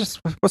it. Yeah,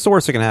 just what's the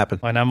worst that can happen?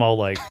 And I'm all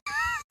like,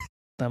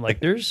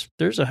 there's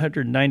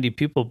 190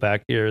 people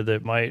back here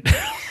that might,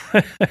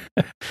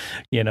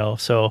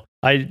 so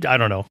I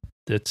don't know.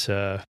 It's,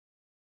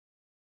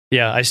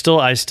 I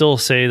still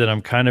say that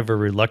I'm kind of a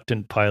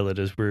reluctant pilot,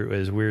 as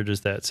weird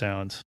as that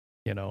sounds,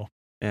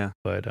 Yeah.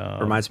 But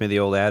reminds me of the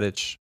old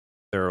adage,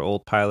 there are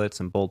old pilots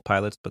and bold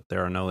pilots, but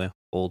there are no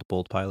old,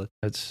 bold pilots.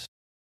 That's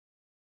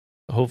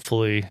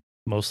hopefully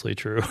mostly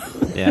true.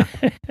 Yeah.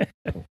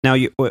 Now,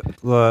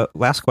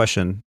 last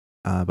question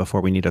before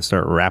we need to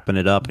start wrapping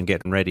it up and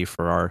getting ready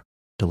for our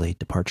delayed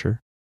departure.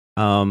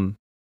 A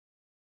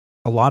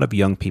lot of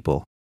young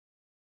people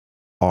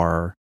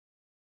are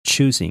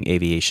choosing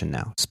aviation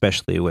now,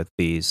 especially with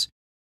these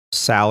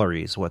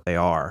salaries, what they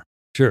are.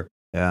 Sure.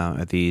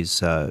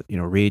 These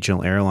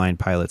regional airline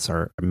pilots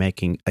are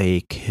making a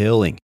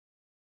killing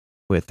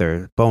with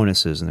their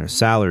bonuses and their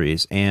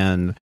salaries.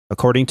 And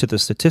according to the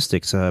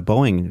statistics,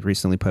 Boeing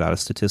recently put out a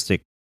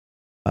statistic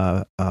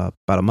about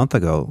a month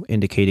ago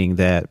indicating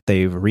that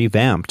they've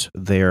revamped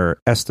their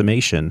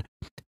estimation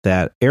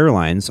that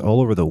airlines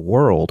all over the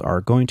world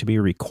are going to be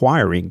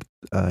requiring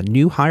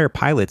new hire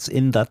pilots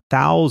in the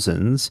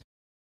thousands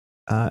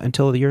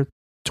until the year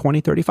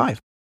 2035.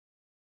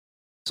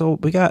 So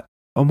we got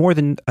more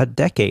than a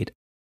decade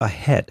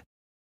ahead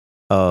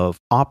of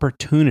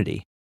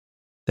opportunity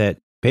that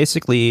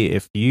basically,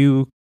 if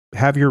you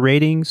have your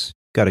ratings,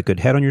 got a good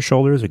head on your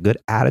shoulders, a good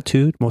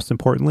attitude, most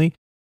importantly,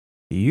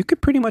 you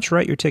could pretty much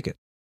write your ticket.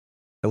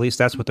 At least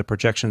that's what the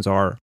projections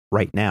are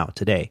right now,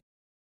 today.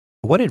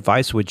 What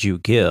advice would you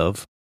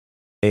give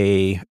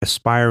a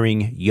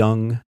aspiring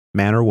young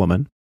man or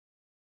woman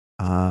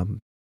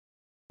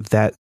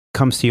that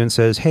comes to you and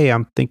says, hey,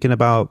 I'm thinking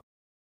about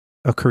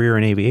a career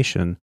in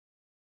aviation.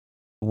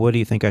 What do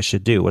you think I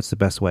should do? What's the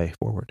best way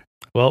forward?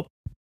 Well,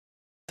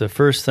 the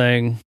first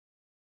thing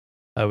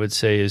I would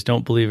say is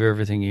don't believe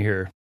everything you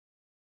hear.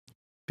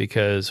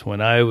 Because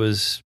when I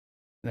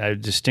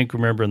distinctly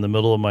remember in the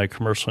middle of my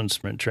commercial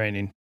instrument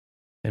training,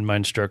 and my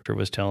instructor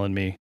was telling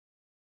me,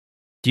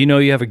 do you know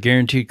you have a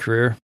guaranteed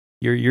career?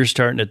 You're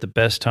starting at the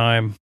best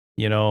time.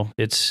 You know,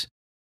 he's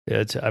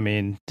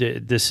going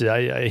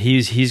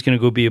to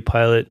go be a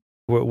pilot.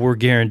 We're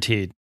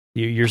guaranteed.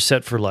 You're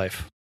set for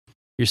life.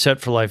 You're set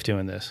for life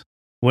doing this.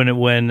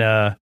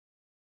 When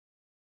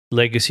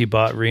Legacy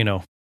bought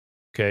Reno,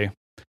 okay,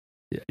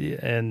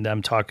 and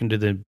I'm talking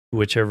to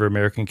whichever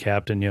American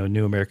captain,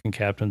 new American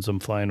captains I'm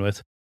flying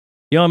with.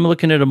 I'm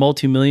looking at a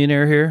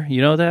multimillionaire here.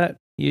 You know that?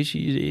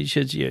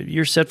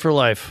 You're set for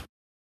life.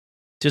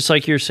 Just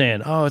like you're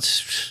saying, oh,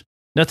 it's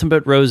nothing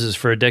but roses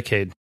for a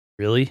decade.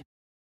 Really?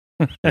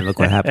 And look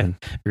what happened.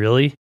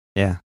 Really?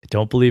 Yeah.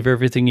 Don't believe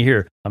everything you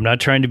hear. I'm not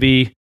trying to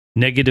be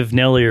negative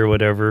Nelly or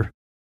whatever,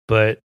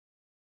 but,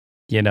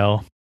 and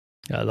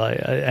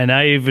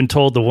I even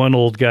told the one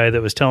old guy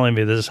that was telling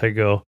me this, I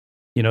go,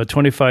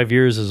 25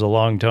 years is a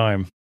long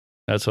time.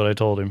 That's what I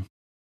told him.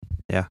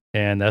 Yeah.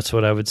 And that's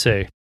what I would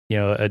say.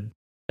 A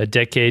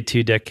decade,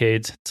 2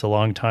 decades, it's a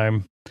long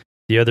time.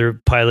 The other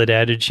pilot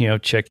adage,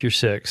 check your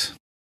 6.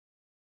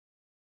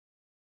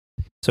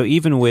 So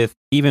even with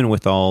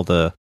all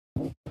the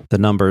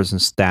numbers and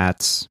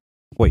stats,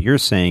 what you're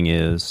saying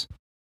is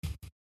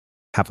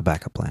have a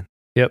backup plan.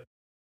 Yep.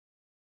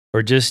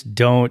 Or just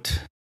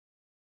don't.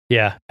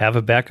 Yeah, have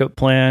a backup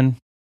plan,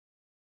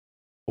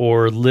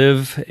 or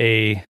live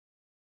a.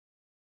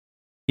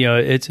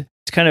 It's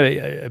kind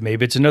of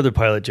maybe it's another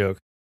pilot joke.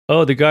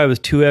 Oh, the guy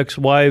with 2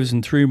 ex-wives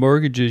and 3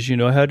 mortgages.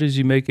 How does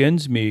he make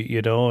ends meet?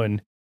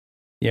 And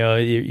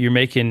you're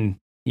making.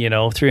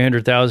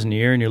 $300,000 a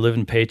year and you're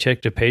living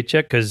paycheck to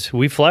paycheck, because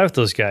we fly with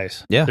those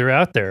guys. Yeah. They're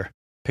out there.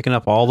 Picking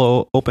up all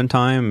the open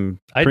time,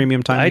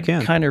 premium time you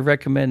can. I kind of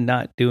recommend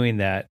not doing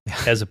that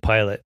as a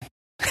pilot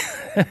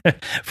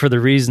for the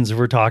reasons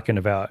we're talking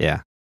about.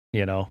 Yeah.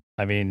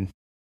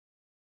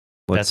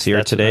 What's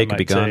here today could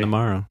be gone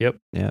tomorrow. Yep.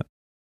 Yeah.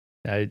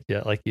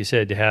 Like you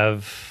said, to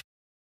have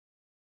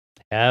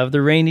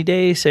the rainy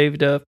day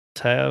saved up,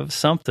 to have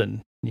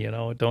something,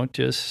 don't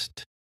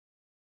just,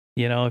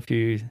 if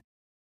you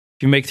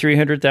make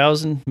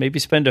 300,000, maybe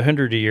spend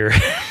 100 a year.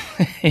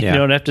 You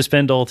don't have to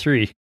spend all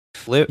 3.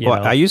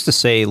 I used to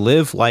say,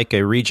 live like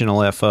a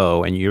regional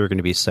FO, and you're going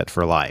to be set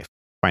for life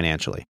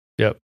financially.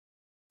 Yep.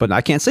 But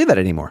I can't say that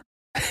anymore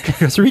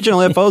because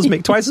regional FOs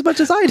make twice as much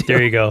as I do.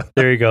 There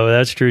you go.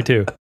 That's true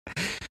too.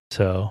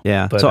 So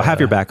yeah. So have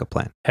your backup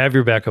plan. Have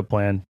your backup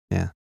plan.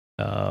 Yeah.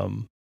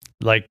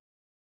 Like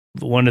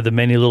one of the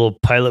many little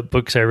pilot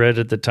books I read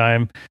at the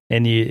time,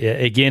 and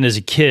again, as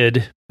a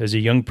kid, as a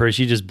young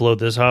person, you just blow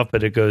this off,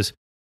 but it goes,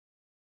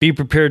 be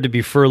prepared to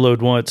be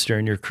furloughed once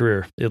during your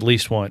career, at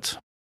least once.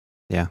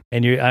 Yeah.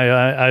 And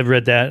I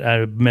read that,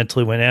 I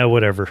mentally went,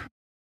 whatever.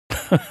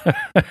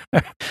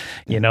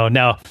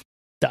 Now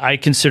I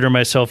consider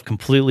myself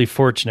completely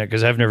fortunate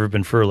because I've never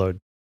been furloughed.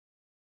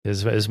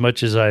 As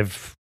much as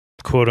I've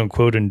quote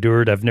unquote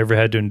endured, I've never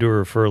had to endure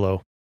a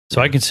furlough.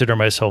 So I consider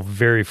myself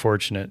very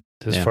fortunate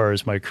as far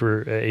as my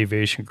career,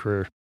 aviation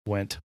career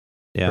went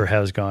or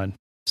has gone.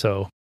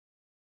 So,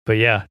 but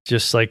yeah,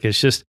 just like,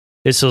 it's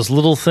those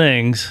little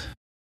things,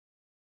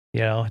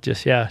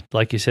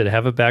 like you said,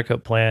 have a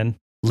backup plan,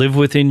 live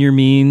within your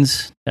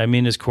means. I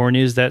mean, as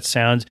corny as that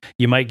sounds,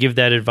 you might give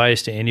that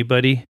advice to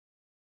anybody,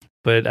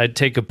 but I'd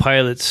take a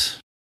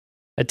pilot's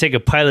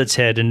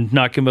head and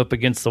knock him up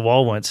against the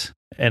wall once.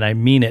 And I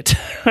mean it.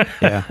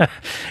 Yeah.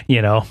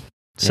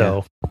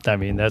 So, I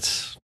mean,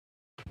 that's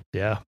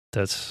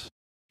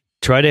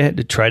try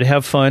to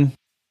have fun.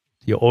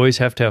 You always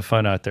have to have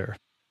fun out there,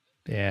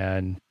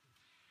 and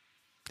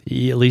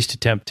you at least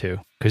attempt to.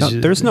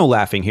 Because there's no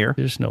laughing here.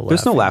 There's no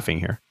laughing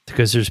here.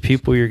 Because there's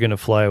people you're going to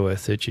fly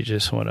with that you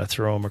just want to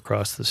throw them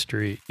across the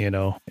street,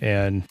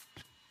 and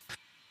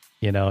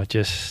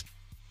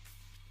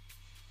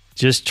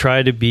just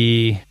try to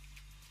be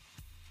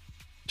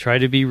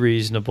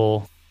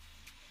reasonable.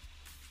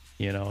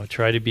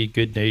 Try to be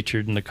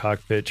good-natured in the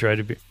cockpit.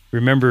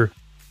 Remember,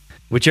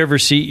 whichever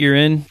seat you're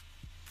in,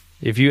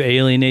 if you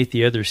alienate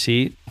the other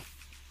seat,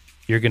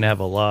 you're going to have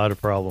a lot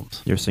of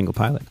problems. You're a single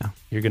pilot now.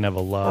 You're going to have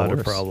a lot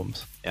of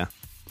problems. Yeah.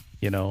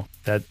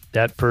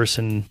 That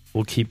person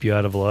will keep you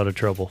out of a lot of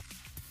trouble.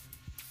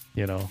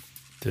 I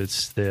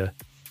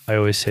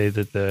always say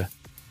that the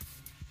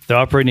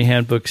operating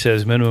handbook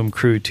says minimum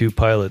crew 2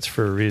 pilots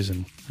for a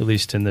reason, at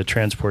least in the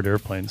transport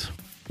airplanes,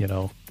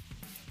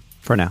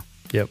 For now.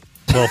 Yep.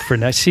 Well, for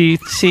now, see,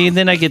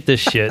 then I get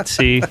this shit.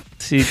 See,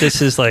 this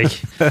is like,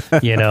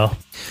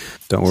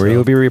 Don't worry,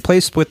 you'll be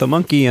replaced with a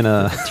monkey and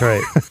a... That's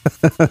right.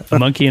 A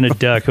monkey and a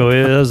duck. Oh,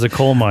 that was the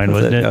coal mine,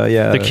 wasn't it?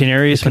 Yeah. The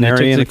canaries, when they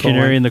took the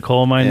canary in the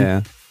coal mine.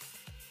 Yeah.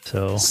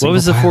 So, what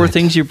was the 4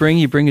 things you bring?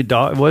 You bring a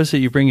dog. What was it?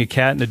 You bring a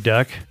cat and a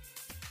duck?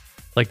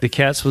 Like the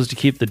cat's supposed to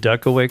keep the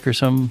duck awake or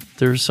something?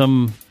 There's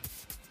some...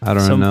 I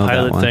don't some know that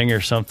pilot one. thing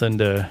or something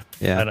to.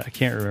 Yeah. I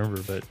can't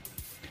remember, but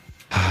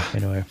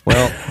anyway.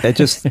 Well, it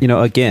just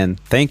again,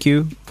 thank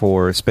you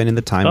for spending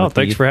the time. Oh, with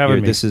thanks me. for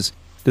having me.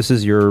 This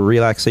is your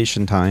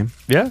relaxation time.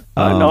 Yeah,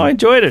 no, I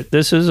enjoyed it.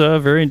 This is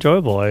very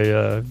enjoyable.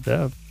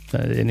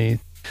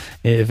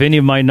 If any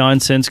of my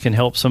nonsense can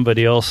help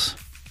somebody else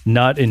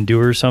not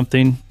endure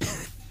something,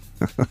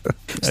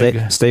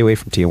 Stay away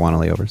from Tijuana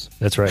layovers.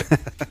 that's right.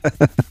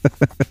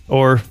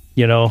 Or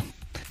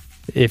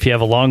if you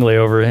have a long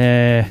layover,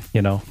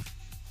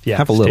 yeah,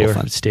 Have a little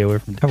fun. Stay away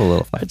from. Have a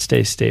little fun. I'd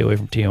stay away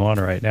from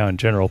Tijuana right now in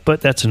general,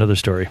 but that's another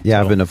story. Yeah,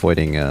 So, I've been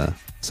avoiding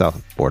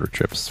south border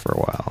trips for a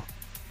while.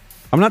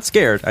 I'm not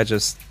scared. I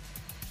just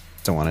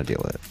don't want to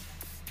deal with it.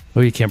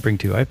 Well, you can't bring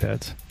 2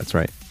 iPads. That's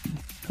right.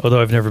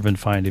 Although I've never been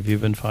fined. Have you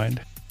been fined?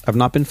 I've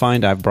not been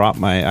fined. I have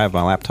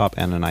my laptop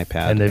and an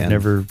iPad, And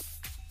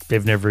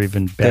they've never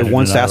even. They batted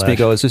once an asked me, eyelash.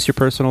 "Go, is this your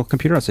personal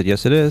computer?" I said,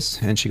 "Yes, it is."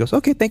 And she goes,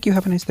 "Okay, thank you.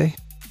 Have a nice day."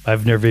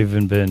 I've never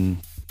even been.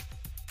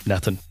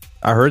 Nothing.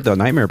 I heard the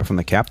nightmare from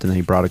the captain that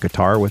he brought a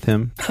guitar with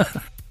him,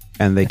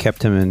 and they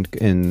kept him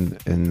in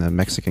the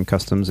Mexican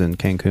customs in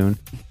Cancun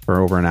for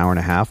over an hour and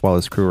a half while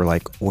his crew were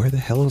like, "Where the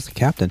hell is the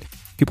captain?"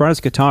 He brought his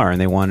guitar, and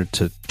they wanted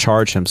to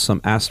charge him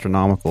some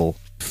astronomical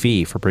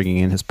fee for bringing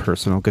in his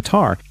personal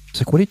guitar. He's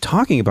like, "What are you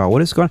talking about?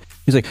 What is going on?"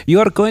 He's like, "You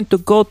are going to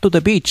go to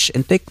the beach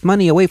and take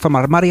money away from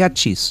our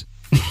mariachis."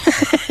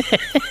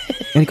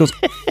 And he goes,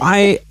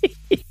 I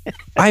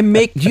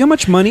make, do you know how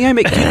much money I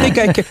make? Do you think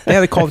I can? They had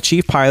to call the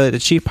chief pilot. The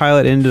chief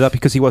pilot ended up,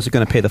 because he wasn't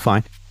going to pay the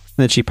fine.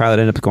 And the chief pilot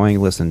ended up going,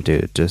 "Listen,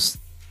 dude,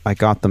 I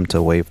got them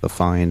to waive the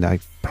fine. I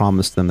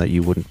promised them that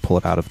you wouldn't pull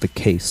it out of the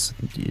case."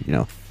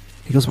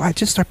 He goes, "Well, I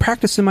just start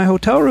practicing in my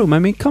hotel room. I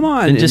mean, come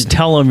on." And just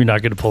tell them you're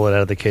not going to pull it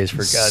out of the case, for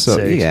God's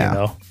sake.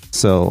 Yeah.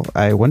 So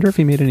I wonder if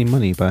he made any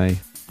money by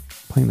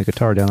playing the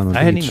guitar down on the beach.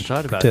 I hadn't even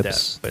thought for about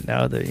tips. that. But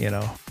now that,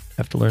 I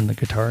have to learn the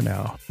guitar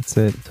now. That's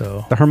it.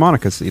 So The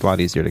harmonica's a lot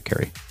easier to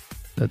carry.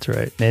 that's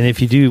right. And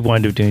if you do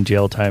wind up doing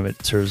jail time,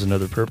 it serves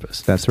another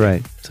purpose. That's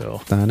right.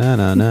 So,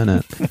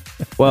 Da-na-na-na-na.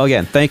 Well,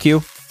 again, thank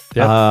you.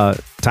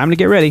 Yep. Time to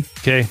get ready.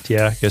 okay.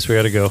 Yeah, guess we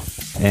got to go.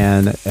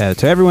 And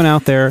to everyone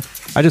out there,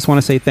 I just want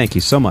to say thank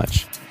you so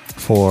much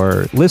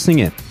for listening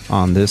in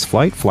on this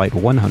flight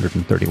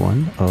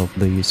 131 of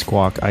the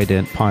Squawk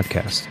Ident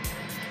podcast.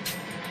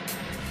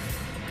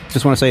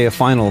 Just want to say a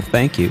final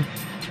thank you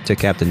to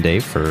Captain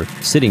Dave for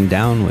sitting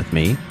down with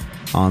me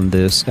on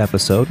this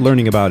episode,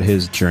 learning about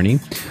his journey.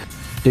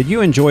 Did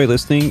you enjoy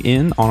listening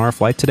in on our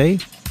flight today?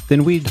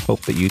 Then we'd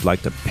hope that you'd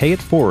like to pay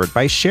it forward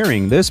by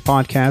sharing this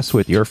podcast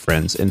with your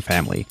friends and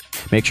family.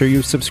 Make sure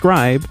you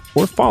subscribe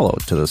or follow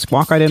to the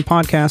Squawk Ident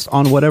podcast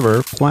on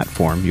whatever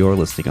platform you're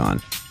listening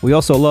on. We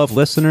also love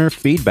listener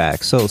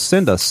feedback, so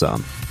send us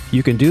some.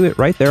 You can do it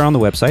right there on the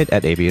website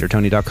at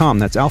aviatortony.com.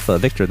 That's Alpha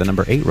Victor, the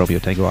number 8, Romeo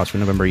Tango Oscar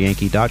November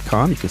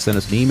Yankee.com. You can send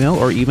us an email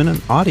or even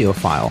an audio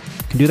file.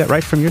 You can do that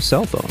right from your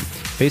cell phone.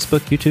 Facebook,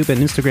 YouTube, and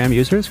Instagram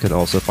users could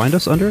also find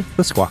us under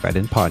the Squawk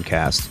Ident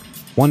podcast.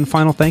 One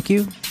final thank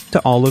you to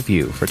all of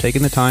you for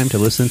taking the time to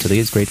listen to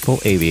these grateful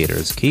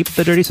aviators. Keep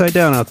the dirty side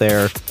down out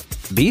there.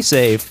 Be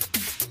safe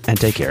and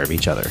take care of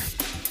each other.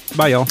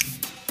 Bye, y'all.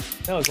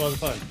 That was a lot of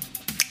fun.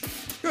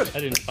 Good. I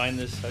didn't find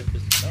this. That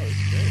was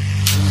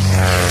great.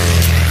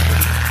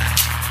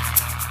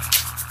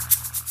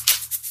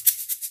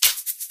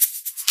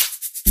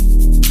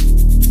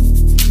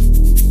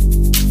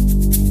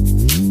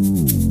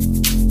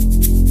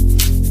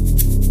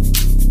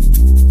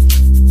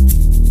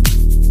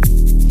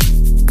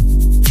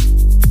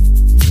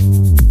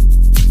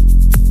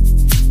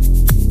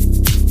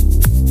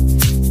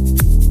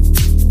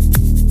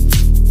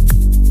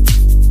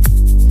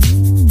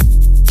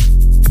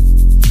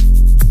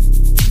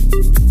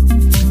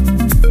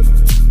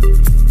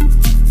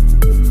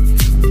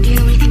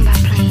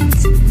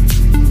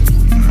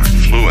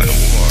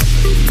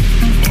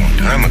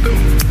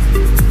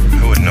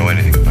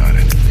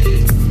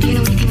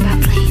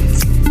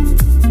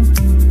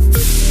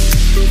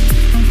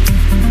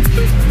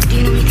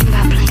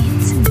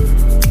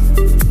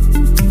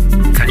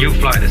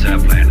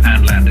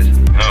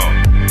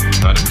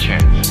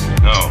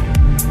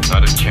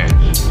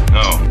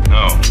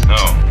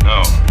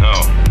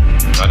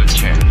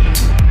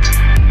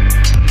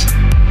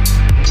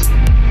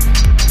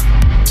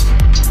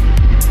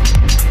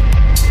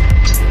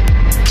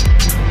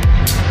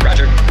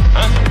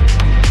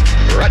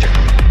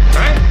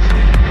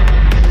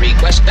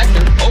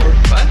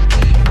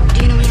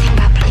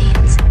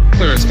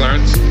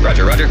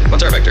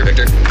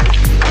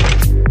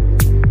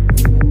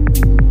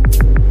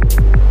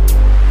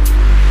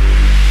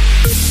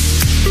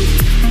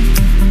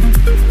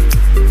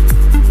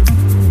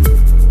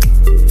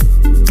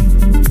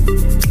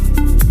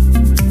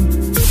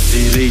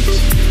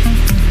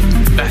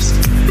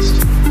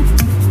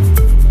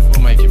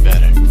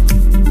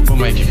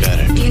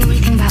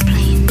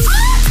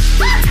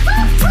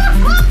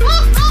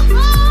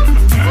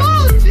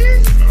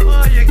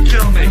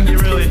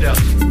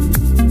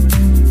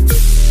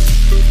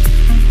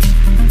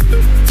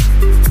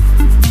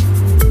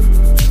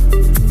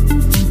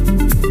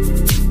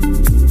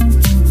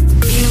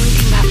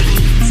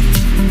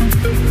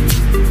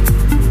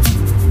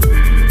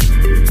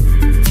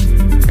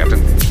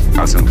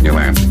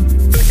 land?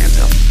 I can't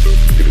tell.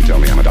 You can tell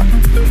me, I'm a doctor.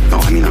 No,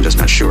 I mean, I'm just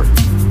not sure.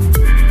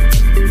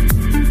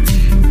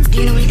 Do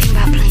you know anything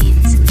about planes?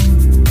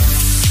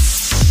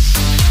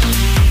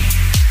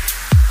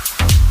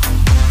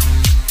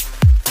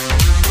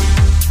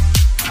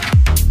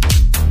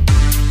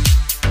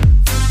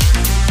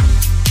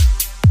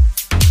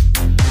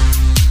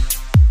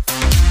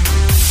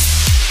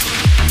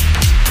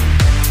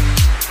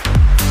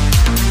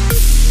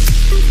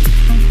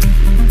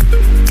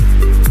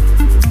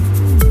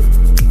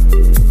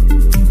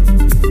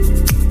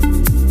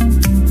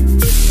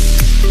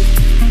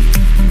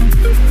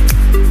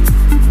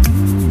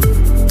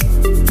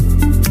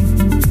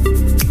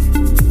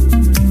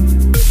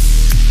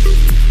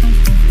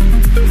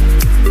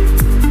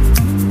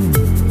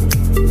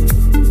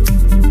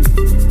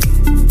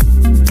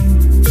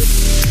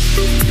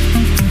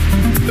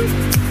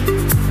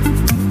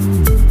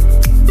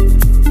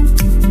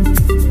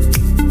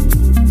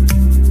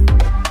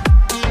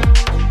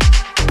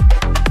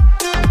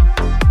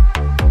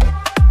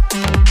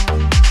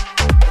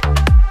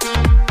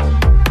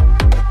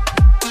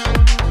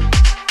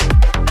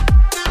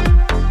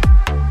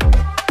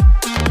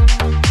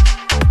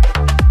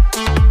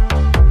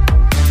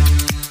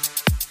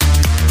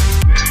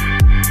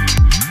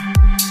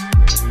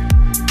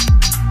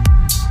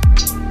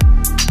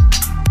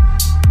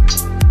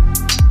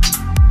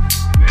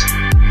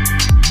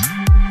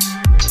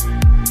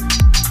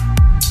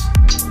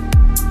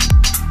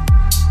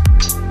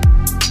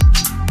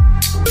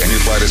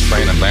 This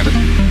plane and landed?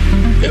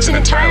 It's an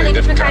entirely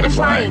different kind of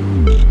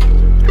flying.